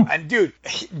was. And dude,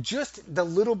 just the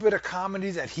little bit of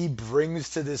comedy that he brings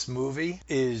to this movie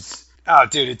is,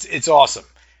 it's awesome.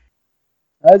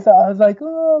 I was like,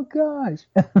 oh gosh.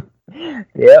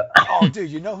 Yeah. Oh,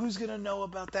 dude, you know who's gonna know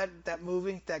about that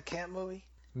movie, that camp movie?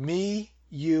 Me,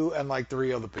 you, and like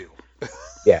 3 other people.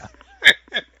 Yeah.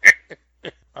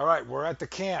 All right, we're at the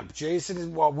camp.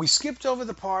 We skipped over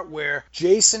the part where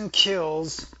Jason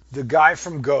kills the guy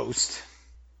from Ghost.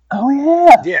 Oh,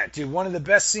 yeah. Yeah, dude, one of the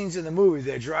best scenes in the movie.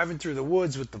 They're driving through the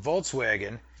woods with the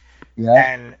Volkswagen. Yeah.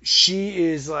 And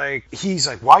he's like,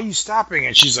 why are you stopping?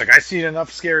 And she's like, I've seen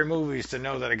enough scary movies to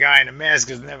know that a guy in a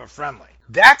mask is never friendly.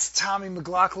 That's Tommy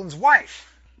McLaughlin's wife.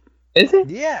 Is it?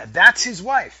 Yeah, that's his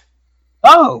wife.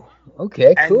 Oh,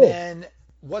 okay, cool. And then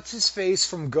what's his face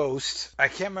from Ghost? I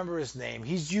can't remember his name.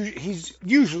 He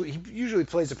usually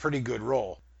plays a pretty good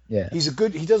role. Yeah.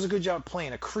 He does a good job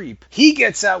playing a creep. He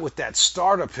gets out with that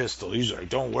starter pistol. He's like,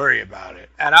 don't worry about it.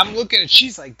 And I'm looking at,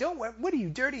 she's like, don't worry, what are you,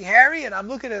 Dirty Harry? And I'm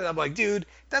looking at it, I'm like, dude,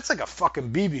 that's like a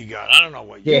fucking BB gun. I don't know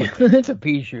what you Yeah, it's a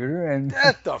pea shooter. And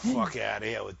Get the fuck out of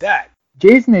here with that.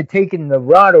 Jason had taken the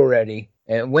rod already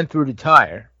and went through the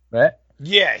tire, right?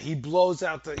 Yeah, he blows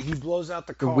out the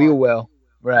The car. wheel well,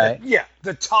 right?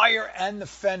 The tire and the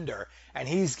fender, and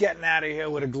he's getting out of here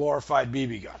with a glorified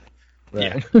BB gun.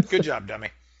 Right. Yeah, good job, dummy.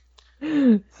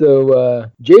 So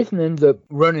Jason ends up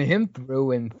running him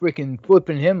through and freaking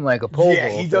flipping him like a pole Yeah,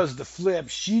 vaulter. he does the flip.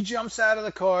 She jumps out of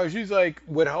the car. She's like,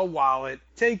 with her wallet,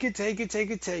 take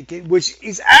it, which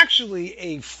is actually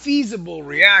a feasible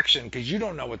reaction because you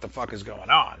don't know what the fuck is going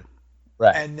on.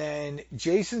 Right. And then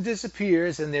Jason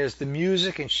disappears, and there's the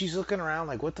music, and she's looking around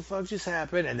like, what the fuck just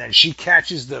happened? And then she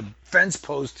catches the fence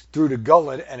post through the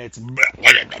gullet, and it's...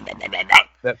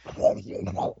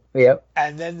 Yep.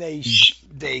 And then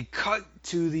they cut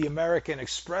to the American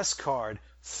Express card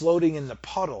floating in the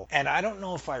puddle. And I don't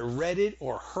know if I read it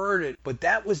or heard it, but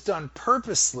that was done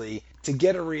purposely to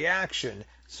get a reaction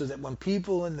so that when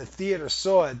people in the theater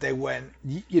saw it, they went,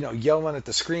 yelling at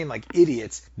the screen like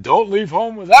idiots, don't leave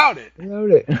home without it.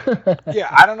 Yeah,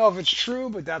 I don't know if it's true,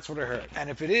 but that's what I heard. And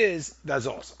if it is, that's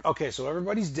awesome. Okay, so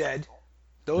everybody's dead.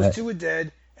 Those two are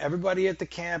dead. Everybody at the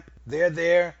camp, they're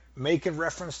there, making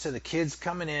reference to the kids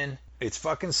coming in. It's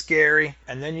fucking scary.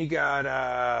 And then you got,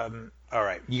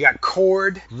 you got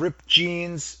Cord, ripped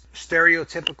jeans,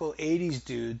 stereotypical 80s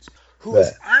dudes, who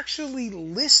is actually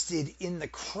listed in the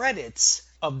credits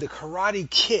of the Karate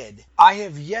Kid. I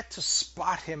have yet to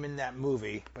spot him in that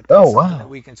movie, but that's something that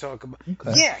we can talk about.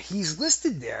 Okay. Yeah, he's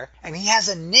listed there, and he has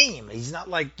a name. He's not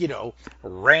like,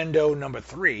 Rando number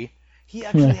 3. He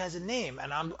actually has a name,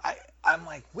 and I'm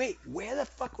like, wait, where the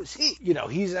fuck was he?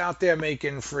 He's out there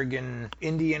making friggin'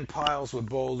 Indian piles with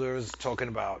boulders, talking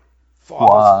about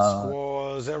fathers and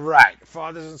squaws. Right,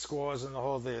 fathers and squaws and the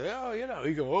whole thing. Oh,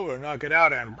 you go over and knock it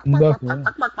out and...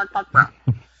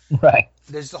 Right.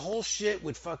 There's the whole shit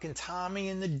with fucking Tommy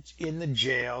in the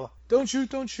jail. Don't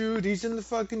shoot. He's in the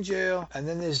fucking jail. And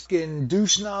then there's fucking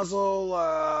douche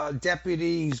nozzle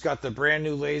deputy. He's got the brand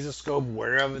new laser scope.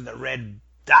 Wherever the red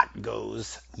dot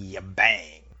goes, you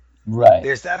bang. Right.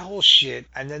 There's that whole shit.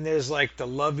 And then there's like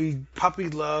the puppy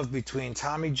love between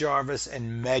Tommy Jarvis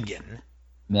and Megan.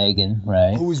 Megan,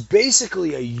 right. Who is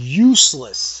basically a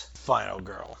useless final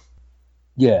girl.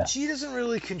 Yeah. She doesn't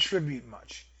really contribute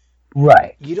much.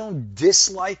 Right. You don't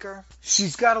dislike her.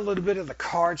 She's got a little bit of the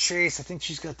car chase. I think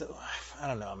she's got I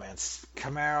don't know, man.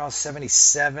 Camaro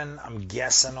 77, I'm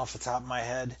guessing off the top of my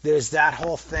head. There's that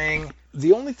whole thing.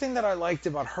 The only thing that I liked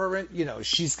about her,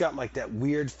 she's got like that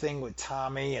weird thing with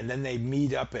Tommy, and then they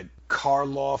meet up at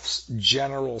Karloff's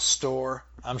General Store.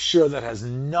 I'm sure that has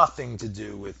nothing to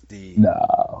do with the...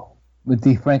 No. With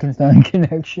the Frankenstein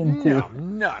connection, too? No,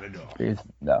 not at all.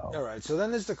 No. All right, so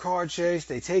then there's the car chase.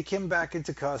 They take him back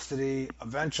into custody.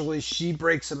 Eventually, she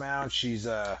breaks him out.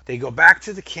 They go back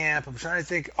to the camp. I'm trying to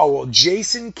think. Oh, well,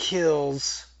 Jason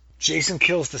kills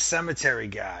the cemetery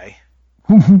guy.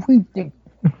 I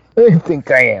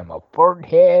think I am a fart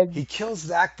head. He kills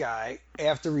that guy.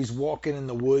 After he's walking in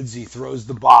the woods, he throws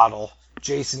the bottle.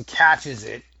 Jason catches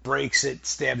it, breaks it,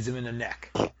 stabs him in the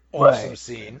neck. Awesome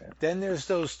scene. Then there's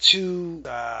those two,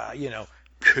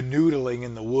 canoodling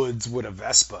in the woods with a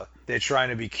Vespa. They're trying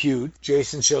to be cute.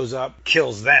 Jason shows up,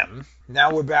 kills them.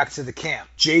 Now we're back to the camp.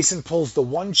 Jason pulls the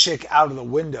one chick out of the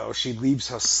window. She leaves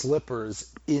her slippers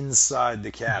inside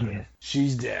the cabin. Yeah.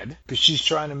 She's dead because she's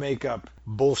trying to make up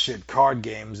bullshit card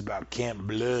games about Camp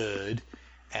Blood.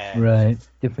 And right.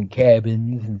 Different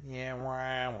cabins. Yeah.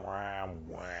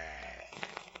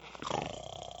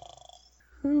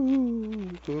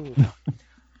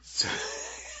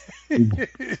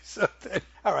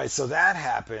 So that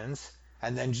happens,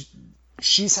 and then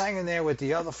she's hanging there with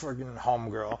the other friggin'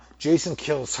 homegirl. Jason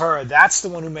kills her. That's the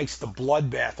one who makes the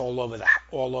bloodbath all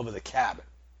over the cabin.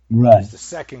 Right. It's the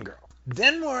second girl.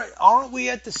 Then aren't we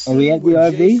at the scene? Are we at the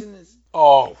RV? Jason is,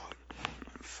 I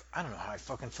don't know how I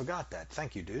fucking forgot that.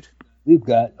 Thank you, dude. We've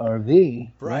got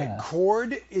RV. Right. Yeah.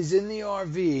 Cord is in the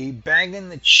RV banging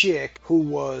the chick who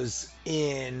was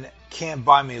in Can't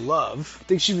Buy Me Love. I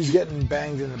think she was getting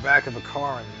banged in the back of a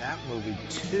car in that movie,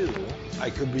 too.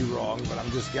 I could be wrong, but I'm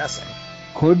just guessing.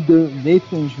 Cord, they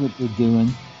finish what they're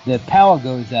doing. The power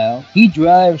goes out. He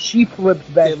drives. She flips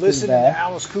back They're to listening the back. to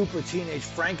Alice Cooper, Teenage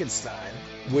Frankenstein,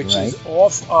 which is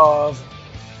off of...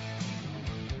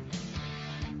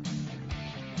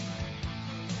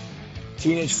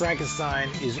 Teenage Frankenstein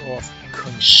is off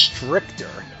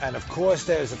Constrictor. And of course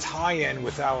there's a tie-in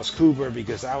with Alice Cooper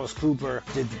because Alice Cooper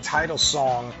did the title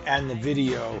song and the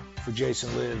video for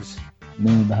Jason Lives,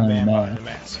 Man Behind Man the Behind the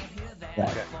Mask. Mask. Right.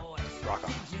 Okay, rock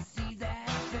on.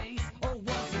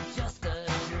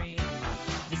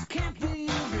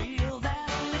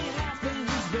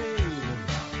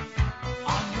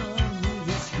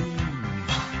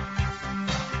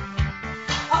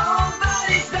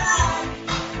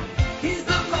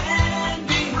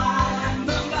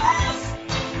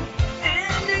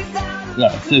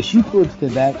 Yeah, so she flips to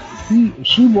back.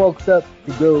 She walks up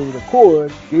to go to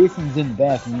Cord. Jason's in the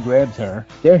bathroom, grabs her.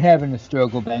 They're having a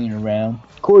struggle, banging around.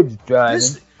 Cord's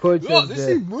driving. Cord says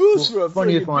This moves for a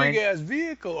funniest line. big ass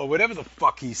vehicle, or whatever the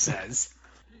fuck he says.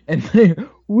 And then,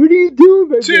 what are you doing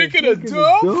back there? Taking a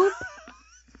dump?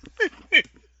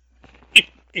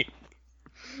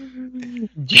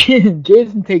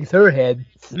 Jason takes her head,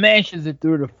 smashes it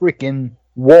through the freaking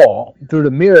wall, through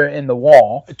the mirror in the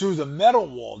wall. Through the metal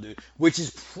wall, dude, which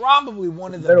is probably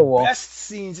one of the best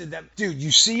scenes in that. Dude,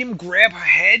 you see him grab her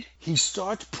head, he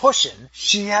starts pushing,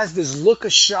 she has this look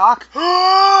of shock,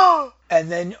 and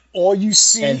then all you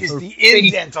see is the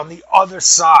indent on the other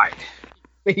side.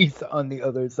 Face on the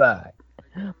other side.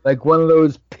 Like one of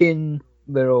those pin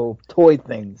little toy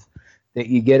things that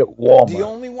you get at Walmart. The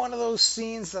only one of those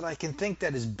scenes that I can think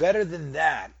that is better than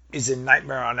that is in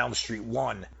Nightmare on Elm Street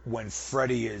 1 when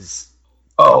Freddy is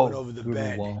going over the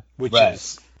bed, which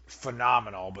is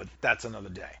phenomenal, but that's another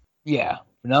day. Yeah,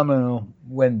 phenomenal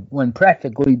when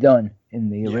practically done in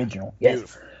the original.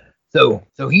 Yes. Beautiful.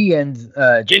 So he ends,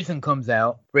 Jason comes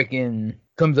out,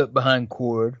 comes up behind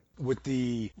Cord. With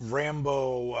the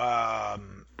Rambo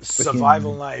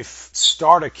survival knife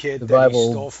starter kit that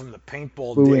he stole from the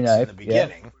paintball dicks in the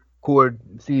beginning. Yeah. Cord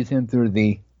sees him through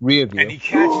the rear view. And he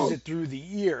catches it through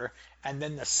the ear, and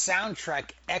then the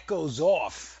soundtrack echoes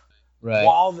off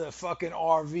while the fucking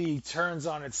RV turns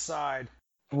on its side.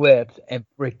 Flips and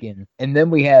and then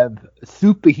we have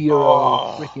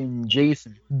superhero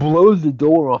Jason blows the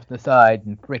door off the side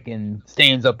and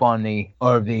stands up on the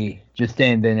RV, just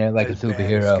standing there like a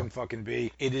superhero. As can fucking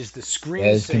be. It is the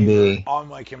screensaver on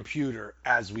my computer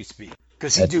as we speak.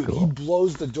 Because he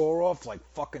blows the door off like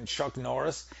fucking Chuck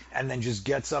Norris, and then just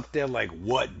gets up there like,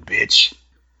 "What, bitch?"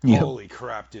 Yep. Holy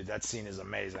crap, dude! That scene is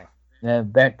amazing. Now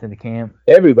back to the camp.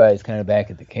 Everybody's kind of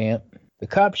back at the camp. The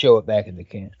cops show up back at the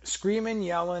camp. Screaming,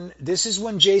 yelling. This is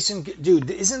when Jason... Dude,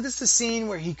 isn't this the scene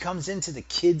where he comes into the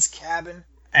kid's cabin?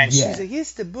 And she's like,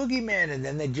 it's the boogeyman. And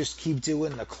then they just keep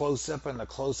doing the close-up and the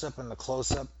close-up and the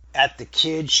close-up. At the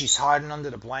kid, she's hiding under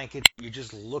the blanket. You're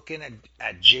just looking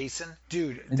at Jason.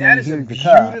 Dude, that is a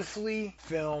beautifully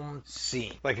filmed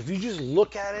scene. Like, if you just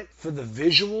look at it for the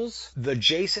visuals, the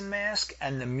Jason mask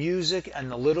and the music and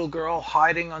the little girl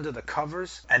hiding under the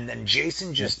covers, and then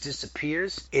Jason just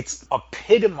disappears, it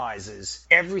epitomizes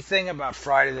everything about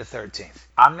Friday the 13th.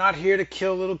 I'm not here to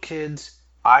kill little kids.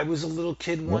 I was a little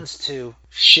kid once, too.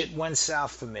 Shit went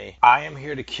south for me. I am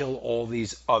here to kill all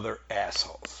these other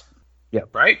assholes.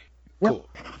 Yep. Right? Yep. Cool.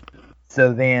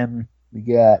 So then we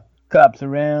got cops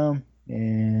around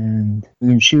and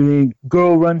we're shooting.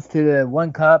 Girl runs to the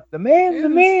one cop. The man.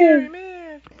 Scary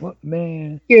man. What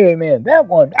man? Scary man. That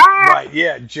one. Ah! Right,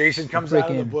 yeah. Jason comes out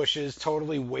of the bushes,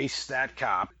 totally wastes that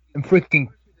cop. And freaking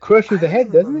crushes the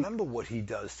head, doesn't he? I remember what he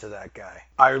does to that guy.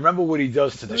 I remember what he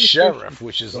does to the sheriff,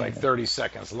 which is like 30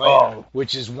 seconds later,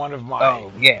 which is one of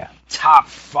my top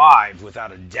 5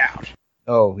 without a doubt.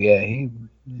 Oh, yeah. He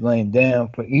laying down.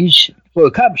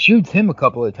 The cop shoots him a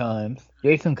couple of times.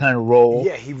 Jason kind of rolls.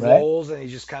 Yeah, he rolls and he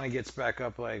just kind of gets back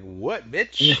up like, what,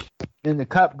 bitch? And the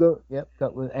cop goes,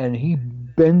 and he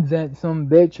bends that some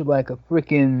bitch like a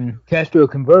freaking Castro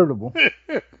convertible.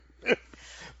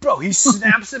 Bro, he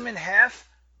snaps him in half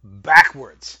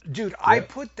backwards. Dude, I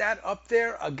put that up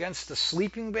there against the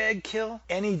sleeping bag kill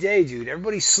any day, dude.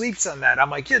 Everybody sleeps on that. I'm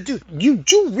like, yeah, dude, you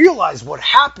do realize what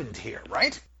happened here,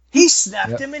 right? He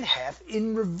snapped him in half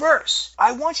in reverse.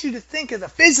 I want you to think of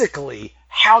physically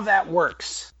how that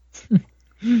works.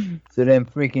 So then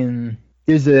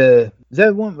is that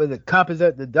one where the cop is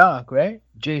at the dock, right?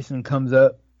 Jason comes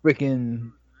up,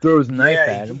 throws a knife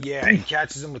at him. Yeah, he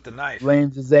catches him with the knife.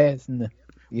 Lands his ass in the...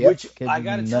 Which, I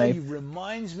gotta tell you,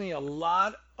 reminds me a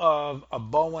lot of a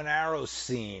bow and arrow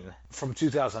scene from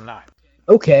 2009.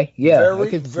 Okay, yeah.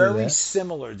 Very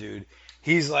similar, dude.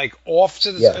 He's like off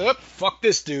to the fuck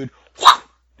this dude.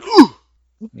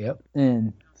 Yep.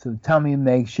 And so Tommy and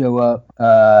Meg show up,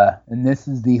 and this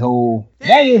is the whole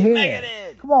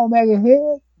Megahead. Come on,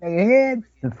 Megahead.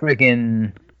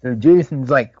 So Jason's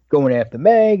like going after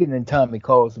Meg, and then Tommy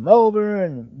calls him over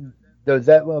and does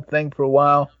that little thing for a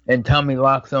while, and Jason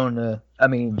locks on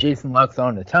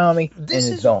to Tommy. This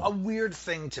is a weird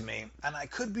thing to me, and I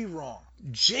could be wrong.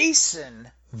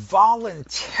 Jason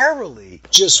voluntarily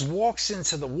just walks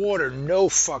into the water, no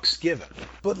fucks given.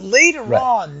 But later Right.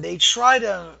 on, they try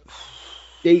to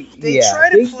They try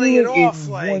to play do it off in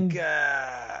like one-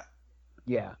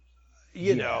 you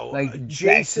Yeah, know, like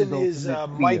Jason Jack's is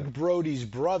ultimate Mike fear. Brody's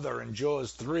brother in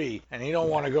Jaws 3, and he don't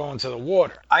want to go into the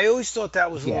water. I always thought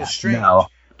that was a little strange. No.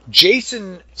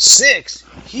 Jason 6,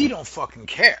 he don't fucking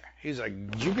care. He's like,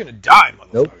 you're gonna die,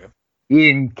 motherfucker. Nope. He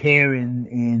didn't care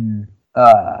in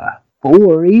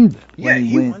 4 either. Yeah, when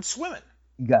he went swimming.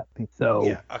 He got picked. So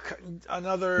Yeah,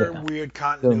 another Yeah. weird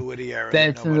continuity error.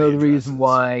 that's that nobody another reason addresses.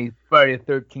 why Friday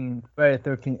the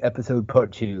 13th episode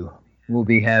part 2 will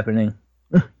be happening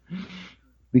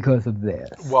because of this.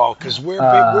 Well, because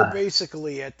we're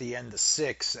basically at the end of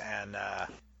 6, and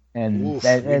And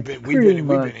that's that's we've pretty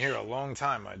much been here a long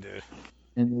time, my dude.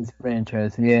 in this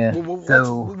franchise. Yeah.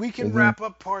 We can wrap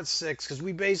up part 6 because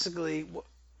we basically.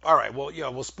 All right, well, yeah,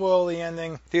 we'll spoil the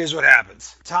ending. Here's what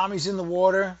happens. Tommy's in the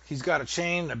water. He's got a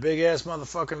chain, a big-ass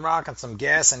motherfucking rock, and some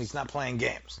gas, and he's not playing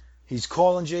games. He's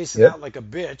calling Jason Yep. out like a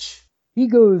bitch. He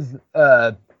goes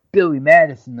Billy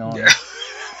Madison on Yeah.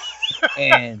 it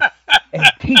and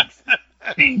takes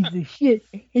the shit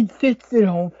and sets it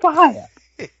on fire.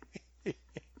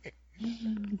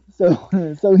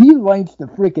 So he lights the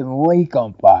freaking lake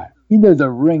on fire. He does a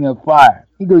ring of fire.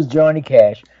 He goes Johnny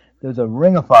Cash. There's a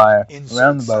ring of fire Insert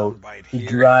around the boat soundbite to here.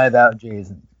 drive out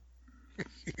Jason.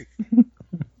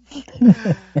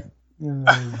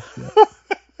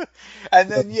 And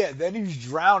then he's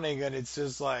drowning, and it's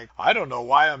just like, I don't know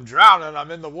why I'm drowning.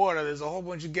 I'm in the water. There's a whole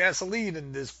bunch of gasoline,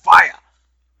 and there's fire.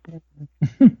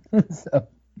 So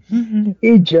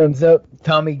he jumps up.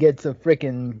 Tommy gets a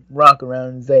freaking rock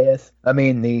around his ass. I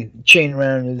mean, the chain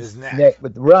around his neck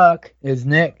with the rock. His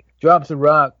neck drops the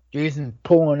rock. Jason's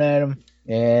pulling at him,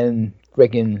 and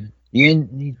freaking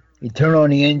you turn on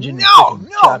the engine. No.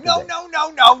 and chop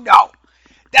it up.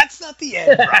 That's not the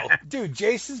end, bro. Dude,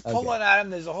 Jason's pulling at him.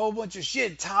 There's a whole bunch of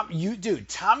shit.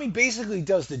 Tommy basically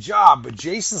does the job, but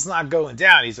Jason's not going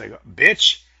down. He's like,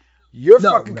 bitch, you're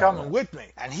fucking coming with me.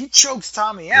 And he chokes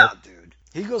Tommy out, dude.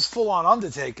 He goes full on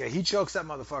Undertaker. He chokes that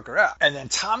motherfucker out. And then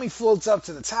Tommy floats up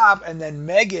to the top, and then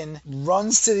Megan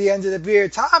runs to the end of the pier.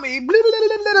 Tommy,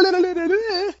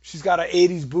 she's got her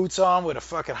 80s boots on with a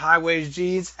fucking high-waist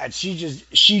jeans, and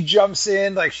she jumps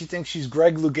in like she thinks she's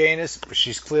Greg Louganis, but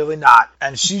she's clearly not.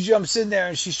 And she jumps in there,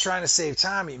 and she's trying to save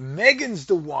Tommy. Megan's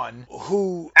the one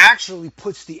who actually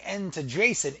puts the end to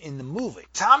Jason in the movie.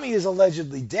 Tommy is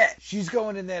allegedly dead. She's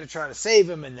going in there to try to save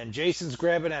him, and then Jason's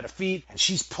grabbing at her feet, and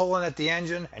she's pulling at the engine,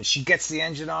 and she gets the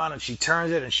engine on, and she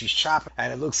turns it, and she's chopping,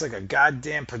 and it looks like a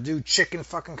goddamn Purdue chicken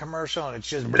fucking commercial, and it's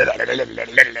just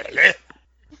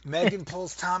Megan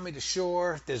pulls Tommy to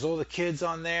shore. There's all the kids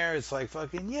on there. It's like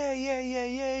fucking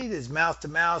yay. There's mouth to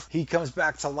mouth. He comes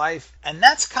back to life. And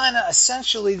that's kind of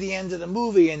essentially the end of the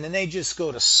movie. And then they just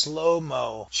go to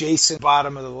slow-mo. Jason,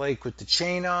 bottom of the lake with the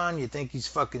chain on. You think he's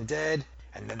fucking dead.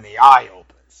 And then the eye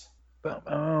opens.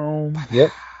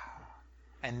 Yep.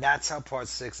 And that's how part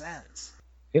 6 ends.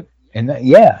 Yep. And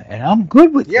and I'm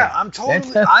good with that. Yeah, I'm totally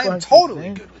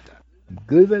good with that. I'm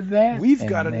good with that. We've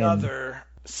got another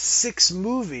 6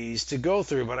 movies to go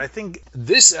through, but I think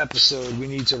this episode we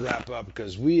need to wrap up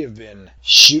because we have been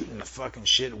shooting the fucking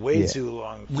shit way too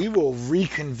long. We will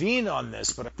reconvene on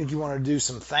this, but I think you want to do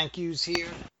some thank yous here.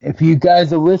 If you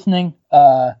guys are listening,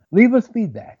 leave us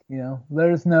feedback. Let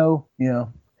us know,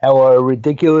 how our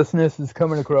ridiculousness is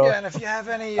coming across. Yeah, and if you have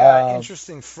any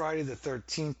interesting Friday the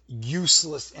 13th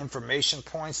useless information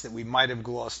points that we might have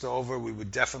glossed over, we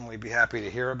would definitely be happy to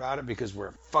hear about it because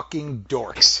we're fucking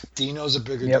dorks. Dino's a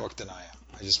bigger dork than I am.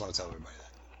 I just want to tell everybody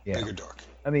that. Yeah. Bigger dork.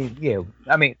 I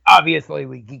mean, obviously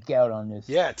we geek out on this.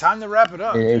 Yeah, time to wrap it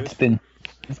up. It's been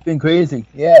crazy.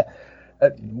 Yeah.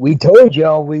 We told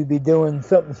y'all we'd be doing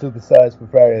something supersized for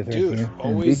Friday the 13th. Dude,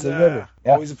 always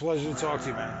a pleasure to talk to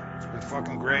you, man. It's been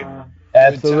fucking great.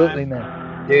 Absolutely,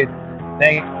 man. Dude,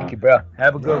 thank you, bro.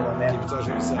 Have a good one, man. Keep in touch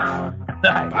with yourself.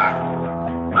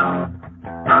 Bye.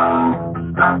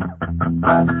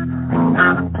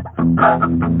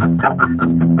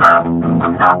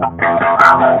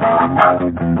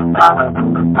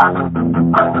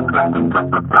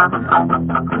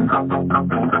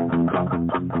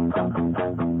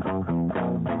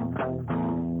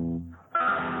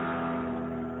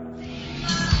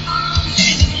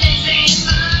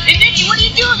 Hey, Nikki, what are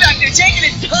you doing back there? Taking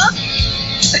it tough?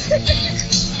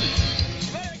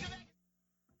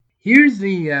 Here's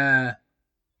the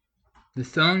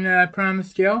song that I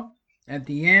promised y'all at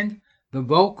the end. The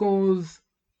vocals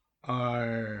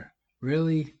are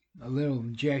really a little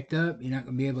jacked up. You're not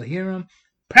going to be able to hear them.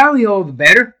 Probably all the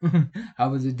better. I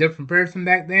was a different person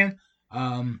back then.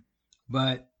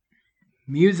 But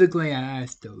musically, I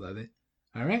still love it.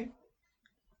 All right.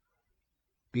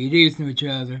 Be decent to each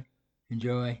other.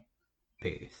 Enjoy.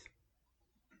 Peace.